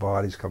 then these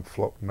bodies come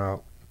floating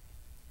out.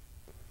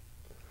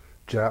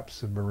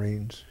 Japs and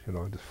Marines,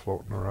 just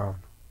floating around,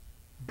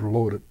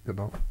 bloated,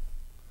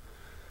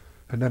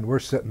 And then we're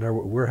sitting there,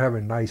 we're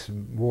having a nice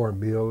and warm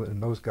meal,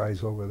 and those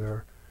guys over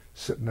there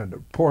sitting in there,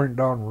 pouring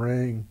down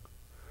rain,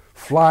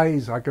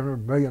 flies. I can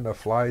remember a million of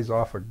flies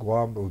off of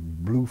Guam, those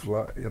blue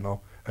flies,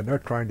 and they're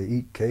trying to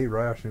eat K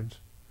rations.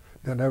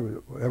 Then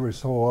every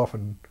so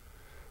often,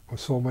 when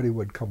so many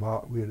would come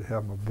out, we'd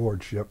have them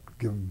aboard ship,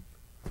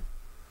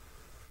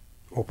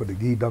 open the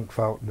gee-dunk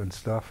fountain and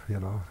stuff,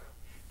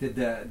 Did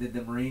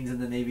the Marines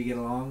and the Navy get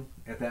along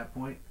at that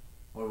point?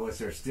 Or was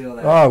there still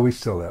that? Oh, we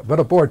still have. But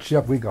aboard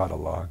ship, we got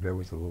along. There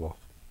was a little.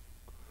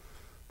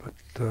 But,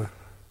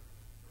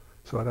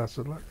 so that's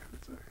the luck.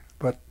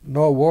 But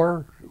no,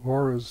 war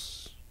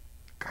is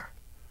God,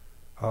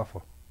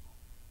 awful.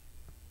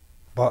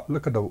 But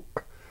look at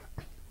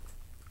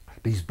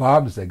these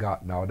bombs they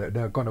got now.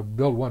 They're going to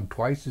build one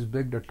twice as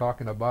big. They're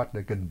talking about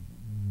they can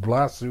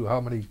blast through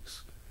how many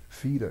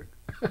feet?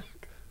 Yeah.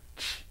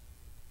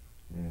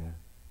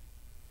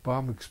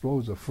 Bomb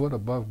explodes a foot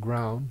above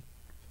ground,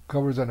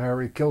 covers an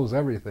area, kills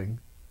everything.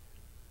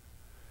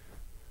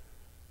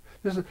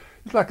 It's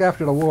like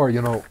after the war, they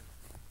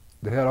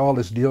had all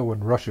this deal when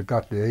Russia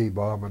got the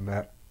A-bomb and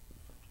that.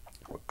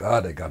 Oh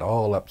God, they got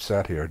all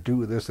upset here.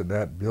 Do this and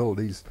that, build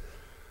these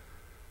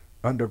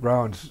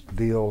underground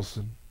deals.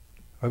 And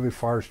every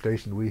fire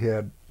station we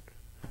had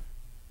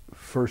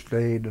first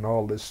aid and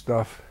all this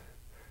stuff.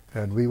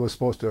 And we were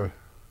supposed to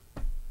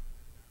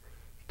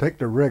take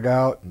the rig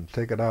out and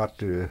take it out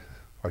to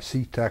our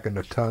SeaTac in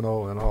the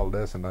tunnel and all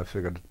this. And I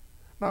figured,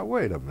 now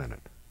wait a minute.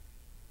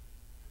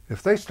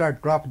 If they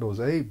start dropping those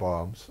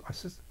A-bombs,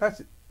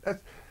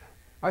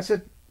 I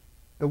said,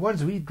 the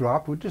ones we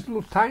dropped were just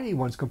little tiny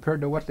ones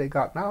compared to what they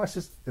got now. I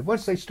said,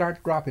 once they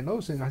start dropping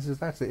those things, I said,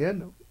 that's the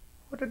end.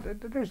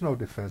 There's no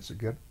defense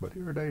again. But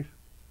here they.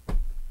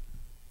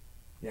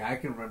 Yeah, I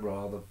can remember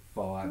all the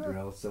fallout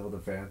drills, civil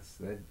defense.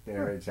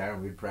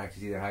 We'd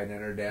practice either hiding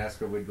in our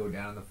desk or we'd go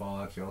down in the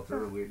fallout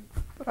shelter.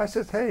 But I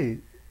said, hey,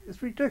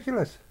 it's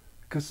ridiculous.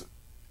 Because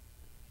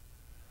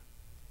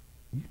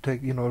you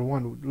take,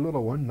 one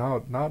little one, now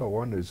the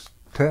one is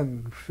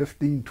 10,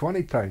 15,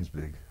 20 times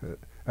big.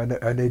 And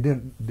they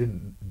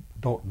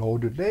don't know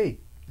today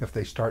if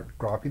they start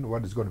dropping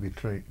what is going to be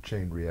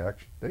chain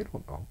reaction. They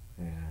don't know.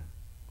 Yeah.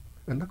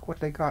 And look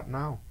what they got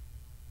now.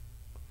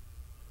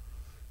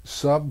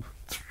 Sub,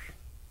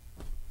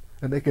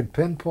 and they can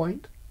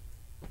pinpoint.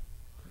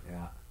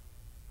 Yeah.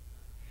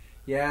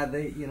 Yeah,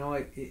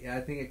 I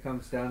think it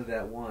comes down to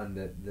that one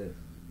that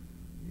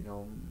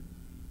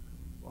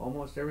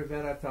almost every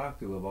vet I've talked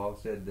to have all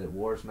said that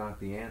war's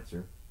not the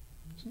answer.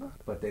 It's not.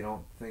 But they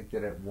don't think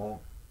that it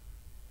won't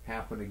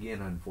happen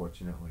again,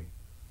 unfortunately.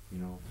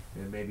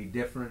 It may be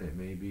different,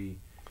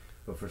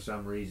 but for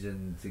some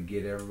reason to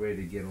get everybody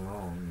to get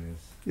along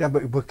is... Yeah,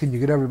 but can you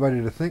get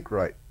everybody to think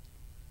right?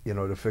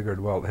 To figure,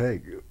 well,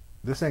 hey,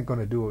 this ain't going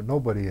to do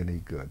nobody any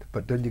good.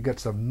 But then you get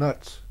some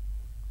nuts,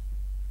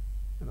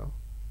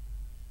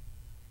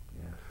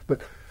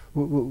 But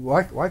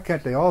why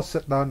can't they all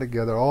sit down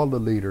together, all the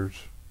leaders,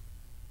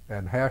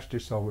 and hash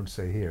this over and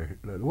say, here,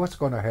 what's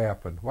going to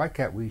happen? Why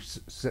can't we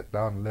sit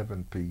down and live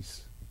in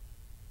peace?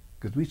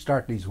 Because we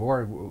start these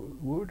wars,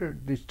 we're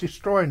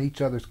destroying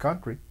each other's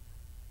country,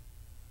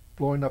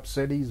 blowing up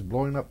cities,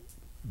 blowing up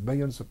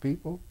millions of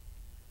people.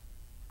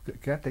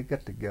 Can't they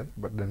get together?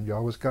 But then you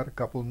always got a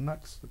couple of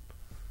nuts.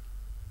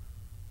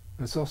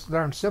 It's so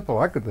darn simple.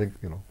 I could think,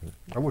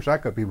 I wish I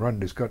could be running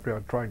this country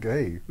and trying to,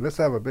 hey, let's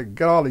have a big,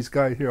 get all these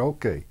guys here,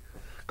 okay.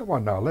 Come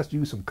on now, let's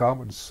use some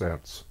common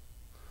sense.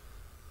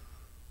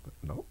 But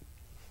no,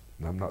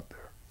 I'm not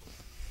there.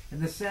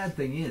 And the sad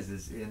thing is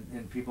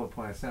and people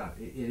point us out,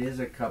 it is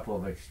a couple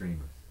of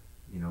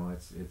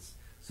extremists. It's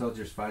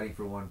soldiers fighting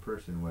for one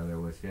person, whether it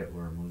was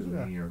Hitler or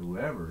Mussolini or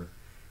whoever.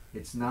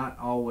 It's not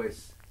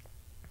always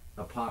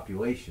a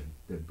population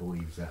that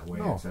believes that way.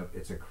 No.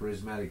 It's a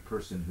charismatic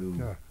person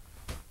who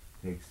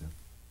takes them.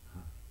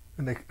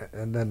 Huh.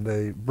 And then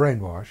they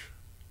brainwash.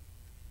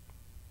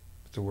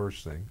 It's the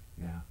worst thing.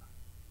 Yeah.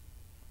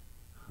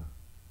 Huh.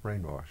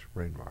 Brainwash,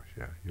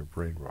 yeah. You're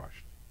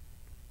brainwashed.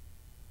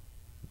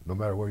 No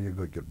matter where you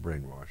go, you get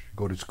brainwashed.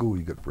 Go to school,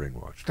 you get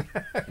brainwashed.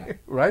 Yeah.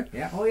 Right?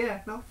 Yeah. Oh,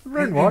 yeah. No.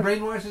 Brainwash. And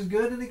brainwash is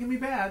good, and it can be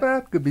bad.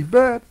 Bad could be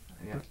bad.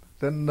 Yeah.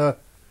 Then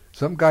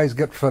some guys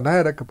get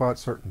fanatic about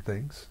certain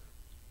things.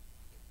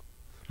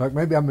 Like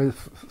maybe I'm a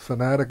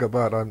fanatic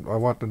about I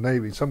want the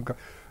Navy. A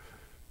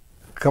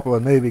couple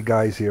of Navy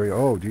guys here.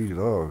 Oh, geez.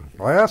 Oh,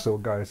 I asked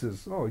those guys.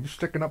 Says, oh, you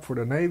sticking up for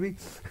the Navy?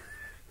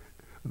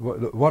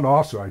 One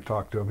officer I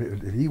talked to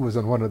him. He was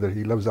in one of the.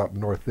 He lives out in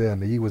North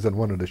End. He was in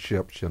one of the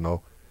ships, And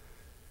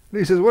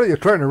he says, "What are you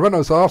trying to run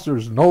us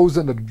officers' nose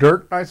in the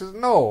dirt?" And I says,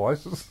 "No." I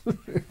says,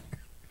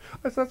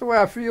 "That's the way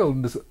I feel."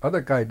 And this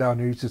other guy down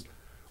here, he says,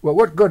 "Well,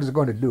 what good is it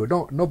going to do?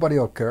 Nobody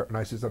will care." And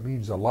I says, "It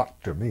means a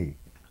lot to me.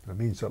 It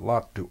means a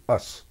lot to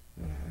us."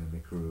 Yeah, and the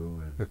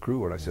crew. The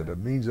crew. And I said, "It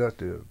means that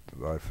to."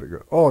 I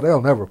figure, oh,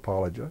 they'll never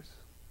apologize.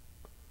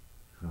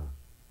 Huh.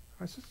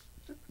 I says,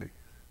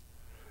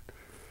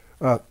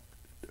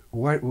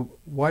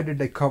 why did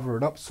they cover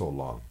it up so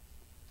long?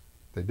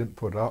 They didn't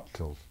put it out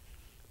till.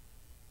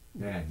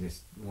 Yeah,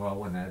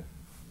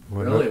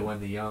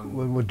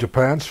 when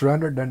Japan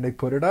surrendered, then they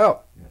put it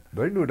out. Yeah.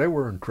 They knew they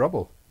were in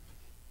trouble.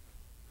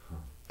 Huh.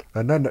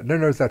 And then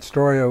there's that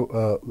story of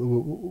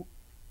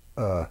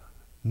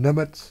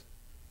Nimitz.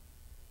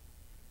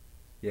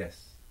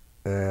 Yes.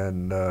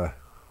 And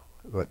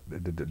but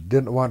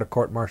didn't want to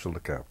court-martial the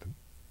captain.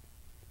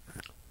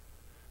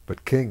 But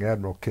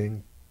Admiral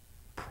King,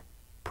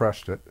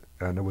 pressed it,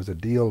 and there was a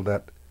deal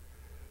that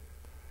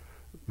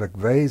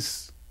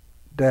McVeigh's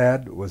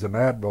dad was an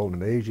admiral in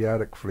the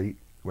Asiatic fleet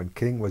when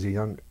King was a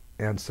young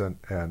ensign,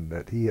 and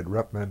that he had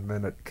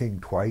reprimanded King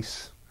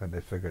twice, and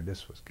they figured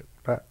this was getting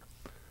back.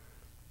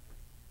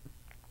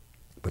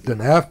 But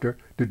then after,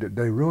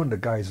 they ruined the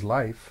guy's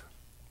life.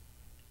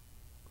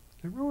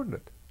 They ruined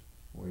it.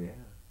 Well, yeah.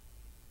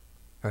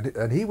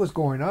 And he was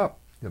going up,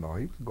 he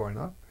was going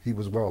up. He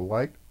was well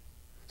liked.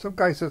 Some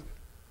guy says,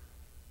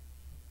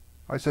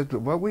 I said,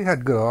 well, we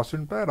had good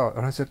officers and bad officers.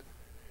 And I said,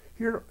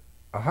 here,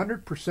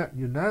 100%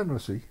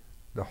 unanimously,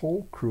 the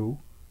whole crew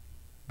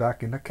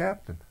backing the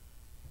captain.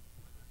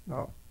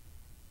 Now,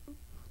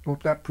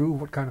 don't that prove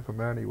what kind of a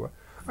man he was?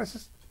 I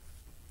said,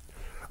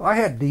 I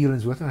had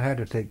dealings with him. I had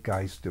to take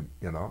guys to,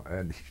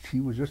 and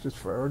he was just as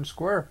fair and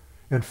square.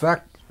 In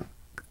fact,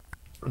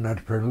 in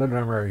that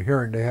preliminary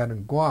hearing they had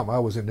in Guam, I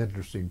was an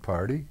interesting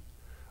party.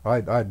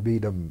 I'd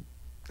meet him,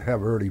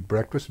 have early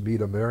breakfast,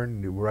 meet him there,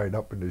 and he'd ride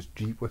up in his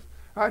Jeep with.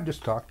 I'd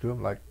just talk to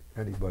him like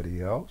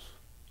anybody else.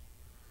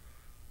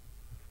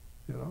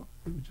 He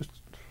would just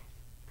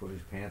put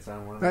his pants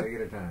on one leg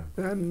at a time.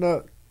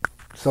 And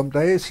some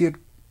days he'd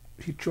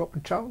show up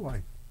in chow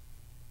line,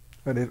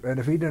 and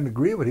if he didn't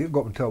agree with it, he'd go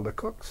up and tell the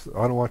cooks,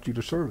 "I don't want you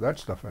to serve that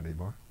stuff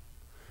anymore."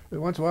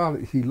 And once in a while,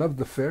 he loved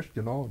the fish,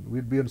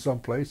 We'd be in some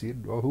place.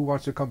 Who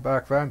wants to come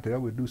back, Fantail?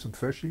 We'd do some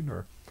fishing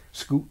or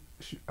scoot.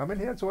 I mean,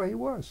 that's the way he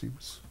was.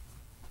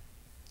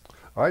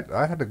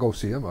 I had to go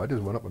see him. I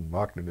just went up and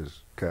knocked in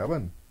his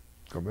cabin,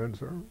 come in,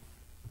 sir.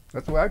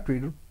 That's the way I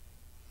treated him.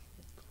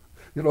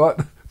 You know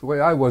what? The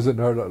way I was in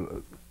there,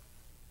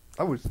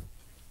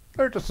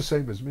 they're just the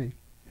same as me.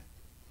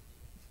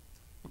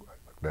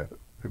 Like that.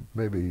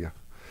 Maybe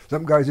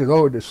some guys say,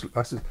 "Oh,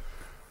 I said,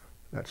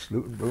 that's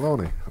slooting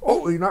baloney."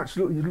 "Oh, you're not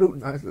slooting, you're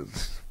looting." I said,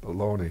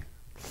 baloney.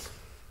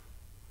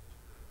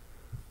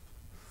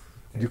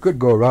 You could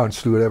go around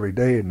sloot every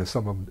day, and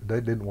some of them,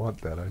 they didn't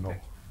want that, I know.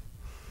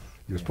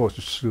 You're supposed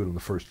to sloot them the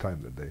first time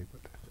of the day,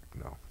 but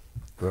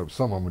no.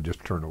 Some of them would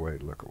just turn away,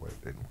 look away.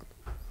 They didn't want it.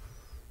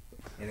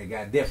 And it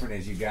got different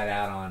as you got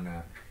out on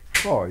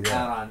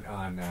out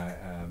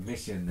on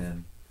mission.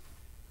 Then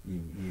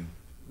you